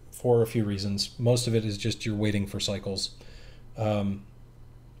for a few reasons. Most of it is just you're waiting for cycles.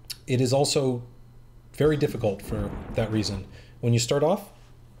 It is also very difficult for that reason. When you start off,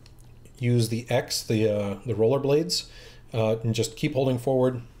 use the X, the rollerblades, and just keep holding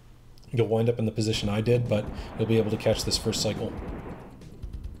forward. You'll wind up in the position I did, but you'll be able to catch this first cycle.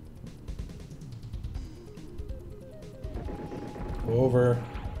 Go over,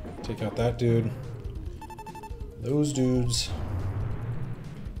 take out that dude. Those dudes.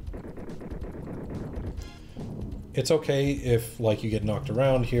 It's okay if, like, you get knocked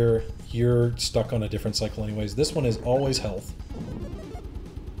around here, you're stuck on a different cycle anyways. This one is always health.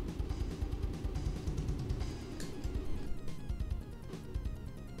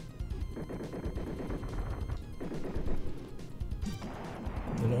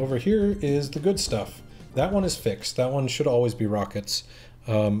 And over here is the good stuff. That one is fixed. That one should always be rockets.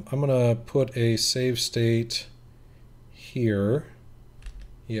 I'm gonna put a save state here.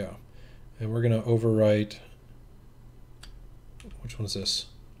 Yeah. And we're gonna overwrite. Which one is this?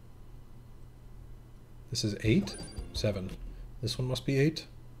 This is 8? 7. This one must be 8.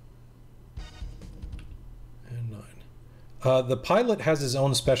 And 9. The pilot has his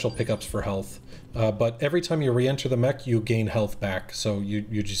own special pickups for health, but every time you re-enter the mech, you gain health back, so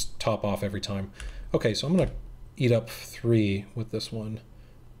you just top off every time. Okay, so I'm gonna eat up 3 with this one.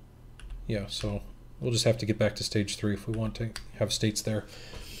 Yeah, so we'll just have to get back to stage 3 if we want to have states there.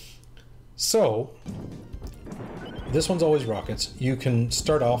 So, this one's always rockets. You can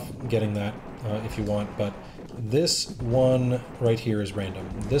start off getting that if you want, but this one right here is random.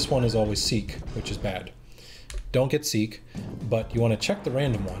 This one is always seek, which is bad. Don't get seek, but you want to check the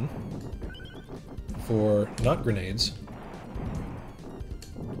random one for not grenades.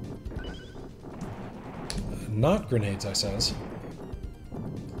 Not grenades, I says.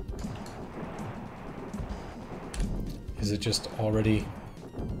 Is it just already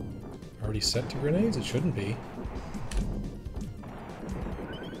set to grenades? It shouldn't be.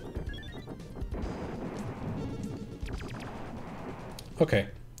 Okay,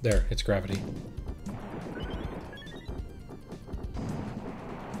 there, it's gravity.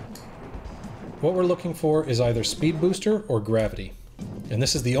 What we're looking for is either speed booster or gravity. And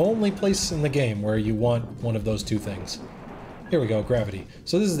this is the only place in the game where you want one of those two things. Here we go, gravity.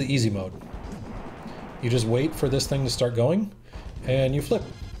 So this is the easy mode. You just wait for this thing to start going, and you flip.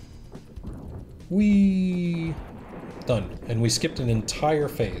 Whee! Done. And we skipped an entire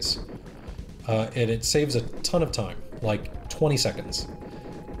phase. And it saves a ton of time, like 20 seconds,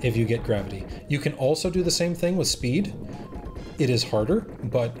 if you get gravity. You can also do the same thing with speed. It is harder,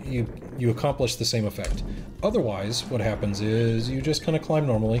 but you accomplish the same effect. Otherwise, what happens is you just kind of climb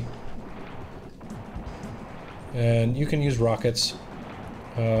normally. And you can use rockets.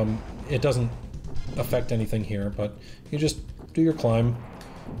 It doesn't affect anything here, but you just do your climb.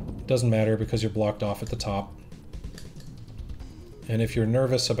 Doesn't matter because you're blocked off at the top. And if you're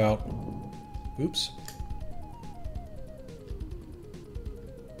nervous about... Oops.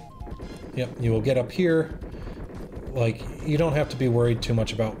 Yep, you will get up here. Like, you don't have to be worried too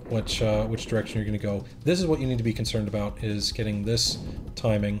much about which direction you're going to go. This is what you need to be concerned about, is getting this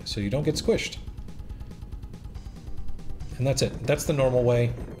timing so you don't get squished. And that's it. That's the normal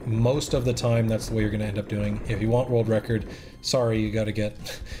way. Most of the time, that's the way you're going to end up doing. If you want world record, sorry, you got to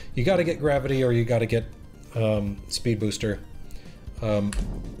get gravity, or you got to get speed booster.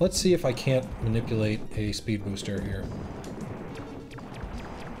 Let's see if I can't manipulate a speed booster here.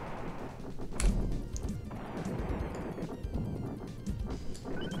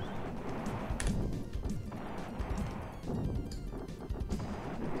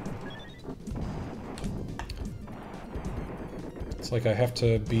 It's like I have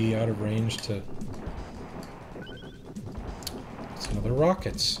to be out of range to... It's another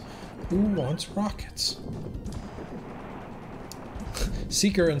rockets. Who wants rockets?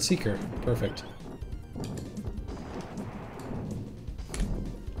 Seeker and Seeker. Perfect.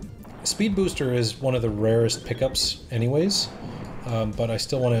 Speed Booster is one of the rarest pickups anyways, but I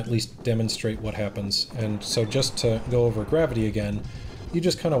still want to at least demonstrate what happens. And so just to go over gravity again, you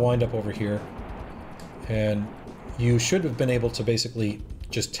just kind of wind up over here, and you should have been able to basically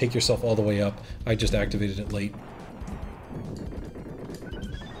just take yourself all the way up. I just activated it late.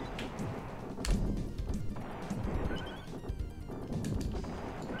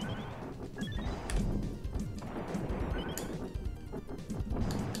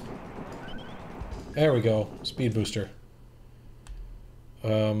 There we go, speed booster.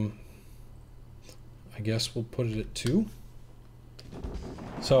 I guess we'll put it at 2.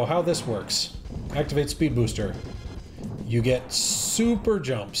 So how this works, activate speed booster. You get super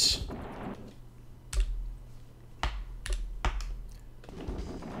jumps.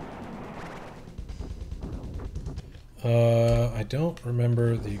 I don't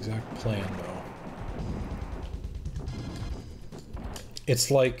remember the exact plan though.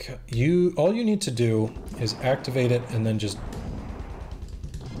 It's like all you need to do is activate it and then just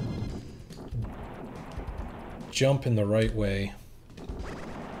jump in the right way.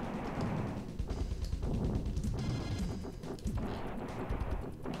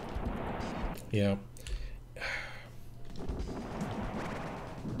 Yeah.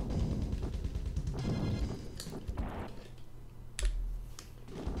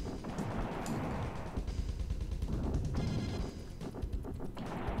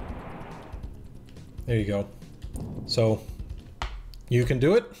 There you go. So, you can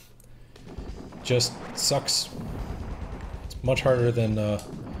do it. Just sucks. It's much harder than the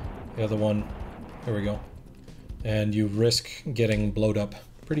other one. There we go. And you risk getting blowed up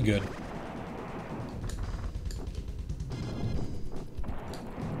pretty good.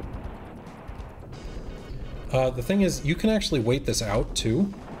 The thing is, you can actually wait this out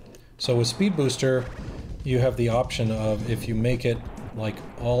too. So with Speed Booster, you have the option of, if you make it like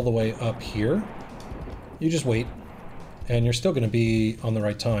all the way up here, you just wait, and you're still going to be on the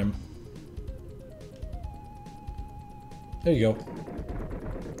right time. There you go.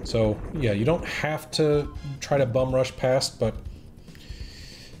 So yeah, you don't have to try to bum rush past, but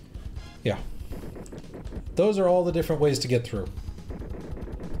yeah. Those are all the different ways to get through.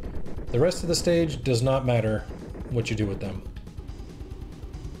 The rest of the stage does not matter what you do with them.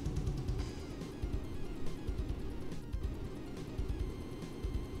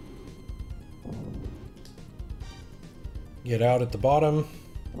 Get out at the bottom.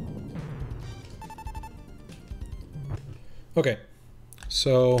 Okay,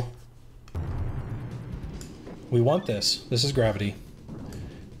 so we want this. This is gravity.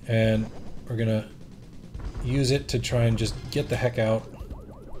 And we're gonna use it to try and just get the heck out.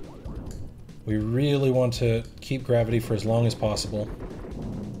 We really want to keep gravity for as long as possible.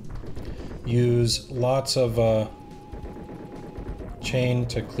 Use lots of chain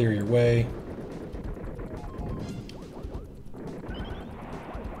to clear your way.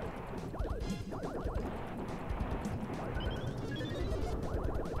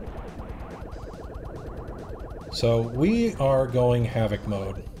 So we are going Havoc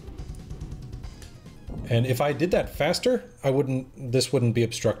mode. And if I did that faster, this wouldn't be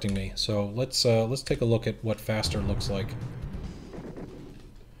obstructing me. So let's take a look at what faster looks like.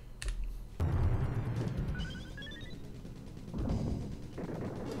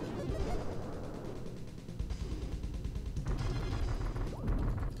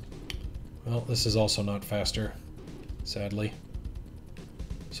 Well, this is also not faster, sadly.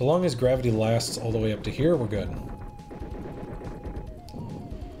 So long as gravity lasts all the way up to here, we're good.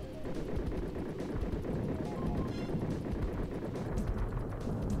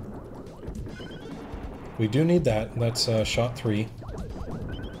 We do need that. That's shot 3.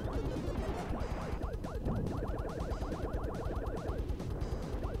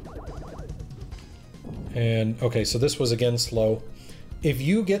 And okay, so this was again slow. If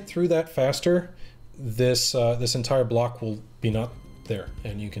you get through that faster, this entire block will be not there,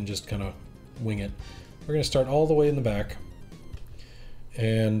 and you can just kind of wing it. We're going to start all the way in the back.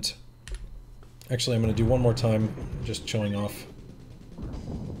 And actually, I'm going to do one more time, just showing off.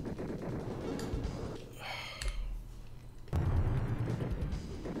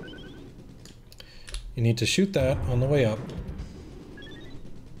 You need to shoot that on the way up.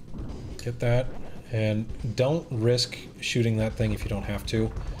 Get that. And don't risk shooting that thing if you don't have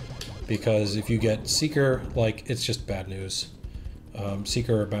to. Because if you get Seeker, like, it's just bad news.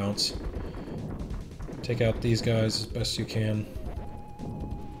 Seeker or Bounce. Take out these guys as best you can.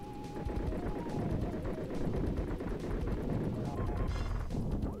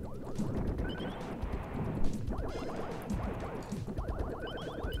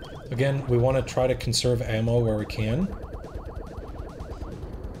 Again, we want to try to conserve ammo where we can.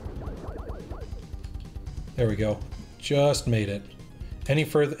 There we go. Just made it.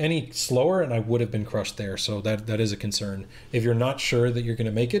 Any slower and I would have been crushed there, so that is a concern. If you're not sure that you're going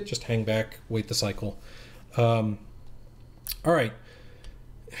to make it, just hang back, wait the cycle. All right.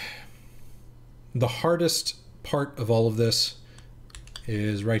 The hardest part of all of this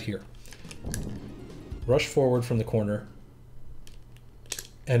is right here. Rush forward from the corner.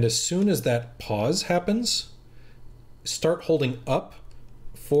 And as soon as that pause happens, start holding up,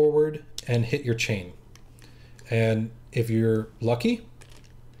 forward, and hit your chain. And if you're lucky,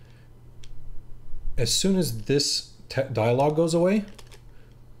 as soon as this dialogue goes away,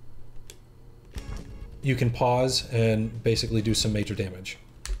 you can pause and basically do some major damage.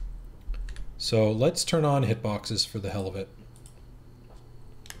 So let's turn on hitboxes for the hell of it.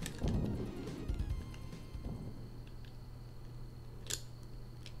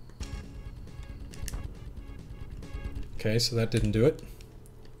 Okay, so that didn't do it.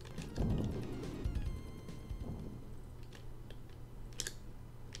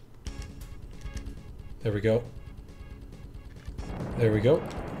 There we go. There we go.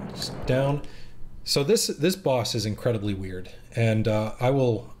 Just down. So this boss is incredibly weird, and I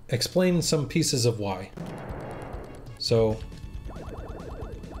will explain some pieces of why. So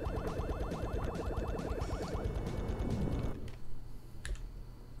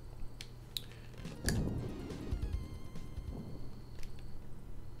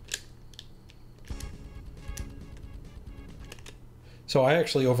I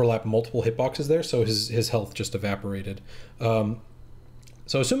actually overlap multiple hitboxes there, so his health just evaporated. So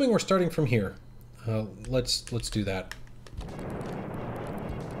assuming we're starting from here, let's do that.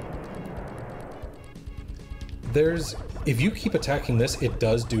 If you keep attacking this, it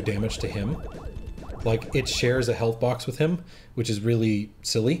does do damage to him. Like, it shares a health box with him, which is really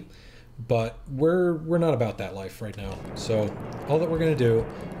silly. But we're not about that life right now. So all that we're gonna do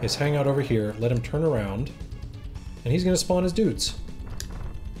is hang out over here, let him turn around, and he's gonna spawn his dudes.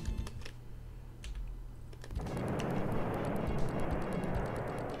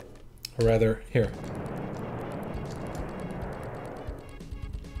 Or rather, here.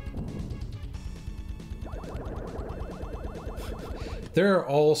 There are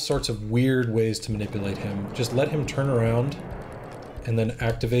all sorts of weird ways to manipulate him. Just let him turn around and then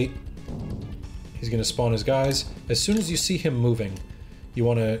activate. He's going to spawn his guys. As soon as you see him moving, you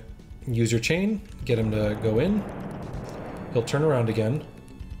want to use your chain, get him to go in. He'll turn around again.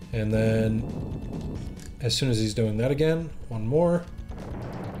 And then as soon as he's doing that again, one more.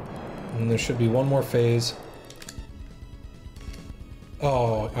 And there should be one more phase.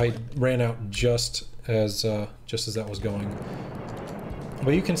 Oh, I ran out just as that was going.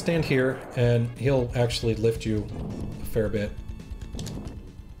 But you can stand here, and he'll actually lift you a fair bit.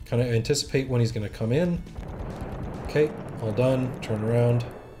 Kind of anticipate when he's going to come in. Okay, all done. Turn around.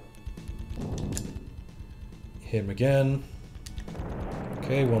 Hit him again.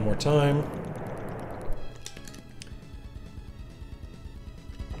 Okay, one more time.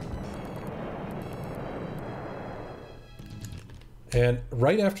 And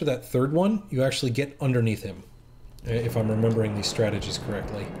right after that third one, you actually get underneath him, if I'm remembering these strategies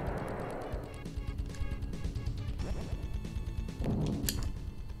correctly.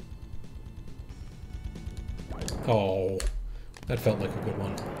 Oh, that felt like a good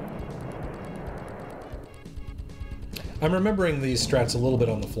one. I'm remembering these strats a little bit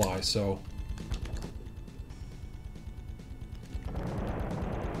on the fly, so...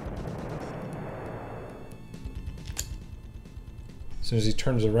 As soon as he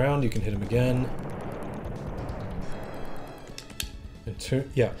turns around, you can hit him again. And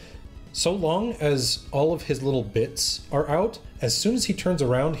yeah. So long as all of his little bits are out, as soon as he turns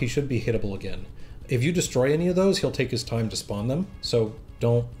around, he should be hittable again. If you destroy any of those, he'll take his time to spawn them, so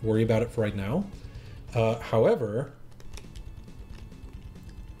don't worry about it for right now. However...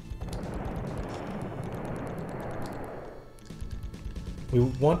 we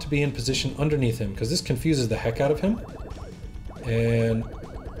want to be in position underneath him, because this confuses the heck out of him. And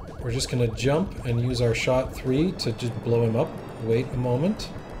we're just going to jump and use our shot 3 to just blow him up. Wait a moment.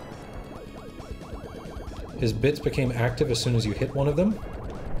 His bits became active as soon as you hit one of them.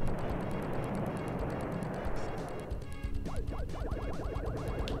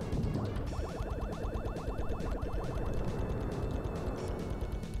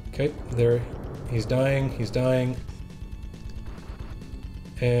 Okay, there. He's dying, he's dying.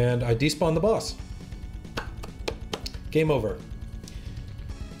 And I despawned the boss. Game over.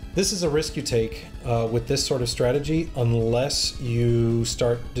 This is a risk you take with this sort of strategy unless you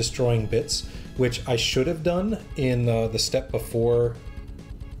start destroying bits, which I should have done in the step before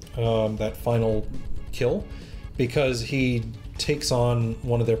that final kill, because he takes on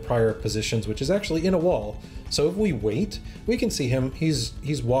one of their prior positions, which is actually in a wall. So if we wait, we can see him. He's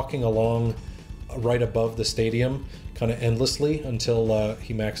walking along right above the stadium, kind of endlessly until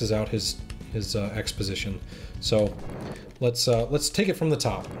he maxes out his X position. So let's take it from the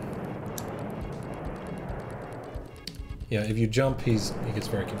top. Yeah, if you jump, he gets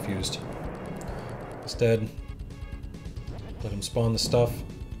very confused. Instead, let him spawn the stuff.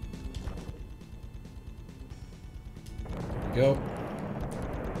 There we go.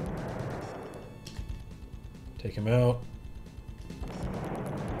 Take him out.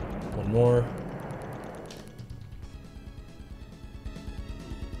 One more.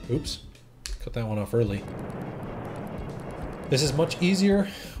 Oops. Cut that one off early. This is much easier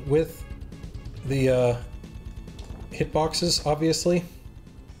with the hitboxes, obviously.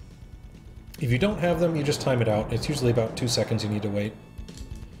 If you don't have them, you just time it out. It's usually about 2 seconds you need to wait.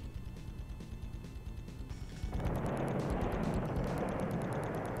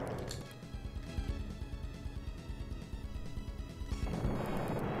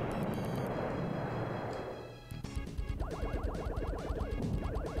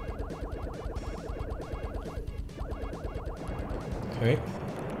 Okay.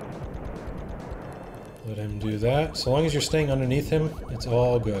 Let him do that. So long as you're staying underneath him, it's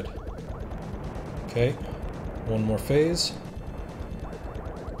all good. Okay. One more phase.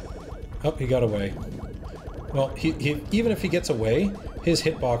 Oh, he got away. Well, he even if he gets away, his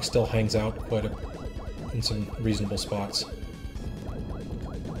hitbox still hangs out in some reasonable spots.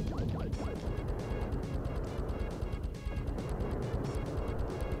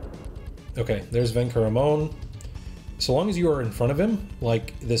 Okay, there's Venkuramon. So long as you are in front of him,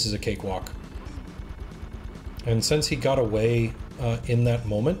 like, this is a cakewalk. And since he got away in that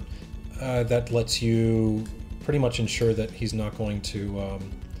moment, that lets you pretty much ensure that he's not going to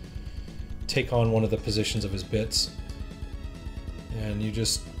take on one of the positions of his bits. And you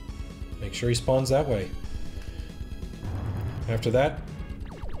just make sure he spawns that way. After that,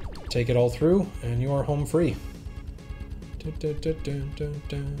 take it all through, and you are home free.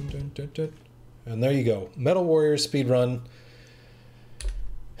 And there you go. Metal Warriors speedrun.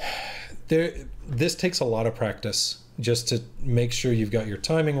 This takes a lot of practice just to make sure you've got your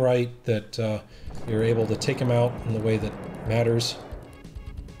timing right, that you're able to take him out in the way that matters.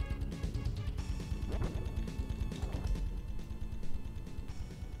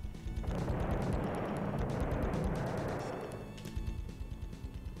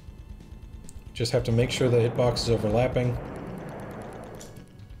 Just have to make sure the hitbox is overlapping.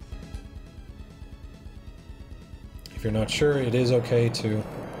 If you're not sure, it is okay to...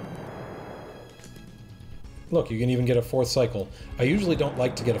 Look, you can even get a 4th cycle. I usually don't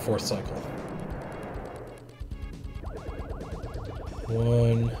like to get a 4th cycle.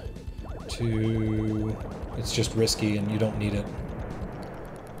 1, 2... It's just risky and you don't need it.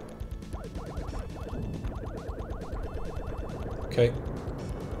 Okay.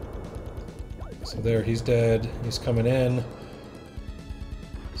 So there, he's dead. He's coming in.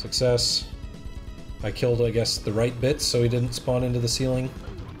 Success. I killed, I guess, the right bits so he didn't spawn into the ceiling.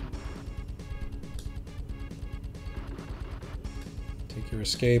 Take your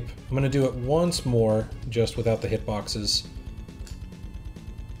escape. I'm going to do it once more, just without the hitboxes.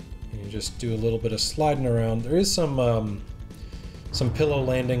 You just do a little bit of sliding around. There is some pillow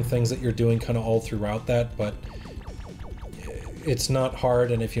landing things that you're doing kind of all throughout that, but it's not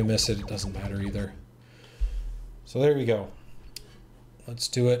hard, and if you miss it, it doesn't matter either. So there we go. Let's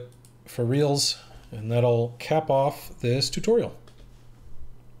do it for reals, and that'll cap off this tutorial.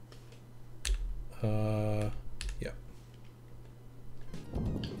 Yeah.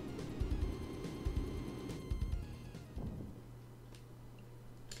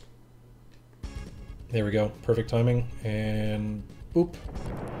 There we go, perfect timing, and boop.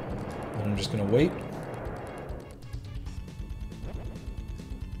 And I'm just gonna wait.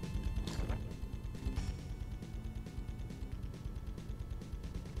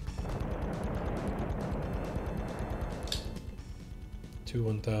 Two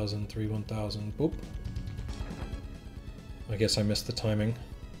 1,000, three 1,000, boop. I guess I missed the timing,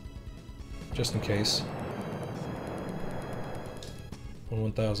 just in case. 1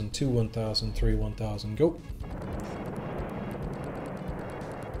 1,000, 2 1,000, 3 1,000, go.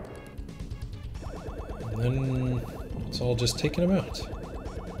 And then it's all just taking them out.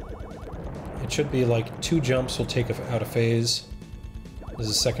 It should be like 2 jumps will take out a phase. This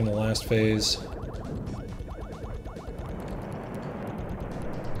is second to last phase.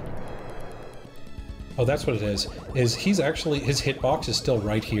 Oh, that's what it is. He's actually, his hitbox is still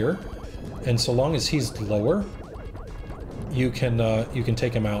right here, and so long as he's lower, you can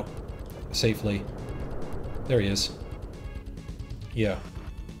take him out safely. There he is. Yeah.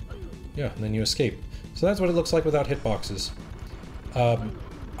 Yeah, and then you escape. So that's what it looks like without hitboxes. I'm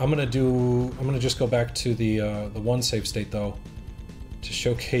gonna just go back to the one save state though, to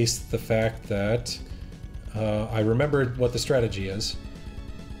showcase the fact that I remembered what the strategy is.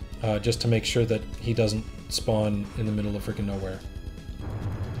 Just to make sure that he doesn't spawn in the middle of freaking nowhere.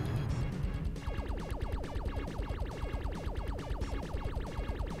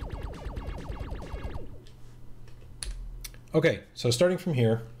 Okay, so starting from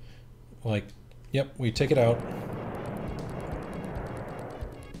here, like, yep, we take it out.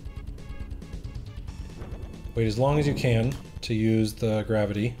 Wait as long as you can to use the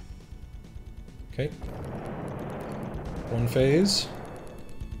gravity. Okay. 1 phase.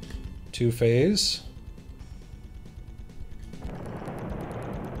 2 phase.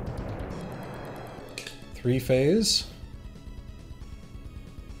 3 phase.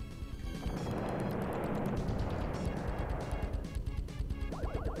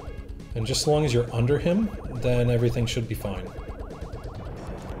 And just as long as you're under him, then everything should be fine.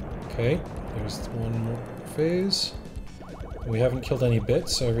 Okay, there's 1 more phase. We haven't killed any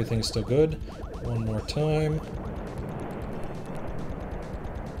bits, so everything's still good. 1 more time.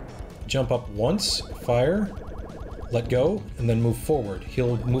 Jump up once, fire, let go, and then move forward.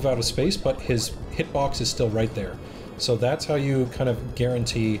 He'll move out of space, but his hitbox is still right there. So that's how you kind of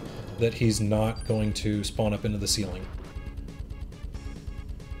guarantee that he's not going to spawn up into the ceiling.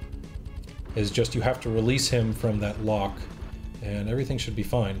 Is just you have to release him from that lock, and everything should be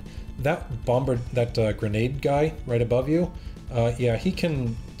fine. That grenade guy right above you, yeah, he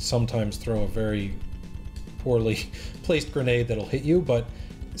can sometimes throw a very poorly placed grenade that'll hit you, but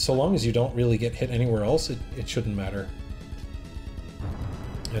so long as you don't really get hit anywhere else, it shouldn't matter.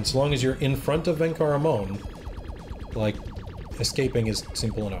 And so long as you're in front of Venkar Amon, like, escaping is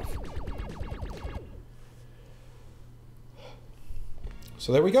simple enough.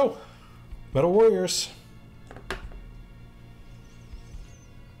 So there we go. Metal Warriors.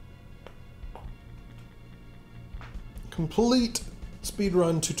 Complete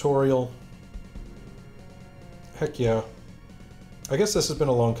speedrun tutorial. Heck yeah. I guess this has been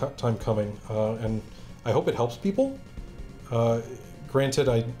a long time coming, and I hope it helps people. Granted,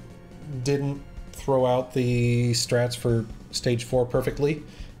 I didn't throw out the strats for Stage 4 perfectly,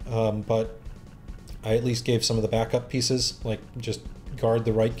 but I at least gave some of the backup pieces, like just guard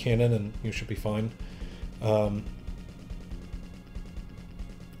the right cannon and you should be fine.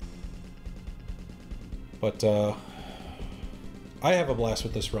 But I have a blast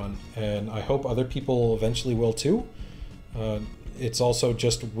with this run, and I hope other people eventually will too. It's also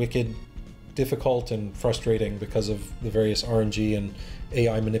just wicked difficult and frustrating because of the various RNG and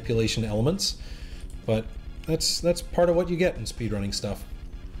AI manipulation elements, but that's part of what you get in speedrunning stuff.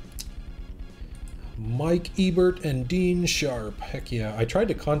 Mike Ebert and Dean Sharp, heck yeah. I tried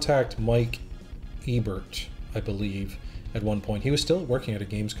to contact Mike Ebert, I believe, at one point. He was still working at a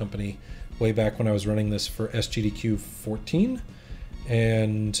games company way back when I was running this for SGDQ 14,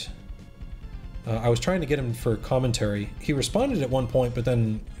 and I was trying to get him for commentary. He responded at one point, but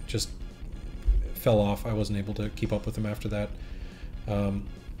then just fell off. I wasn't able to keep up with him after that.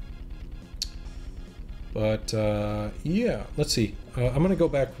 Yeah, let's see. I'm going to go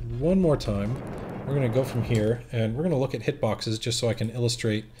back one more time. We're going to go from here, and we're going to look at hitboxes just so I can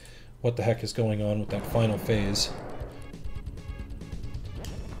illustrate what the heck is going on with that final phase.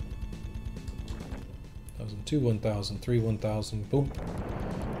 1002, 1000, 3, 1000, boom.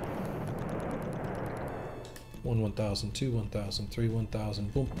 1, 1000, 2, 1000, 3,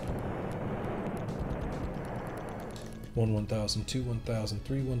 1000, boom. 1, 1000, 2, 1000,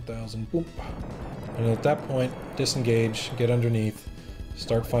 3, 1000, boom. And at that point, disengage, get underneath,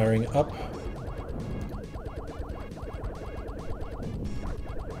 start firing up.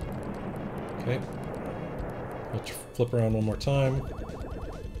 Okay. Let's flip around one more time.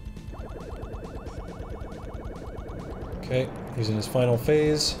 Okay, he's in his final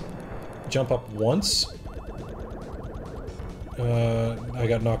phase. Jump up once. I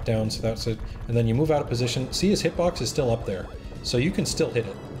got knocked down, so that's it. And then you move out of position. See, his hitbox is still up there, so you can still hit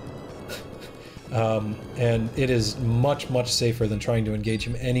it. And it is much, much safer than trying to engage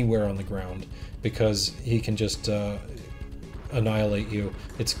him anywhere on the ground, because he can just annihilate you.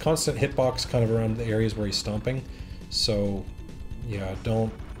 It's constant hitbox kind of around the areas where he's stomping, so yeah,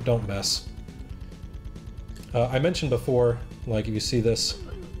 don't mess. I mentioned before, like, if you see this,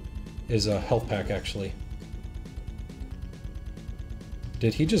 is a health pack, actually.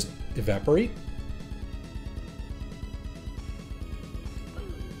 Did he just evaporate?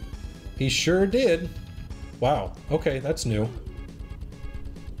 He sure did. Wow, okay, that's new.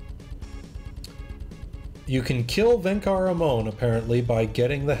 You can kill Venkar Amon, apparently, by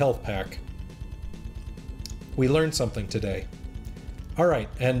getting the health pack. We learned something today. Alright,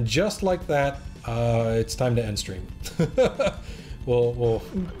 and just like that, it's time to end stream. We'll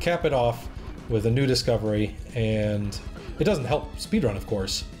cap it off with a new discovery, and it doesn't help speedrun, of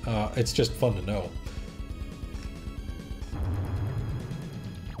course. It's just fun to know.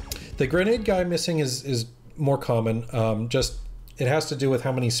 The grenade guy missing is more common. Just it has to do with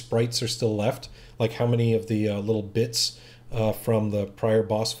how many sprites are still left, like how many of the little bits from the prior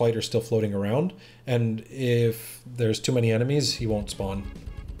boss fight are still floating around. And if there's too many enemies, he won't spawn.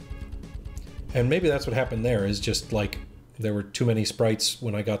 And maybe that's what happened there, is just like there were too many sprites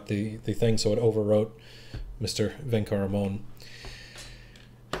when I got the thing, so it overwrote Mr. Venkar Amon.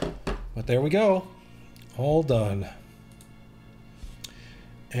 But there we go. All done.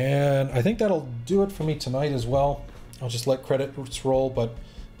 And I think that'll do it for me tonight as well. I'll just let credits roll, but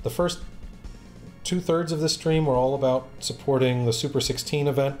the first 2/3 of this stream were all about supporting the Super 16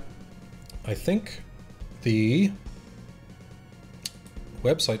 event. I think the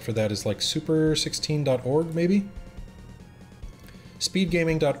website for that is like super16.org, maybe?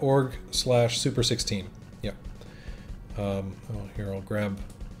 speedgaming.org/super16. Yeah. Oh, here, I'll grab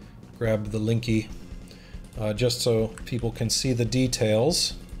the linky just so people can see the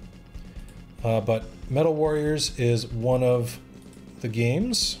details. But Metal Warriors is one of the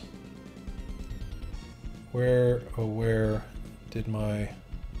games. Where did my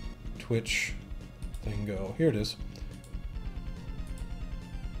Twitch thing go? Here it is.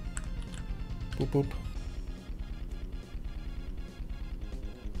 Boop boop.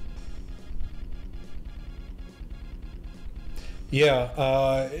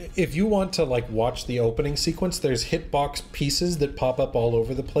 Yeah, if you want to like watch the opening sequence, there's hitbox pieces that pop up all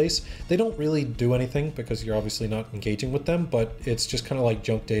over the place. They don't really do anything because you're obviously not engaging with them, but it's just kind of like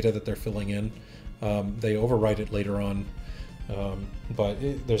junk data that they're filling in. They overwrite it later on, but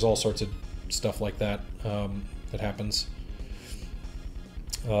there's all sorts of stuff like that that happens.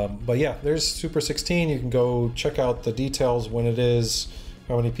 But yeah, there's Super 16. You can go check out the details, when it is,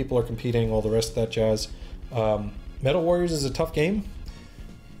 how many people are competing, all the rest of that jazz. Metal Warriors is a tough game.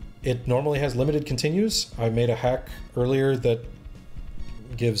 It normally has limited continues. I made a hack earlier that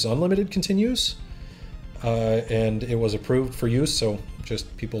gives unlimited continues, and it was approved for use, so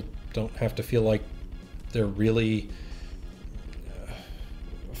just people don't have to feel like they're really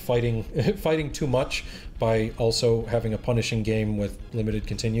fighting too much by also having a punishing game with limited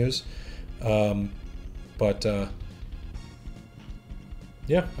continues.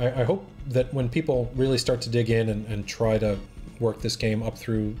 Yeah, I hope that when people really start to dig in and try to work this game up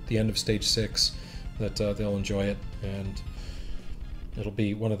through the end of Stage 6, that they'll enjoy it, and it'll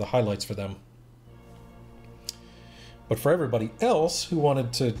be one of the highlights for them. But for everybody else who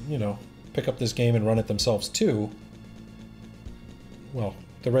wanted to, you know, pick up this game and run it themselves too, well,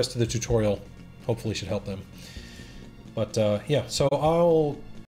 the rest of the tutorial hopefully should help them. But yeah, so I'll